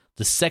yes.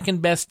 The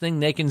second best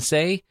thing they can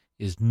say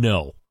is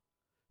no,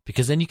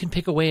 because then you can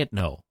pick away at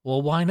no.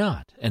 Well, why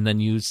not? And then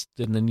you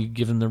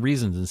give them the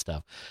reasons and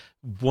stuff.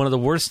 One of the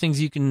worst things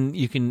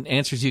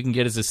answers you can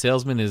get as a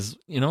salesman is,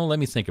 let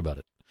me think about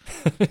it.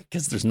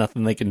 Because there's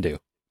nothing they can do.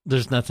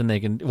 There's nothing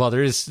they can, well,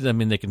 there is,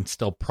 they can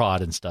still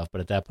prod and stuff,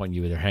 but at that point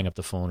you either hang up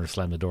the phone or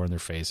slam the door in their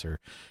face or,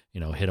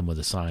 hit them with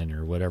a sign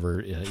or whatever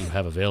you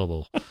have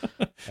available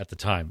at the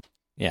time.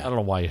 Yeah. I don't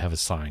know why you have a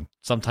sign.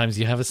 Sometimes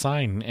you have a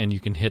sign and you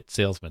can hit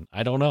salesmen.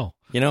 I don't know.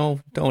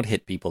 Don't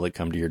hit people that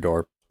come to your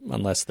door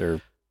unless they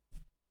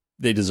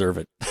deserve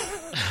it.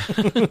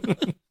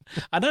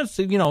 I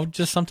don't,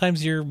 just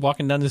sometimes you're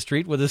walking down the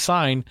street with a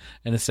sign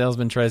and a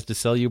salesman tries to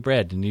sell you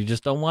bread and you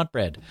just don't want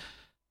bread.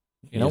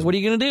 What are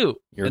you going to do?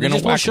 You're going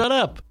to shut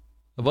up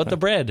about the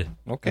bread.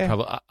 Okay.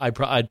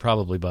 I'd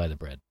probably buy the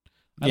bread.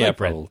 I like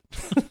bread.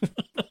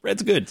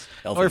 Bread's good.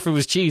 Healthy. Or if it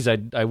was cheese, I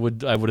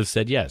would have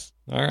said yes.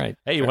 All right.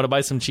 Hey, you want to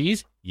buy some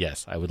cheese?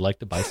 Yes, I would like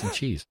to buy some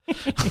cheese.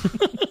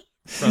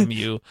 From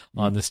you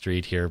on the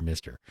street here,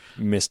 Mr.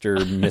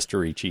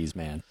 Mystery Cheese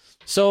Man.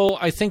 So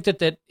I think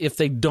that if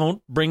they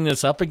don't bring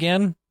this up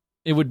again,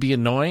 it would be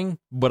annoying,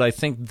 but I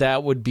think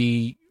that would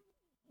be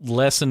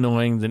less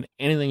annoying than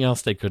anything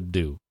else they could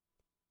do.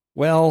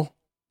 Well,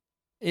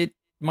 it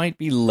might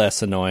be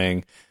less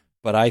annoying,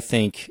 but I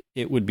think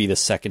it would be the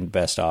second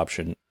best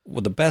option.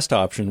 Well, the best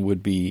option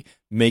would be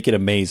make it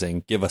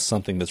amazing, give us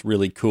something that's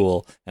really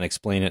cool, and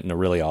explain it in a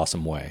really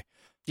awesome way.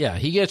 Yeah,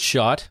 he gets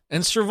shot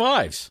and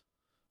survives.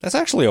 That's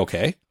actually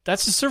okay.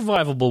 That's a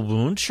survivable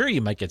wound. Sure,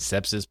 you might get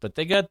sepsis, but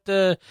they got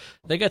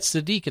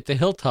Sadiq at the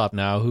Hilltop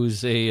now,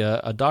 who's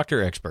a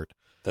doctor expert.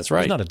 That's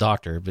right. He's not a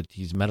doctor, but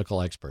he's a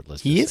medical expert.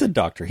 He is a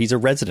doctor. He's a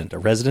resident. A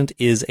resident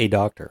is a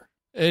doctor.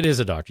 It is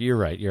a doctor. You're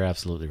right. You're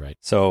absolutely right.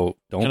 So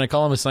Can I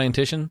call him a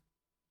scientician?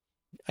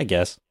 I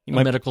guess.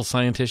 Medical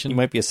scientician? He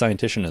might be a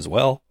scientician as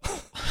well.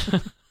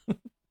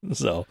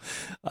 So,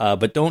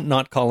 but don't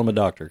not call him a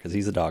doctor because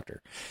he's a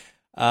doctor.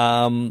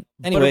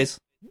 Anyways.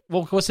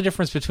 Well, what's the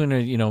difference between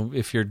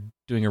if you're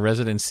doing a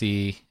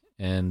residency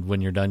and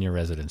when you're done your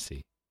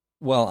residency?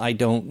 Well, I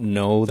don't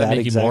know that make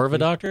exactly. You more of a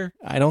doctor?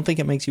 I don't think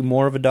it makes you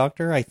more of a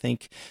doctor. I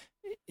think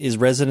is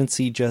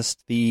residency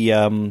just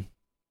the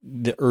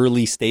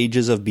early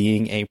stages of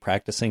being a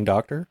practicing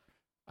doctor?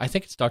 I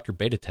think it's Dr.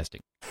 Beta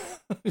testing.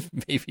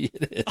 Maybe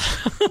it is.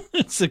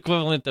 It's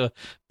equivalent to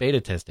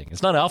beta testing.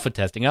 It's not alpha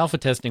testing. Alpha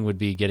testing would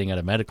be getting out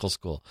of medical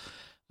school.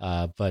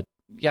 But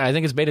yeah, I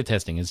think it's beta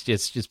testing. It's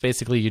just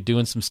basically you're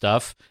doing some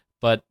stuff,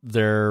 but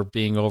they're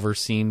being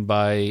overseen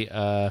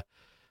by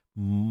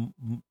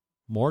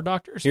more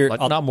doctors? Here,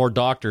 not more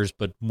doctors,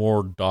 but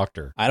more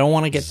doctor. I don't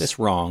want to get this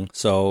wrong.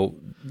 So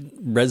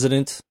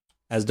resident,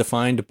 as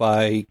defined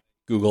by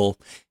Google,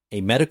 a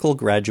medical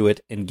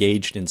graduate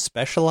engaged in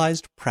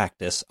specialized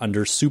practice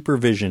under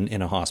supervision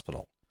in a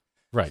hospital.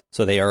 Right.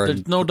 So they are...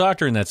 There's no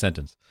doctor in that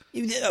sentence.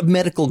 A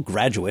medical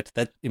graduate,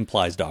 that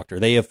implies doctor.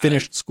 They have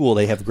finished school,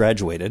 they have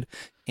graduated,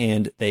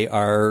 and they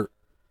are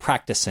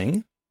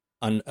practicing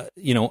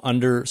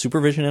under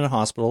supervision in a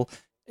hospital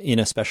in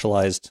a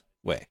specialized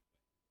way.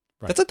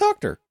 Right. That's a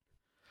doctor.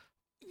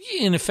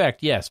 In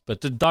effect, yes,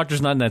 but the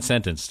doctor's not in that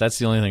sentence. That's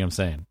the only thing I'm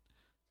saying.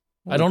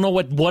 I don't know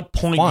what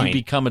point you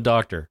become a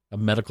doctor, a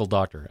medical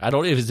doctor.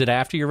 Is it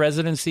after your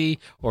residency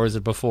or is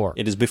it before?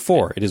 It is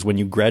before. It is when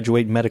you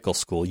graduate medical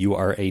school. You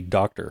are a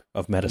doctor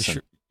of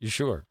medicine. You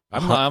sure?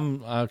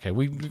 I'm okay.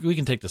 We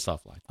can take this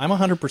offline. I'm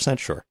 100%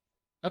 sure.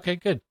 Okay,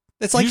 good.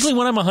 It's like usually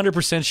when I'm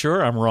 100%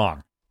 sure, I'm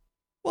wrong.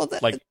 Well,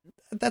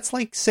 that's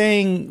like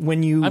saying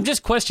when you... I'm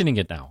just questioning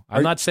it now.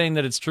 I'm not saying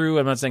that it's true.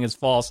 I'm not saying it's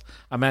false.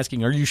 I'm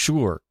asking, are you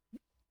sure?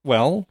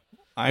 Well,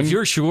 if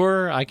you're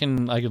sure, I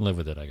can live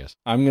with it, I guess.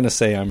 I'm going to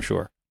say I'm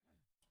sure.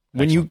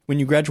 When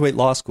you graduate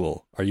law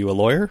school, are you a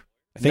lawyer?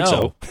 I think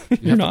so.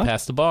 You have to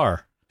pass the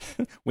bar.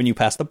 When you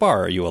pass the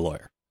bar, are you a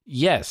lawyer?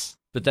 Yes,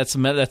 but that's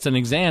an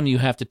exam you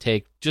have to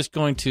take. Just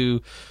going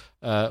to,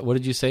 what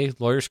did you say,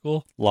 lawyer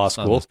school? Law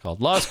school. It's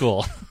called law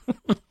school.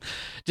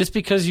 Just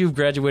because you've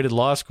graduated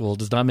law school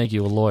does not make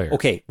you a lawyer.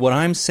 Okay, what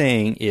I'm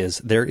saying is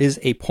there is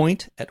a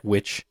point at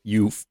which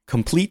you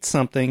complete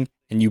something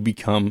and you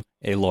become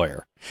a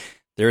lawyer.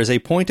 There is a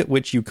point at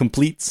which you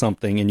complete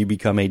something and you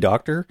become a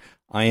doctor.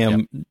 I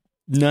am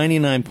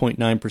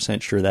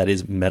 99.9% sure that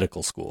is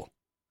medical school.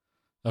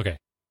 Okay.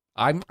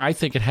 I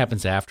think it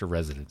happens after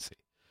residency.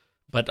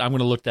 But I'm going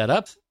to look that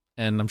up,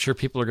 and I'm sure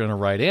people are going to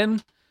write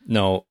in.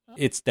 No,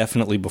 it's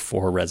definitely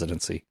before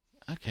residency.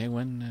 Okay,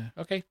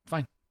 okay,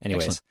 fine.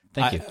 Anyways. Excellent.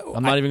 Thank you.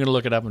 I'm not even going to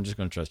look it up. I'm just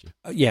going to trust you.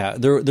 Yeah,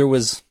 there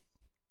was...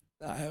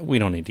 we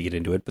don't need to get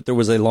into it, but there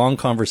was a long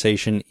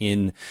conversation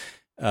in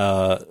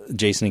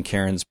Jason and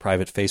Karen's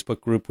private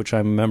Facebook group, which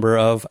I'm a member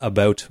of,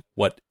 about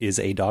what is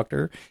a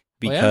doctor,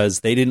 because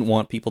they didn't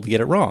want people to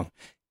get it wrong.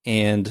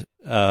 And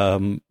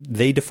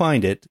they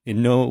defined it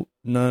in no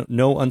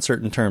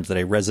uncertain terms that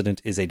a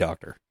resident is a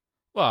doctor.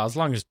 Well, as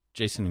long as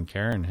Jason and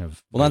Karen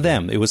have... Well, not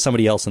them. It was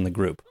somebody else in the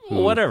group.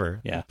 Well,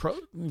 whatever. Yeah.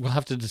 We'll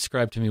have to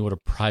describe to me what a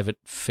private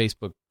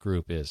Facebook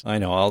group is. I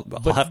know. I'll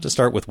have to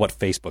start with what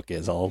Facebook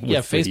is.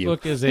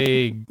 Facebook is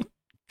a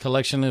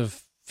collection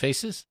of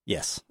faces?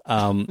 Yes.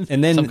 And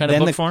then, some kind of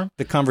book form?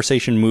 The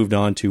conversation moved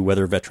on to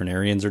whether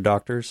veterinarians are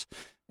doctors.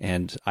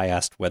 And I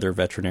asked whether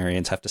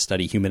veterinarians have to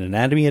study human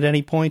anatomy at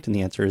any point, and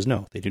the answer is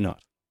no, they do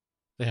not.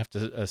 They have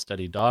to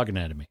study dog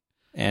anatomy.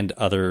 And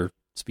other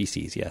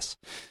species, yes.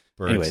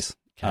 Birds, anyways,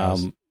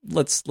 cows,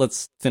 let's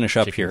finish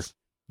up chickens. Here.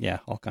 Yeah,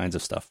 all kinds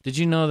of stuff. Did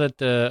you know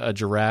that a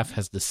giraffe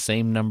has the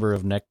same number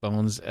of neck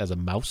bones as a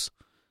mouse?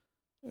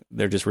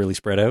 They're just really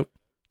spread out?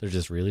 They're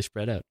just really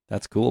spread out.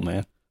 That's cool,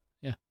 man.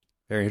 Yeah.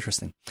 Very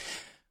interesting.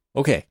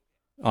 Okay,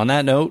 on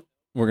that note,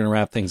 we're going to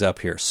wrap things up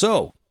here.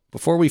 So,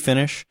 before we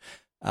finish...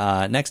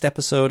 next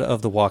episode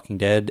of The Walking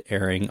Dead,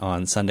 airing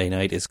on Sunday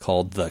night, is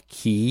called The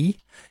Key,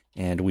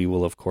 and we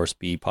will, of course,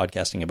 be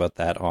podcasting about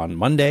that on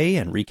Monday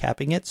and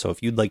recapping it. So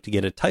if you'd like to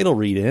get a title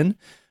read in,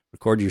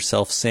 record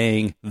yourself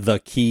saying The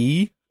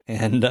Key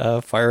and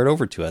fire it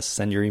over to us.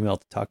 Send your email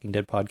to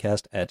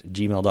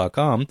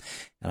talkingdeadpodcast@gmail.com,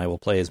 and I will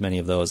play as many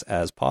of those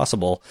as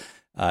possible.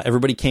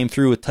 Everybody came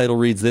through with title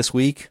reads this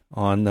week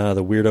on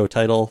the weirdo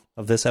title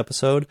of this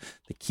episode.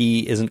 The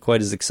Key isn't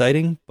quite as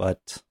exciting,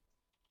 but...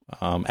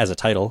 as a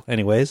title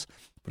anyways,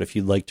 but if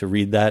you'd like to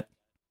read that,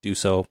 do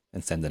so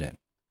and send it in.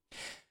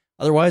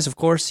 Otherwise, of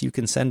course, you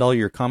can send all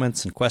your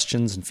comments and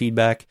questions and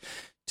feedback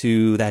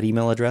to that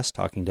email address,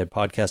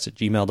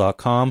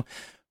 talkingdeadpodcast@gmail.com.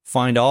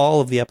 Find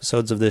all of the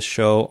episodes of this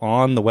show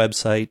on the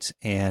website,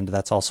 and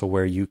that's also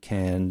where you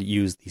can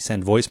use the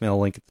send voicemail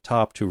link at the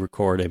top to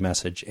record a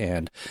message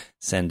and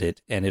send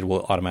it, and it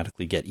will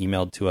automatically get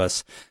emailed to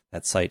us.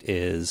 That site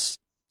is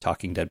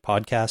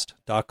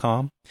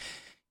talkingdeadpodcast.com.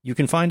 You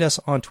can find us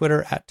on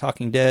Twitter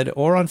 @TalkingDead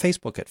or on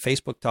Facebook at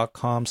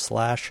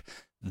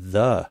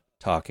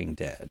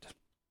facebook.com/TheTalkingDead.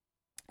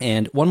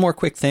 And one more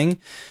quick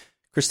thing.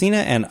 Christina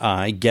and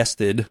I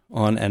guested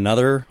on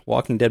another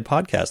Walking Dead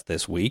podcast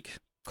this week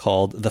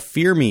called the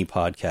Fear Me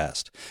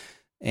Podcast.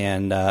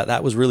 And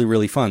that was really,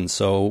 really fun.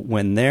 So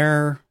when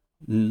their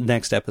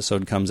next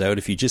episode comes out,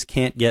 if you just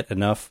can't get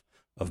enough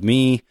of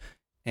me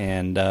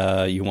and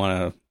you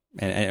want to...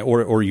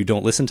 or you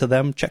don't listen to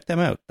them, check them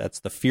out. That's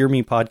the Fear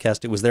Me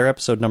Podcast. It was their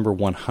episode number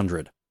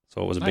 100,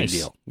 so it was a big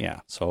deal.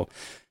 Yeah, so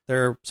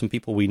there are some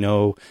people we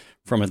know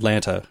from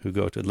Atlanta who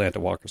go to Atlanta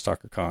Walker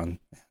Stalker Con,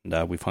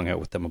 and we've hung out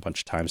with them a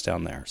bunch of times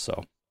down there,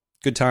 so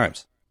good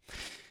times.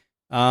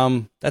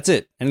 That's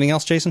it. Anything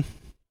else, Jason?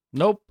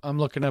 Nope. I'm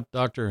looking up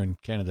doctor in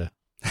Canada.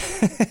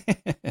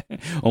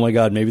 Oh my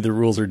God, maybe the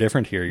rules are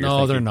different here. No,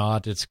 thinking. They're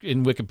not. It's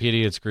in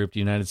Wikipedia. It's grouped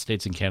United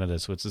States and Canada,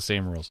 so it's the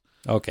same rules.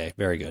 Okay,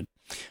 very good.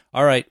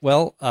 All right.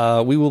 Well,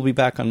 we will be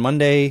back on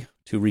Monday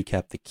to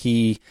recap the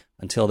key.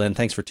 Until then,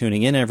 thanks for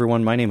tuning in,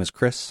 everyone. My name is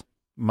Chris.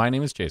 My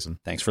name is Jason.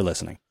 Thanks for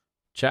listening.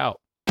 Ciao.